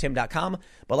 hidewithtim.com.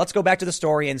 But let's go back to the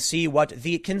story and see what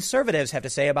the conservatives have to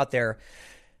say about their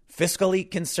fiscally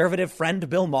conservative friend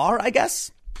Bill Maher, I guess.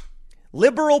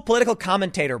 Liberal political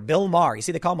commentator Bill Maher, you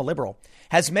see they call him a liberal,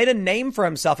 has made a name for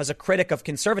himself as a critic of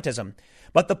conservatism.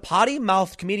 But the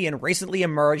potty-mouthed comedian recently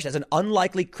emerged as an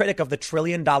unlikely critic of the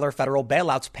trillion-dollar federal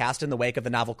bailouts passed in the wake of the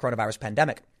novel coronavirus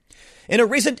pandemic. In a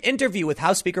recent interview with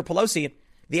House Speaker Pelosi,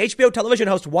 the HBO television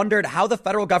host wondered how the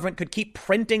federal government could keep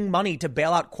printing money to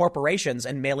bail out corporations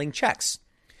and mailing checks.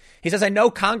 He says, I know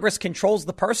Congress controls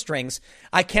the purse strings.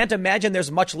 I can't imagine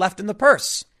there's much left in the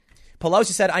purse.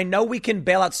 Pelosi said, I know we can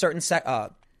bail out certain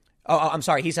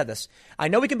he said this. I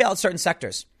know we can bail out certain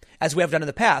sectors, as we have done in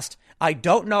the past. I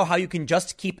don't know how you can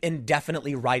just keep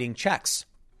indefinitely writing checks.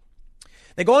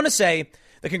 They go on to say,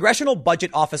 the Congressional Budget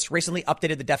Office recently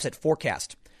updated the deficit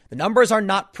forecast. The numbers are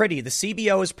not pretty. The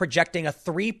CBO is projecting a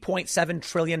 $3.7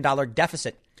 trillion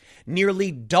deficit,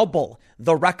 nearly double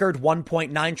the record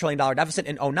 $1.9 trillion deficit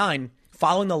in 2009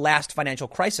 following the last financial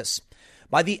crisis.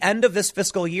 By the end of this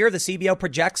fiscal year, the CBO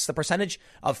projects the percentage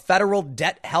of federal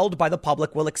debt held by the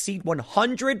public will exceed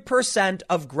 100%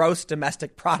 of gross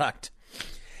domestic product.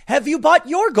 Have you bought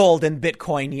your gold in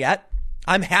Bitcoin yet?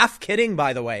 I'm half kidding,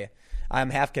 by the way. I'm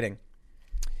half kidding.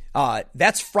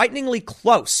 That's frighteningly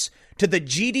close to the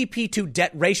GDP to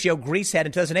debt ratio Greece had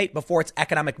in 2008 before its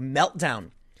economic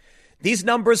meltdown. These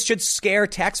numbers should scare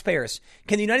taxpayers.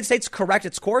 Can the United States correct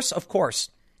its course? Of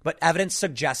course, but evidence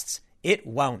suggests it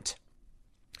won't.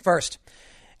 First,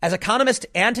 as economist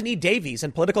Anthony Davies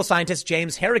and political scientist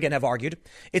James Harrigan have argued,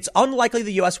 it's unlikely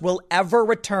the U.S. will ever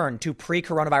return to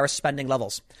pre-coronavirus spending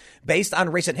levels. Based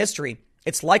on recent history,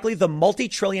 it's likely the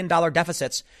multi-trillion-dollar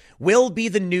deficits will be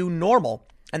the new normal,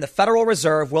 and the Federal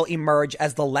Reserve will emerge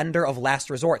as the lender of last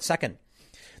resort. Second,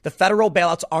 the federal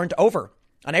bailouts aren't over.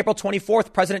 On April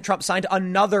 24th, President Trump signed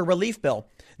another relief bill.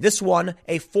 This one,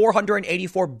 a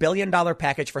 $484 billion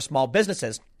package for small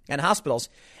businesses and hospitals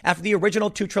after the original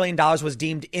 $2 trillion was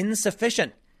deemed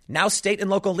insufficient. Now state and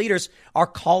local leaders are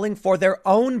calling for their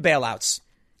own bailouts.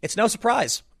 It's no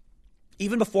surprise.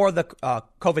 Even before the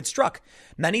COVID struck,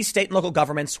 many state and local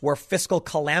governments were fiscal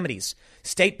calamities.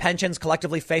 State pensions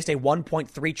collectively faced a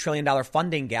 $1.3 trillion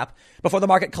funding gap before the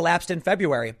market collapsed in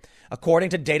February,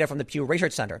 according to data from the Pew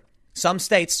Research Center. Some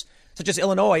states, such as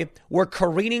Illinois, were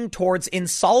careening towards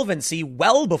insolvency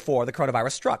well before the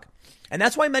coronavirus struck. And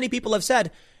that's why many people have said,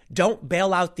 don't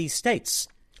bail out these states.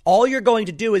 All you're going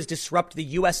to do is disrupt the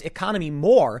U.S. economy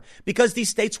more because these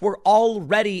states were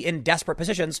already in desperate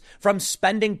positions from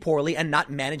spending poorly and not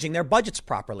managing their budgets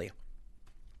properly.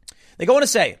 They go on to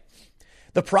say,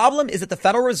 the problem is that the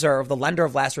Federal Reserve, the lender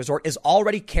of last resort, is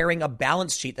already carrying a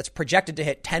balance sheet that's projected to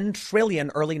hit $10 trillion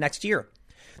early next year.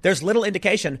 There's little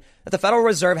indication that the Federal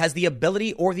Reserve has the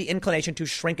ability or the inclination to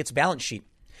shrink its balance sheet,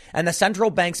 and the central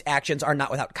bank's actions are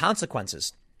not without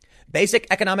consequences. Basic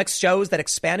economics shows that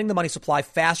expanding the money supply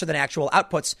faster than actual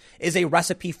outputs is a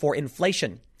recipe for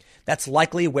inflation. That's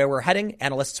likely where we're heading,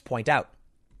 analysts point out.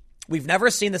 We've never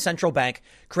seen the central bank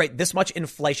create this much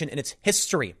inflation in its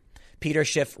history, Peter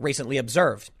Schiff recently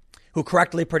observed, who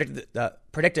correctly predicted the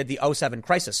 2007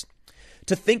 crisis.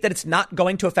 To think that it's not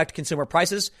going to affect consumer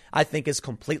prices, I think is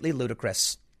completely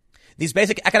ludicrous. These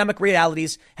basic economic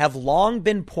realities have long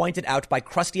been pointed out by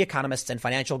crusty economists and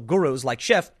financial gurus like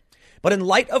Schiff, but in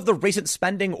light of the recent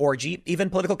spending orgy,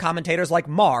 even political commentators like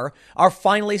Maher are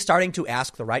finally starting to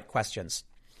ask the right questions.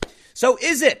 So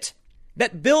is it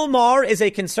that Bill Maher is a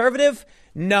conservative?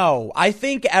 No, I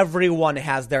think everyone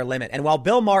has their limit. And while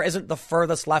Bill Maher isn't the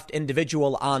furthest left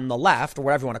individual on the left, or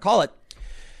whatever you want to call it,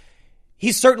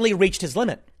 he's certainly reached his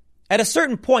limit. At a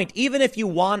certain point, even if you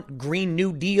want Green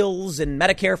New Deals and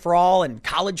Medicare for all and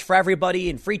college for everybody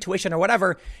and free tuition or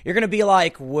whatever, you're going to be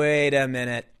like, wait a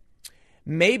minute.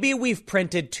 maybe we've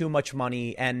printed too much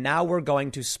money and now we're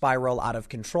going to spiral out of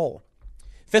control.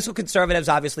 Fiscal conservatives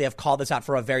obviously have called this out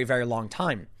for a very, very long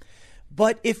time.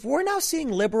 But if we're now seeing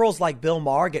liberals like Bill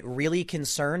Maher get really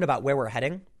concerned about where we're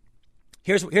heading,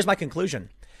 here's my conclusion.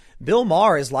 Bill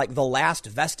Maher is like the last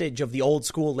vestige of the old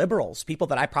school liberals, people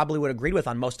that I probably would agree with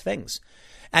on most things.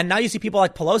 And now you see people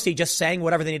like Pelosi just saying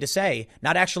whatever they need to say,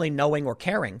 not actually knowing or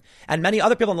caring. And many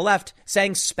other people on the left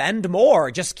saying spend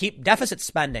more, just keep deficit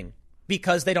spending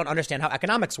because they don't understand how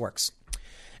economics works.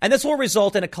 And this will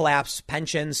result in a collapse,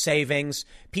 pensions, savings.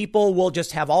 People will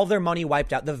just have all of their money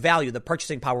wiped out. The value, the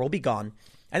purchasing power will be gone.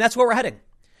 And that's where we're heading.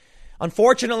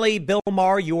 Unfortunately, Bill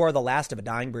Maher, you are the last of a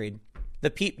dying breed.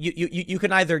 You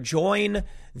can either join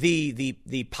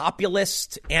the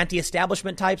populist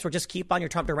anti-establishment types or just keep on your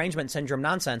Trump derangement syndrome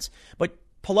nonsense. But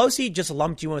Pelosi just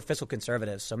lumped you in with fiscal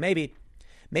conservatives. So maybe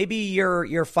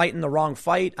you're fighting the wrong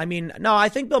fight. I mean, no, I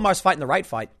think Bill Maher's fighting the right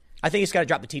fight. I think he's got to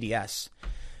drop the TDS.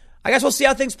 I guess we'll see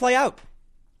how things play out.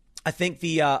 I think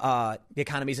the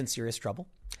economy's in serious trouble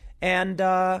and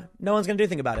no one's going to do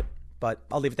anything about it. But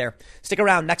I'll leave it there. Stick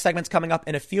around. Next segment's coming up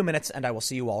in a few minutes and I will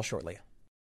see you all shortly.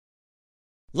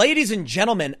 Ladies and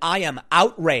gentlemen, I am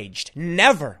outraged.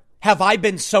 Never have I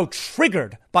been so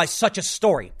triggered by such a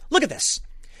story. Look at this.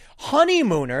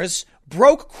 Honeymooners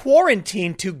broke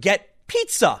quarantine to get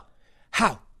pizza.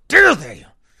 How dare they?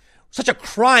 Such a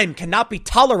crime cannot be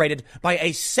tolerated by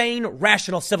a sane,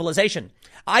 rational civilization.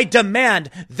 I demand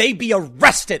they be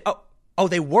arrested. Oh,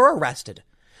 they were arrested.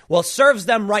 Well, serves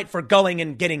them right for going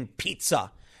and getting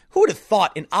pizza. Who would have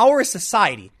thought in our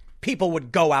society people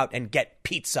would go out and get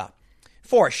pizza?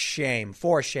 For shame,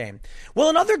 for shame. Well,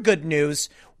 in other good news,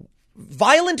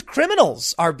 violent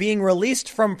criminals are being released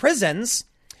from prisons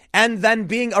and then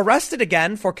being arrested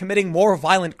again for committing more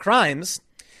violent crimes.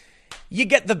 You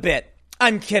get the bit.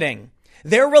 I'm kidding.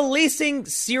 They're releasing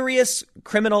serious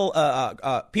criminal,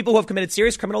 people who have committed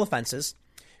serious criminal offenses,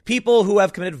 people who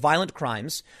have committed violent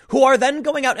crimes, who are then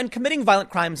going out and committing violent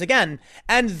crimes again.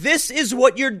 And this is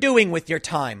what you're doing with your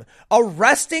time.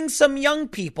 Arresting some young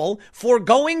people for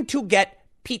going to get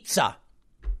pizza.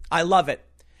 I love it.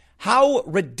 How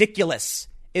ridiculous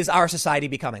is our society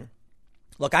becoming?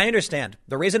 Look, I understand.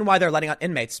 The reason why they're letting out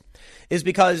inmates is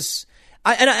because,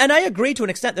 I agree to an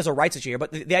extent there's a rights issue here,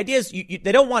 but the idea is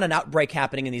they don't want an outbreak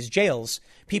happening in these jails.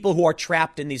 People who are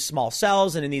trapped in these small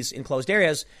cells and in these enclosed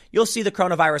areas, you'll see the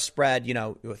coronavirus spread,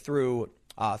 through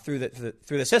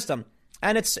the system.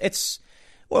 And it's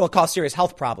what will cause serious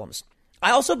health problems.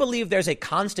 I also believe there's a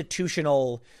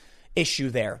constitutional issue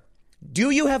there.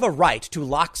 Do you have a right to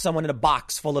lock someone in a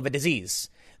box full of a disease?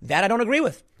 That I don't agree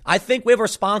with. I think we have a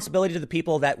responsibility to the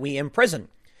people that we imprison.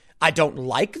 I don't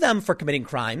like them for committing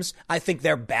crimes. I think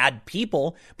they're bad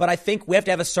people, but I think we have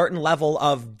to have a certain level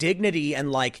of dignity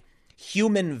and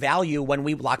human value when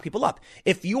we lock people up.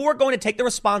 If you are going to take the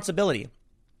responsibility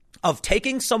of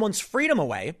taking someone's freedom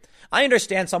away, I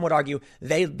understand some would argue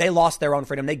they lost their own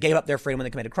freedom. They gave up their freedom when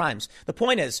they committed crimes. The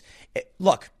point is,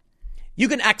 look, you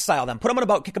can exile them, put them on a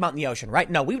boat, kick them out in the ocean, right?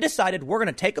 No, we've decided we're going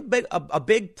to take a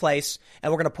big place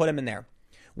and we're going to put them in there.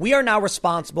 We are now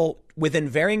responsible within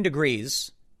varying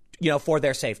degrees, for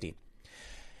their safety.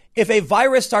 If a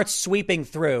virus starts sweeping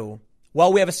through,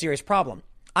 well, we have a serious problem.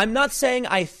 I'm not saying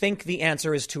I think the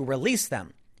answer is to release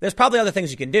them. There's probably other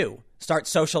things you can do. Start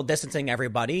social distancing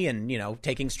everybody and,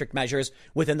 taking strict measures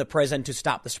within the prison to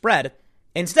stop the spread.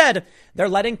 Instead, they're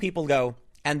letting people go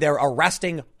and they're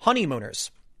arresting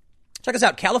honeymooners. Check this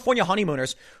out. California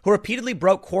honeymooners who repeatedly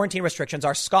broke quarantine restrictions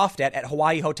are scoffed at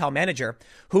Hawaii hotel manager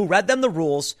who read them the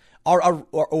rules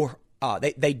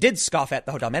they did scoff at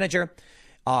the hotel manager.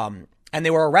 And they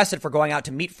were arrested for going out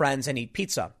to meet friends and eat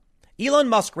pizza. Elon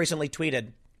Musk recently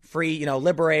tweeted free,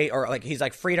 liberate, or he's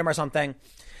like freedom or something.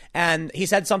 And he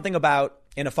said something about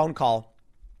in a phone call,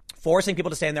 forcing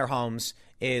people to stay in their homes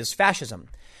is fascism.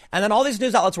 And then all these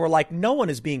news outlets were like, no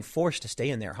one is being forced to stay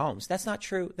in their homes. That's not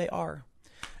true. They are.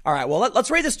 All right, well,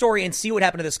 let's read the story and see what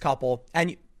happened to this couple.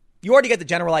 And you already get the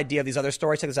general idea of these other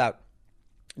stories. Check this out.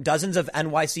 Dozens of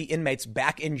NYC inmates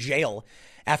back in jail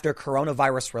after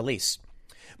coronavirus release.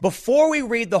 Before we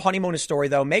read the honeymoon story,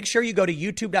 though, make sure you go to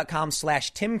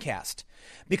youtube.com/Timcast.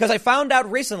 Because I found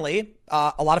out recently,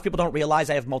 a lot of people don't realize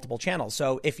I have multiple channels.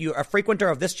 So if you're a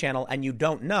frequenter of this channel and you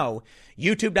don't know,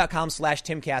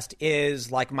 youtube.com/Timcast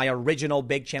is like my original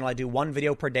big channel. I do one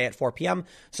video per day at 4 p.m.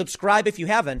 Subscribe if you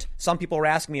haven't. Some people were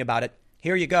asking me about it.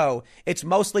 Here you go. It's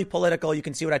mostly political. You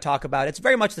can see what I talk about. It's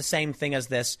very much the same thing as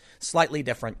this, slightly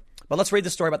different. But let's read the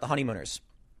story about the honeymooners.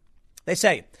 They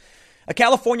say, A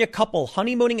California couple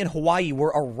honeymooning in Hawaii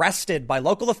were arrested by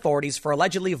local authorities for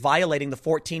allegedly violating the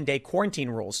 14-day quarantine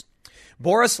rules.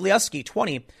 Boris Liusky,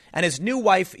 20, and his new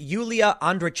wife, Yulia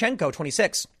Andrichenko,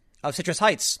 26, of Citrus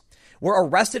Heights, were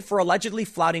arrested for allegedly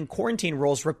flouting quarantine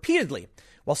rules repeatedly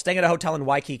while staying at a hotel in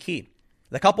Waikiki.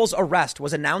 The couple's arrest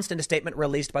was announced in a statement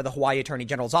released by the Hawaii Attorney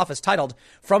General's office titled,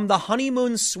 "From the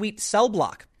Honeymoon Suite Cell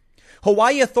Block."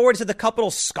 Hawaii authorities said the couple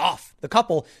scoffed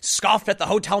at the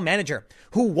hotel manager,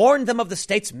 who warned them of the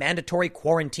state's mandatory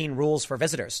quarantine rules for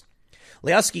visitors.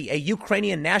 Liusky, a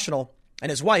Ukrainian national, and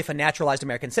his wife, a naturalized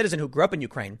American citizen who grew up in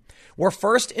Ukraine, were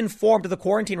first informed of the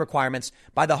quarantine requirements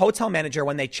by the hotel manager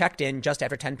when they checked in just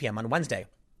after 10 p.m. on Wednesday.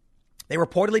 They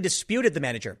reportedly disputed the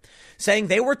manager, saying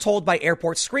they were told by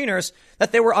airport screeners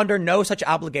that they were under no such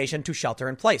obligation to shelter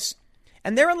in place.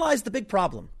 And therein lies the big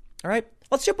problem. All right,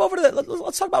 let's jump over to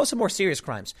let's talk about some more serious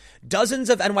crimes.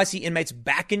 Dozens of NYC inmates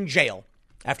back in jail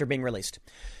after being released.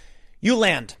 You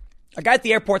land. A guy at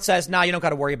the airport says, "Nah, you don't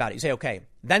got to worry about it." You say, "Okay."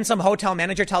 Then some hotel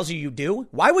manager tells you you do.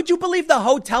 Why would you believe the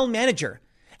hotel manager?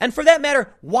 And for that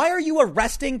matter, why are you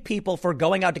arresting people for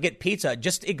going out to get pizza?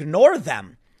 Just ignore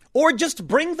them or just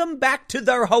bring them back to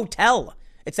their hotel.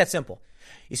 It's that simple.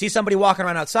 You see somebody walking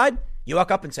around outside, you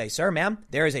walk up and say, "Sir, ma'am,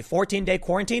 there is a 14-day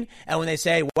quarantine." And when they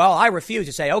say, "Well, I refuse,"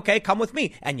 you say, "Okay, come with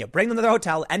me." And you bring them to their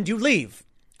hotel and you leave.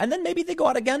 And then maybe they go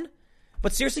out again.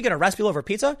 But seriously, going to arrest people over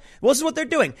pizza? Well, this is what they're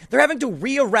doing. They're having to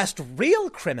rearrest real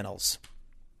criminals.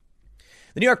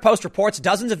 The New York Post reports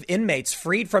dozens of inmates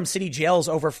freed from city jails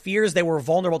over fears they were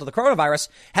vulnerable to the coronavirus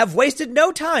have wasted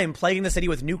no time plaguing the city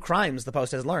with new crimes, the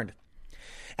Post has learned.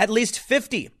 At least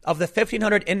 50 of the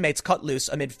 1,500 inmates cut loose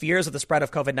amid fears of the spread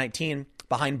of COVID-19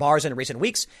 behind bars in recent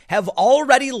weeks have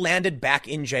already landed back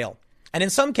in jail. And in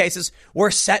some cases,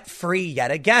 were set free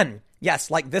yet again. Yes,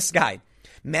 like this guy.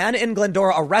 Man in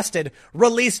Glendora arrested,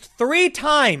 released 3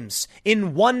 times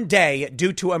in one day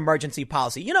due to emergency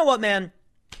policy. You know what, man?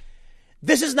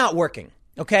 This is not working,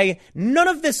 okay? None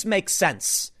of this makes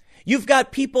sense. You've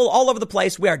got people all over the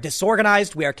place. We are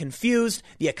disorganized. We are confused.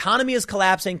 The economy is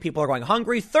collapsing. People are going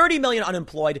hungry. 30 million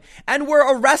unemployed. And we're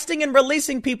arresting and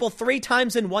releasing people 3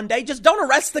 times in one day. Just don't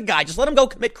arrest the guy. Just let him go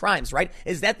commit crimes, right?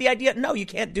 Is that the idea? No, you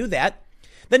can't do that.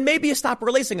 Then maybe you stop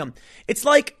releasing them. It's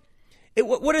like,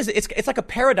 what is it? It's like a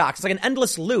paradox. It's like an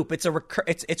endless loop. It's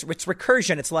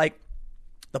recursion. It's like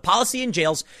the policy in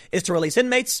jails is to release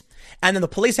inmates, and then the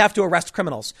police have to arrest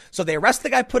criminals. So they arrest the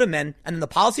guy, put him in, and then the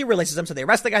policy releases him. So they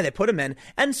arrest the guy, they put him in,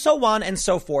 and so on and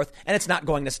so forth. And it's not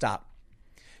going to stop.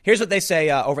 Here's what they say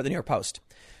over at the New York Post.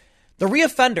 The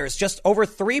reoffenders, just over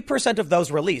 3% of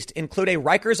those released, include a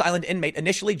Rikers Island inmate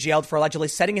initially jailed for allegedly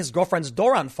setting his girlfriend's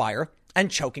door on fire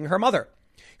and choking her mother,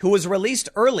 who was released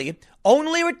early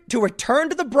only to return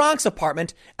to the Bronx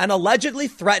apartment and allegedly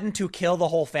threaten to kill the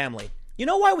whole family. You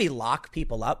know why we lock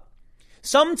people up?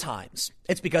 Sometimes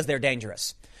it's because they're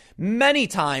dangerous. Many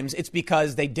times it's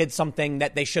because they did something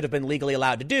that they should have been legally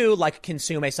allowed to do, like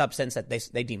consume a substance that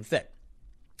they deem fit.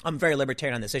 I'm very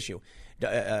libertarian on this issue,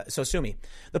 so sue me.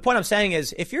 The point I'm saying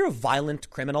is, if you're a violent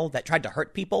criminal that tried to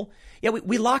hurt people,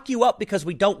 we lock you up because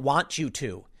we don't want you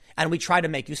to. And we try to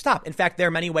make you stop. In fact, there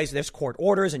are many ways. There's court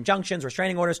orders, injunctions,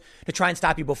 restraining orders to try and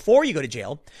stop you before you go to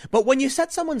jail. But when you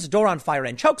set someone's door on fire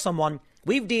and choke someone,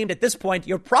 we've deemed at this point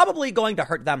you're probably going to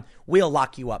hurt them. We'll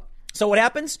lock you up. So what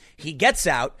happens? He gets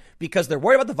out because they're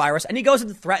worried about the virus, and he goes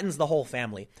and threatens the whole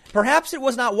family. Perhaps it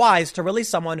was not wise to release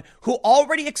someone who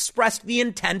already expressed the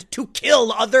intent to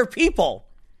kill other people.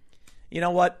 You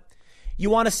know what? You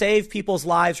want to save people's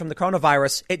lives from the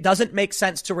coronavirus. It doesn't make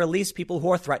sense to release people who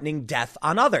are threatening death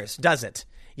on others, does it?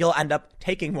 You'll end up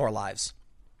taking more lives.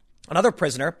 Another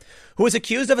prisoner who was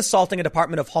accused of assaulting a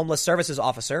Department of Homeless Services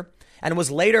officer and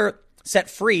was later set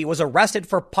free was arrested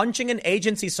for punching an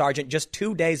agency sergeant just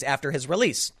 2 days after his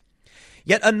release.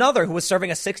 Yet another who was serving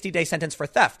a 60-day sentence for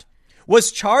theft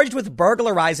was charged with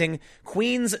burglarizing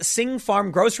Queens Sing Farm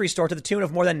grocery store to the tune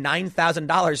of more than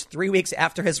 $9,000 3 weeks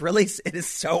after his release. It is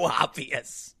so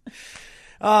obvious.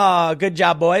 Oh, good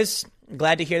job, boys.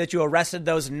 Glad to hear that you arrested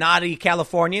those naughty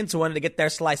Californians who wanted to get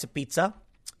their slice of pizza.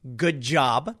 Good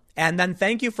job. And then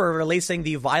thank you for releasing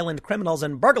the violent criminals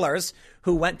and burglars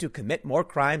who went to commit more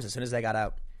crimes as soon as they got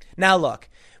out. Now, look,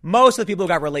 most of the people who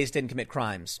got released didn't commit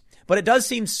crimes. But it does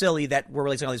seem silly that we're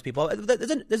releasing all these people.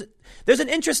 There's an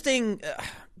interesting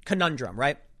conundrum,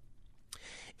 right?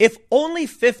 If only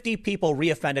 50 people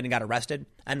reoffended and got arrested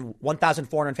and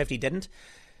 1,450 didn't,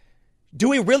 do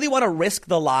we really want to risk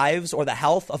the lives or the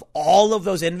health of all of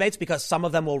those inmates because some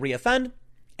of them will reoffend?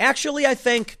 Actually, I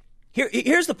think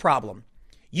here's the problem.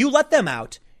 You let them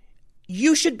out.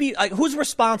 You should be who's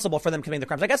responsible for them committing the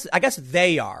crimes? I guess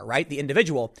they are, right? The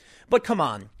individual. But come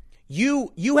on.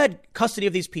 You had custody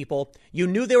of these people. You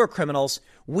knew they were criminals.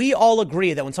 We all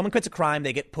agree that when someone commits a crime,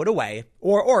 they get put away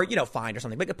or fined or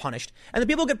something, but get punished. And the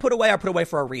people get put away are put away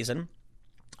for a reason.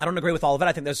 I don't agree with all of it.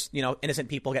 I think there's, innocent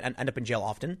people end up in jail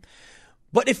often.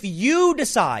 But if you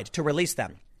decide to release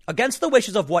them against the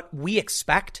wishes of what we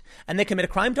expect and they commit a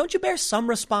crime, don't you bear some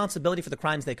responsibility for the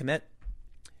crimes they commit?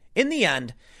 In the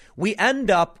end, we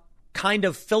end up kind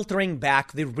of filtering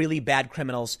back the really bad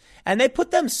criminals, and they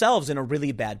put themselves in a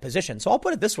really bad position. So I'll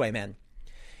put it this way, man.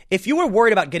 If you were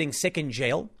worried about getting sick in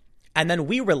jail and then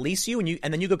we release you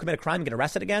and then you go commit a crime and get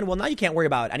arrested again, well, now you can't worry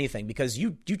about anything because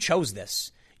you chose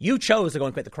this. You chose to go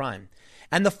and commit the crime.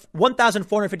 And the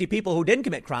 1,450 people who didn't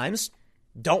commit crimes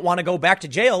don't want to go back to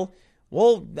jail.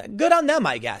 Well, good on them,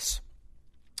 I guess.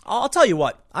 I'll tell you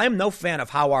what, I am no fan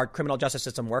of how our criminal justice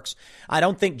system works. I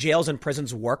don't think jails and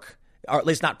prisons work, or at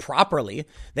least not properly.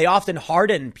 They often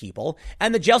harden people,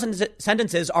 and the jail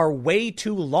sentences are way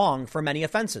too long for many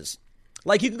offenses.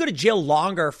 Like, you could go to jail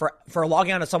longer for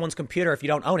logging onto someone's computer if you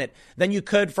don't own it than you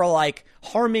could for, like,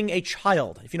 harming a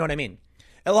child, if you know what I mean.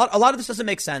 A lot of this doesn't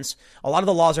make sense. A lot of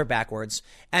the laws are backwards.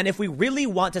 And if we really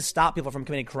want to stop people from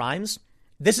committing crimes,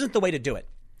 this isn't the way to do it.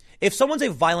 If someone's a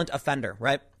violent offender,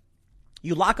 right,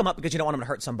 you lock them up because you don't want them to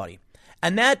hurt somebody.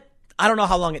 And that, I don't know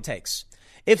how long it takes.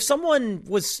 If someone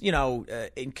was,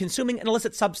 consuming an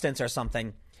illicit substance or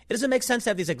something, it doesn't make sense to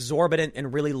have these exorbitant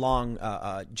and really long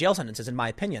jail sentences, in my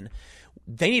opinion.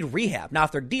 They need rehab. Now,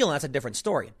 if they're dealing, that's a different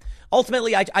story.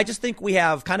 Ultimately, I just think we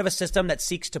have kind of a system that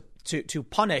seeks to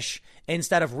punish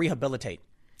instead of rehabilitate.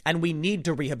 And we need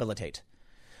to rehabilitate.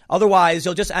 Otherwise,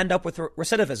 you'll just end up with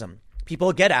recidivism.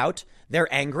 People get out,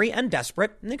 they're angry and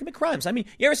desperate, and they commit crimes. I mean,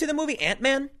 you ever see the movie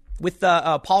Ant-Man with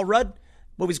Paul Rudd?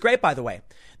 Movie's great, by the way.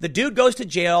 The dude goes to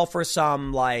jail for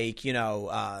some,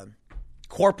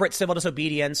 corporate civil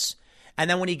disobedience. And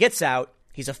then when he gets out,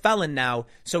 he's a felon now,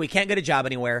 so he can't get a job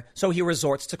anywhere. So he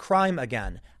resorts to crime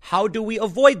again. How do we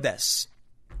avoid this?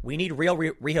 We need real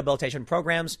rehabilitation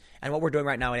programs. And what we're doing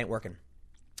right now, it ain't working.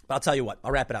 But I'll tell you what,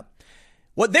 I'll wrap it up.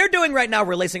 What they're doing right now,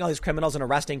 releasing all these criminals and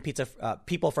arresting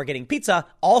people for getting pizza,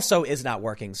 also is not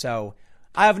working. So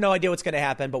I have no idea what's going to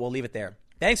happen, but we'll leave it there.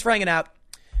 Thanks for hanging out.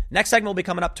 Next segment will be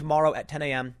coming up tomorrow at 10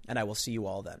 a.m., and I will see you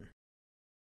all then.